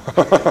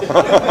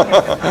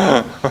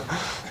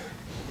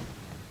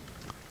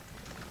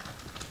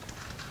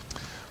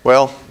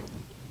 Well,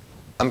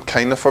 I'm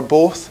kind of for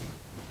both,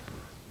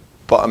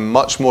 but I'm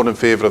much more in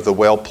favour of the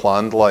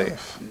well-planned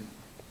life.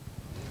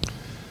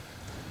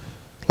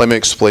 Let me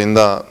explain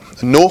that.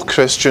 No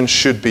Christian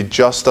should be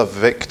just a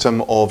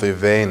victim of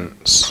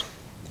events,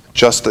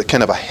 just a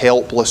kind of a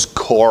helpless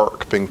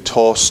cork being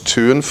tossed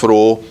to and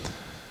fro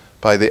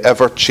by the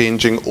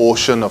ever-changing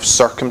ocean of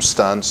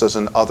circumstances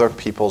and other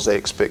people's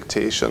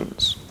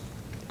expectations.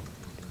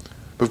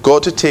 We've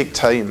got to take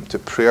time to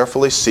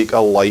prayerfully seek a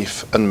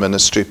life and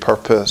ministry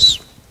purpose.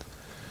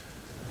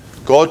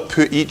 God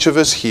put each of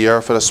us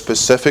here for a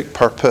specific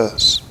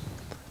purpose,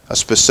 a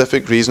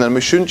specific reason, and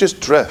we shouldn't just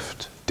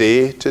drift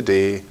day to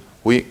day,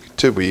 week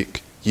to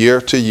week,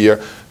 year to year,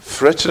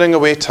 frittering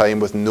away time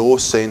with no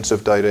sense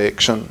of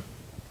direction.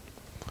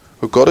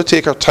 We've got to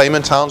take our time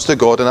and talents to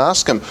God and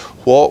ask Him,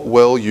 what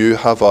will you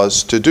have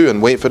us to do?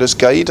 And wait for His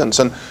guidance.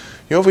 And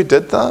if we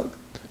did that, it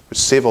would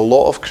save a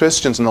lot of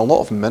Christians and a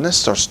lot of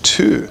ministers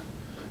too.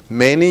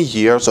 Many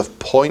years of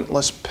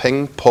pointless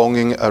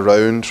ping-ponging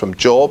around from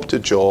job to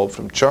job,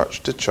 from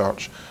church to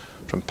church,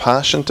 from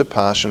passion to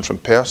passion, from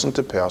person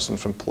to person,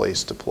 from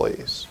place to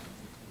place.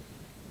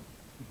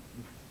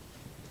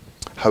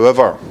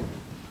 However,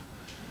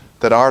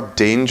 there are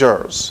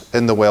dangers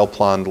in the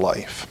well-planned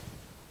life,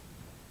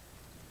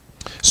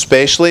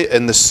 especially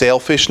in the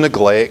selfish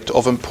neglect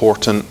of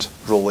important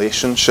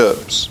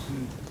relationships.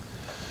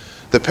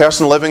 The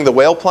person living the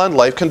well-planned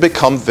life can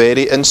become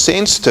very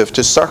insensitive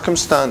to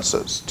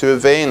circumstances, to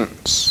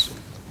events,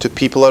 to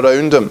people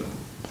around him.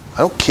 I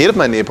don't care if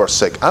my neighbour's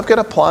sick. I've got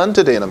a plan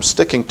today and I'm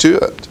sticking to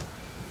it.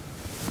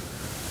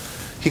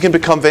 He can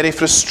become very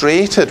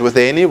frustrated with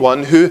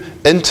anyone who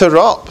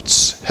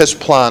interrupts his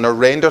plan or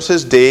renders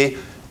his day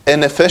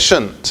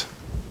inefficient.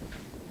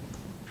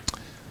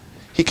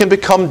 He can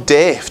become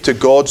deaf to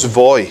God's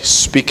voice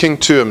speaking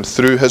to him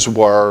through His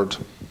Word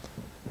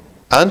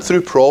and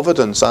through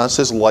providence as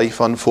his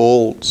life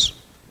unfolds.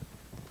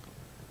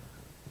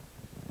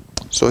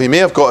 So he may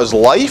have got his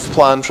life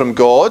plan from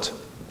God,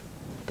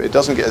 but he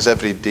doesn't get his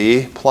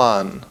everyday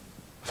plan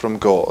from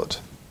God.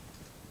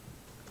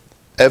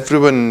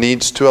 Everyone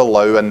needs to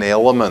allow an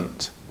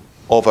element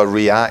of a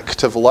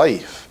reactive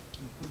life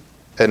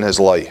in his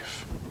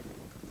life.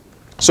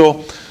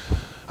 So,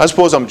 I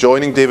suppose I'm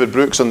joining David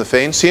Brooks on the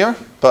fence here,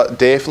 but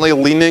definitely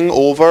leaning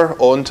over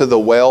onto the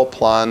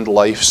well-planned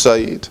life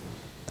side.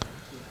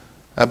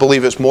 I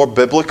believe it's more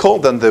biblical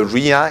than the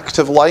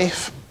reactive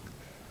life.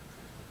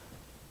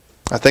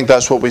 I think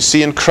that's what we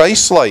see in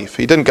Christ's life.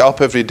 He didn't get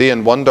up every day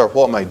and wonder,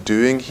 what am I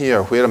doing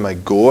here? Where am I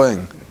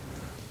going?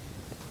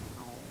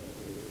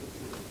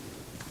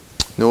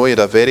 No, he had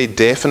a very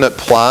definite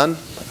plan.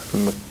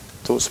 I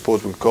don't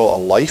suppose we'd call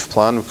it a life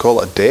plan, we'd call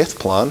it a death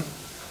plan.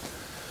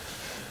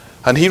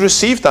 And he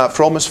received that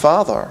from his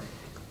Father.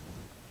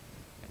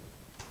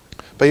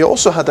 But he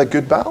also had a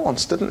good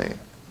balance, didn't he?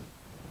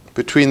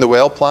 Between the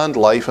well-planned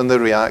life and the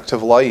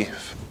reactive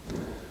life.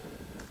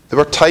 There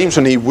were times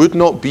when he would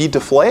not be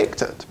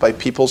deflected by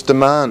people's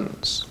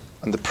demands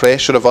and the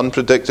pressure of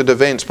unpredicted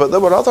events, but there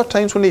were other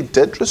times when he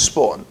did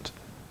respond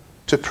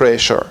to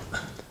pressure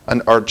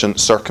and urgent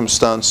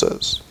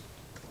circumstances.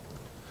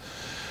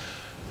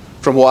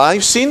 From what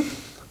I've seen,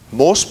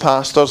 most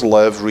pastors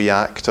live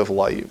reactive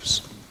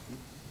lives.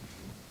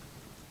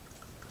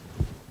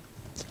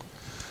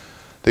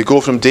 They go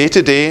from day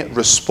to day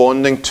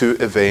responding to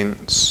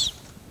events,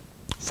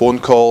 phone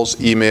calls,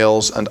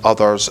 emails, and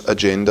others'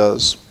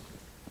 agendas.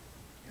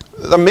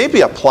 There may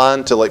be a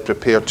plan to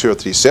prepare 2 or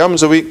 3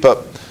 sermons a week,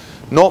 but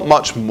not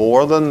much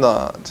more than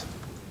that.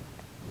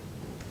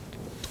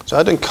 So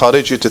I'd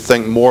encourage you to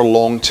think more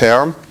long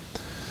term.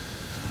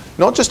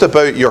 Not just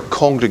about your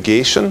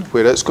congregation,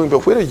 where it's going,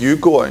 but where are you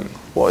going?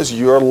 What is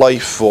your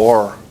life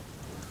for?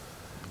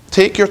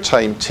 Take your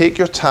time, take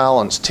your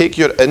talents, take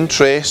your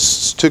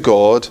interests to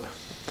God,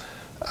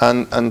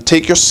 and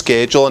take your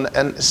schedule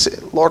and say,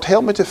 Lord,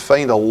 help me to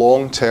find a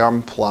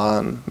long-term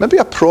plan. Maybe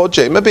a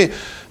project,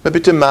 maybe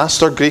to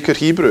master Greek or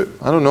Hebrew.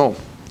 I don't know.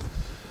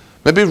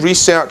 Maybe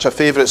research a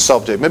favourite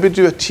subject. Maybe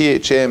do a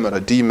THM or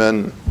a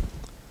DMin.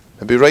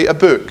 Maybe write a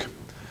book.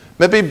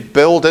 Maybe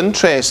build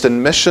interest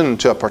in mission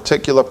to a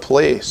particular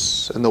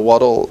place in the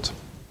world.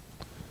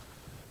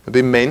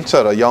 Maybe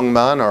mentor a young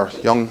man or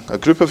a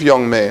group of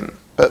young men.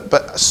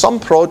 But some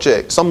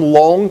project, some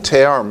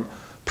long-term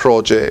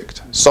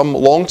project, some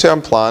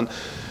long-term plan,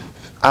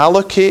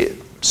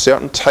 allocate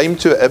certain time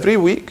to it every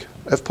week,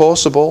 if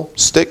possible.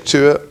 Stick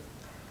to it.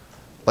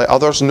 Let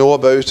others know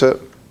about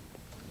it.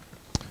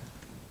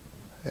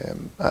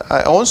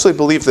 I honestly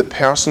believe the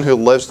person who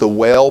lives the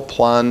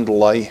well-planned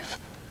life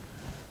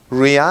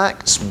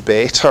reacts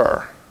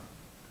better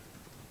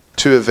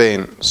to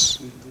events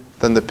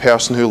than the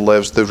person who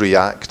lives the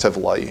reactive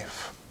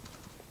life.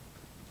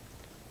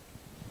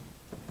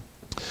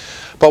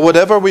 But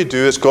whatever we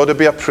do, it's got to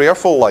be a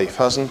prayerful life,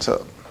 hasn't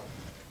it?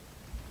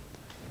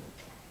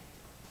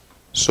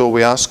 So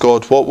we ask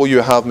God, what will you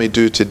have me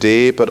do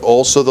today, but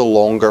also the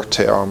longer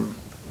term?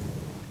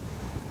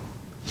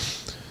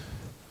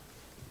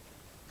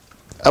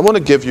 I want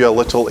to give you a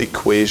little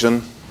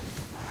equation.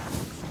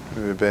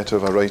 Maybe better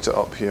if I write it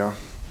up here.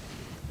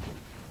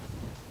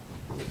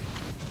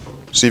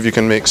 See if you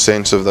can make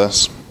sense of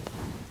this.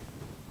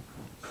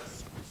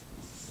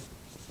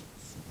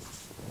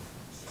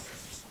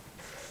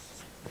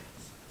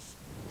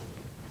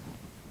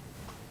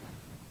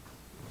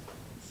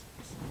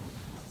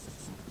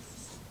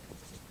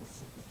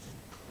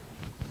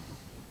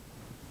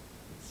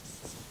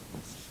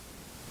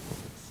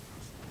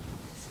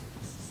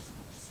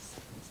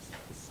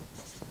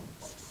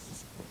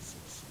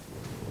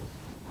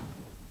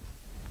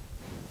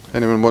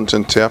 Anyone want to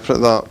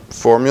interpret that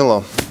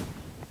formula?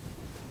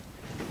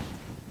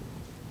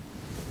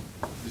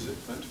 Is it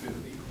meant to be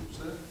an equals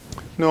there?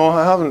 No,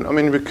 I haven't. I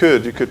mean, we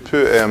could. You could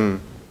put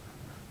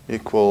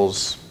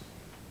equals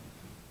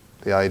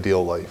the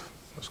ideal life,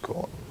 let's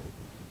call it.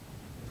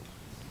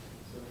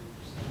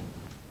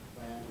 70%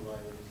 planned life,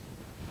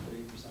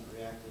 30%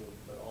 reactive,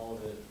 but all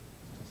of it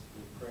has to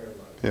be prayer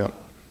life. Yeah.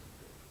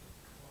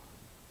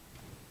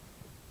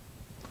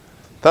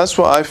 That's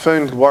what I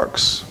found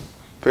works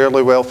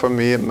fairly well for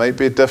me. It might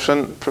be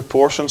different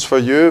proportions for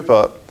you,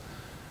 but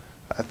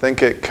I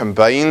think it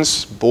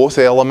combines both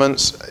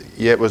elements,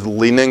 yet with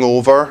leaning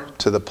over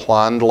to the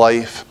planned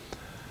life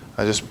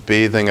and just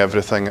bathing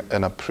everything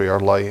in a prayer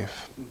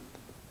life.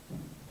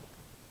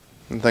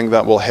 I think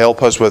that will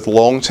help us with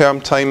long-term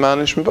time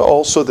management, but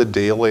also the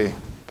daily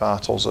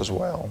battles as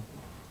well.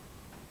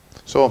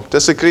 So,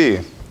 disagree,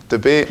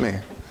 debate me.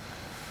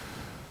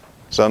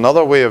 Is there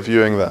another way of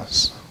viewing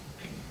this?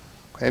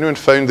 Anyone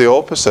found the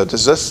opposite?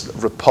 Does this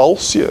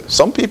repulse you?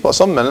 Some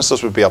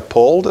ministers would be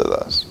appalled at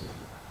this.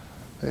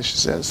 They should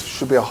say it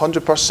should be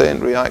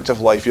 100%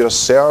 reactive life. You're a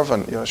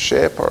servant, you're a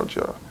shepherd,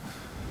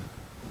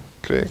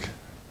 Craig.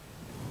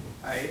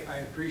 I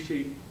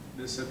appreciate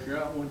this up here.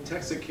 One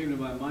text that came to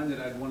my mind that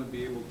I'd want to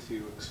be able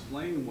to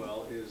explain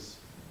well is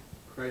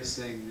Christ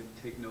saying,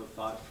 take no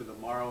thought for the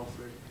morrow,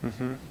 for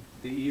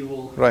the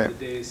evil Right. of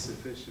the day is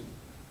sufficient.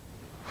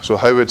 So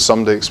how would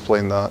somebody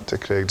explain that to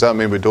Craig? Does that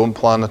mean we don't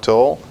plan at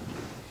all?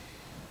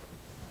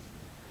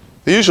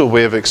 The usual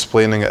way of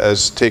explaining it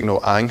is take no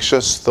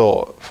anxious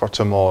thought for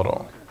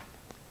tomorrow.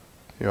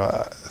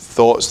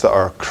 Thoughts that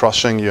are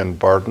crushing you and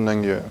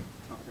burdening you. Okay.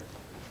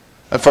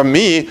 And for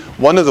me,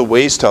 one of the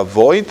ways to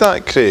avoid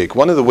that, Craig,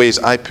 one of the ways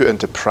I put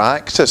into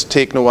practice,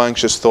 take no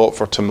anxious thought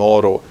for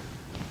tomorrow,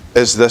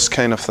 is this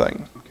kind of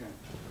thing. Okay.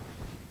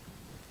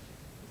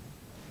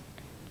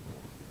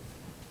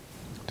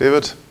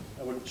 David?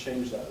 I would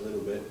change that a little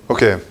bit.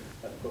 Okay.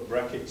 I'd put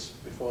brackets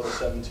before the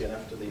 70 and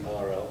after the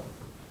RL.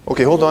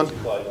 Okay, hold on.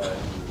 Multiply that.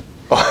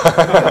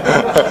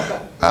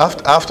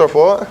 After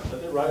what?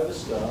 Put it right at the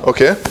start.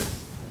 Okay.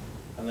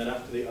 And then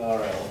after the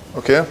RL.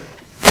 Okay.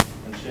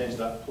 And change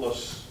that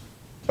plus.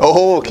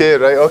 Oh, okay,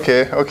 right,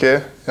 okay. Yep.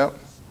 Does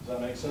that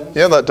make sense?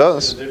 Yeah, that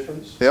does. See the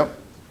difference? Yep.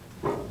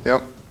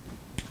 No.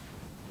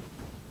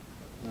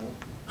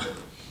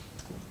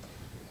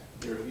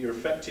 Your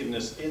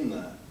effectiveness in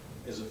that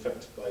is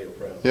affected by your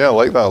prayer. Yeah, I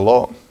like that a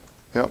lot.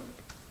 Yep.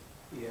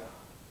 Yeah.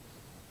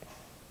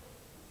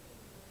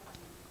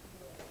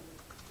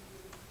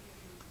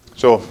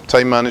 So,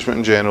 time management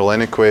in general,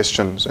 any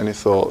questions, any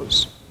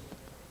thoughts?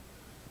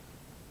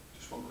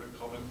 Just one quick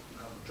comment.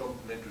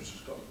 Jonathan Edwards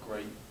has got a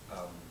great,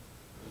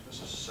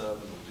 there's a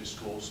sermon or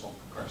discourse on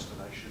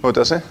procrastination. Oh,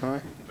 does he? All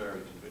right. Very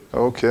convicting.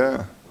 Okay.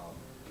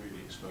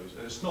 Really exposed.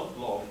 And it's not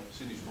long,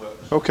 it's in his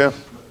works. Okay.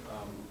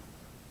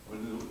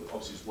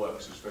 Obviously his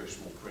works is very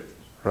small print.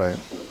 Right.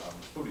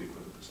 It's probably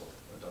equivalent to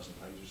a dozen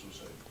pages or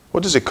so.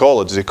 What does he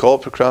call it? Does he call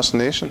it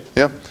procrastination?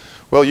 Yeah.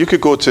 Well, you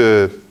could go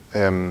to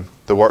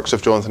the works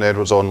of Jonathan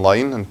Edwards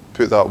online and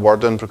put that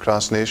word in,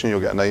 procrastination. You'll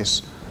get a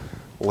nice,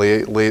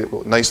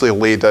 nicely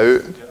laid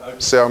out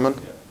sermon.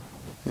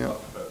 Yeah.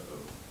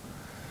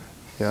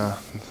 Yeah.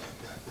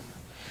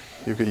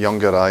 You've got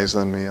younger eyes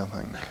than me, I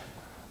think.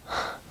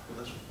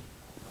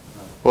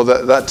 Well,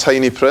 that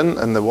tiny print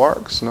in the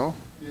works, no?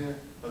 Yeah.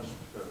 I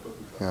just prefer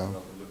booking Yeah. rather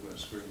than looking at a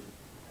screen.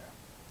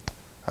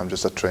 I'm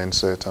just a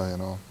trendsetter, you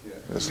know. Yeah.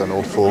 Just an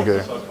old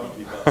fogey. So I can't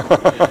keep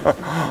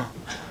up.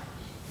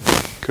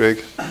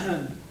 Craig?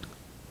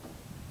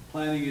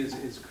 Planning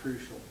is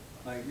crucial.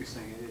 Like you're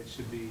saying, it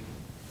should be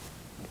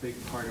a big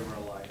part of our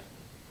life.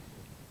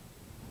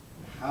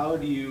 How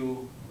do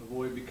you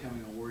avoid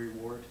becoming a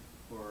worrywart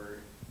or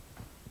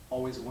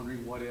always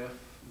wondering what if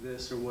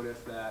this or what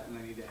if that, and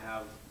I need to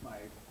have my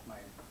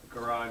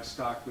garage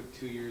stocked with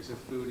 2 years of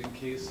food in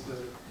case the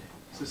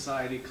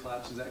society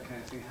collapses, that kind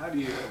of thing? How do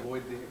you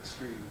avoid the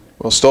extreme?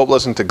 Well, stop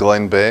listening to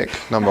Glenn Beck,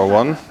 number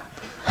one.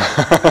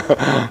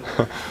 I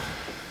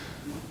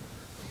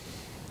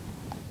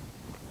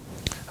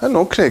don't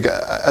know, Craig.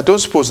 I don't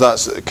suppose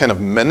that's kind of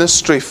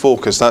ministry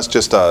focus. That's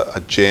just a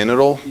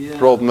general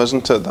problem,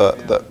 isn't it,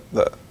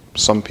 that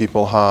some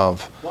people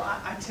have. Well,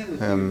 I tend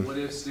to think what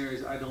if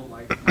scenarios. I don't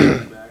like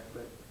going back,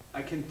 but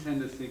I can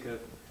tend to think of,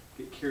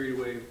 get carried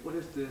away. What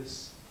if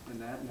this and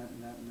that and that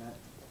and that and that?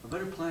 I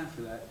better plan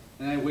for that,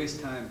 and I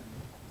waste time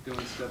doing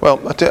stuff. Well,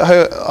 I'll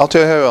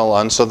tell you how I'll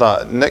answer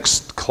that.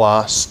 Next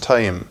class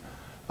time,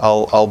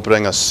 I'll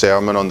bring a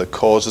sermon on the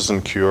causes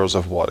and cures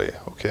of worry.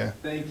 Okay.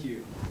 Thank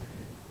you.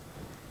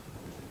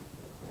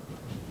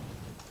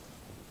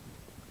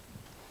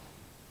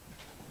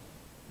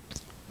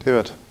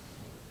 David.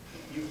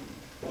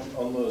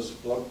 On those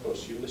blog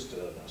posts, you listed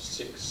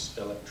 6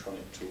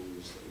 electronic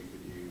tools that we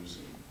could use.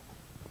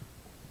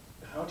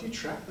 And how do you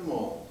track them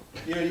all?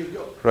 You know, you've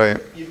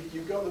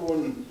got the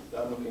one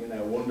that I'm looking at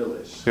now,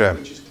 Wunderlist,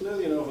 which is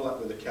clearly an overlap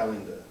with the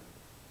calendar.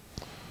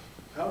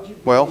 How do you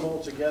put them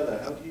all together?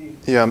 How do you?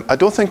 Yeah, I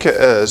don't think it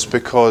is,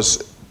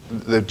 because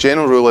the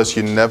general rule is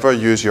you never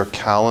use your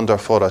calendar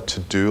for a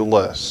to-do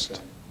list.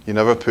 Okay. You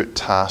never put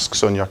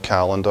tasks on your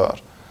calendar.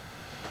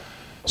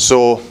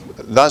 So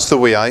that's the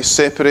way I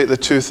separate the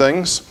two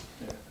things.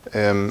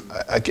 Tim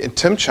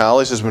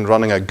Challies has been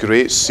running a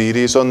great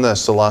series on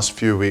this the last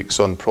few weeks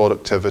on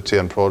productivity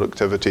and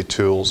productivity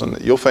tools,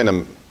 and you'll find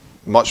him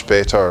much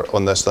better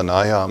on this than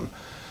I am.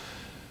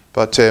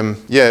 But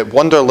yeah,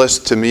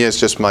 Wunderlist to me is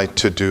just my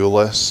to-do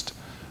list,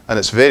 and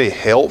it's very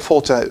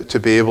helpful to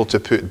be able to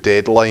put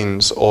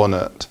deadlines on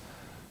it,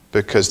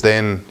 because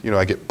then, you know,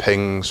 I get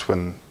pings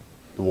when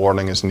the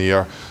warning is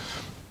near.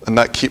 And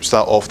that keeps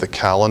that off the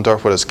calendar,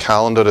 whereas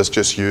calendar is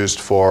just used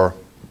for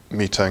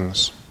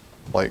meetings,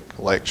 like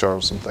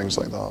lectures and things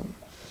like that.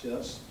 See,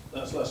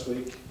 that's last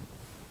week,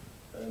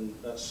 and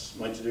that's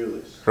my to-do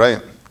list.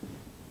 Right.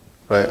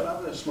 Right.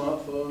 Having a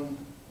smartphone,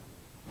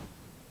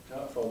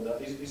 can't afford that.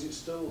 Is it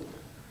still?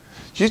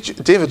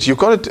 David, you've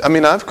got to. I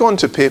mean, I've gone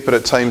to paper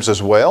at times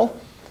as well.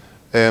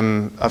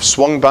 I've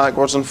swung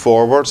backwards and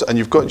forwards, and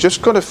you've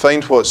just got to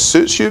find what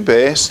suits you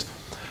best.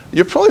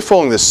 You're probably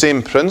following the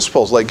same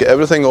principles, like get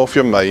everything off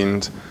your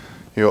mind,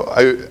 you know,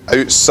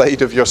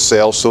 outside of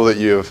yourself, so that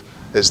you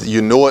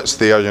know it's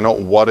there. You're not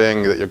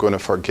worrying that you're going to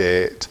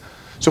forget.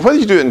 So whether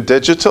you do it in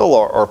digital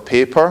or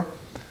paper,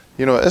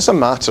 you know, it's a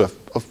matter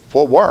of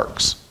what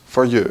works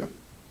for you.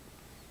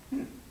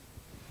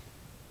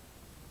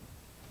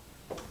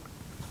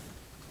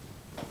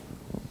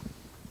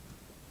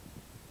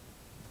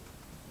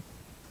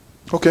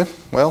 Okay,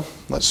 well,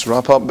 let's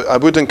wrap up. I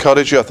would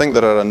encourage you. I think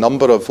there are a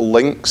number of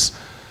links.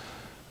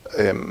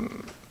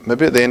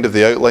 Maybe at the end of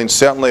the outline,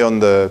 certainly on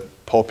the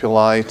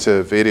Populi,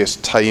 to various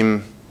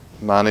time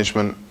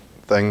management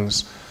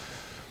things.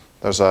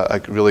 There's a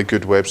really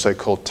good website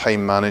called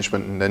Time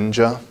Management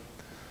Ninja,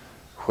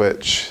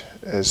 which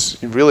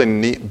is really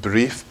neat,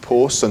 brief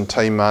posts on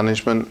time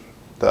management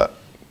that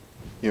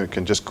you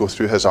can just go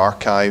through his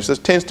archives.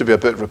 It tends to be a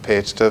bit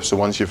repetitive, so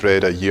once you've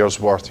read a year's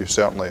worth, you've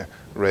certainly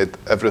read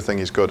everything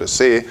he's got to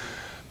say.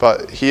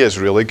 But he is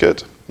really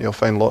good. You'll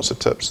find lots of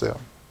tips there.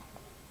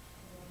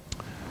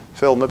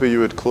 Phil, maybe you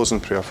would close in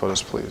prayer for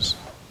us, please.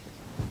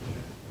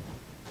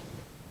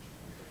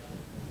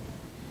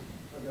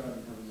 Our God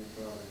and Heavenly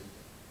Father,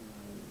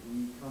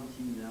 we come to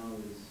you now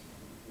as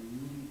a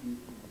needy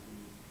people.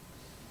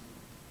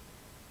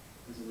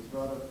 As it was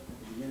brought up at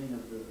the beginning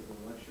of the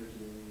lecture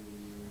today,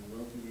 we are a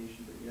wealthy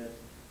nation, but yet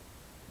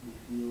we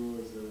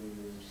feel as though we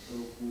are so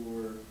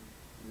poor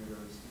in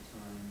regards to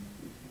time.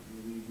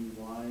 May we be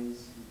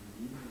wise in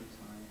the use of the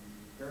time, and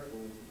be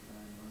careful with the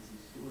time,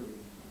 honestly steward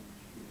of the time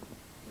which you have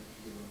to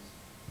give us.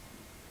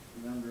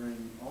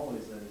 Remembering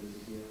always that it is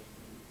a gift.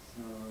 It's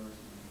not ours,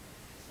 and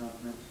it's not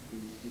meant to be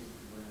taken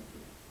for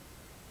granted.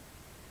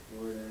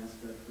 Lord, I ask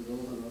that for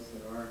those of us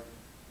that are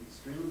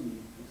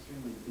extremely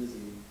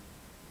busy,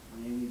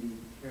 may we be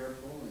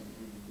careful and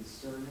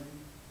discerning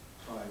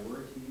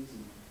priorities,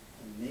 and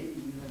maybe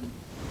even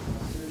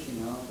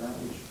searching out that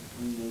which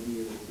we may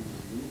be able to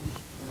remove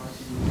from our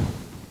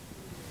community.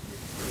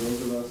 For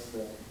those of us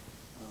that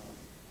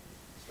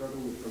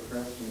struggle with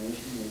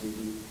procrastination, may we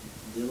be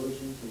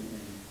diligent and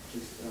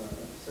just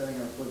setting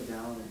our foot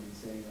down and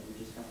saying that we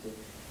just have to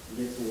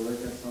get to work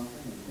at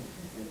something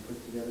and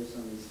put together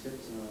some of these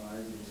tips in our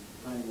lives and just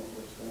find what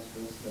works best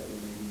for us, that we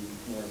may be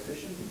more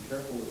efficient and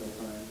careful with our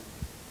time.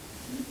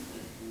 And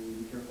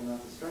we be careful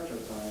not to stretch our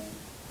time,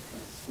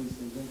 not to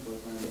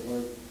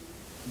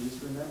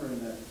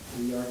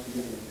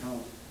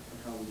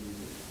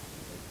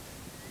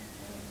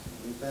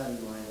that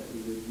in mind, that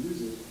we would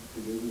use it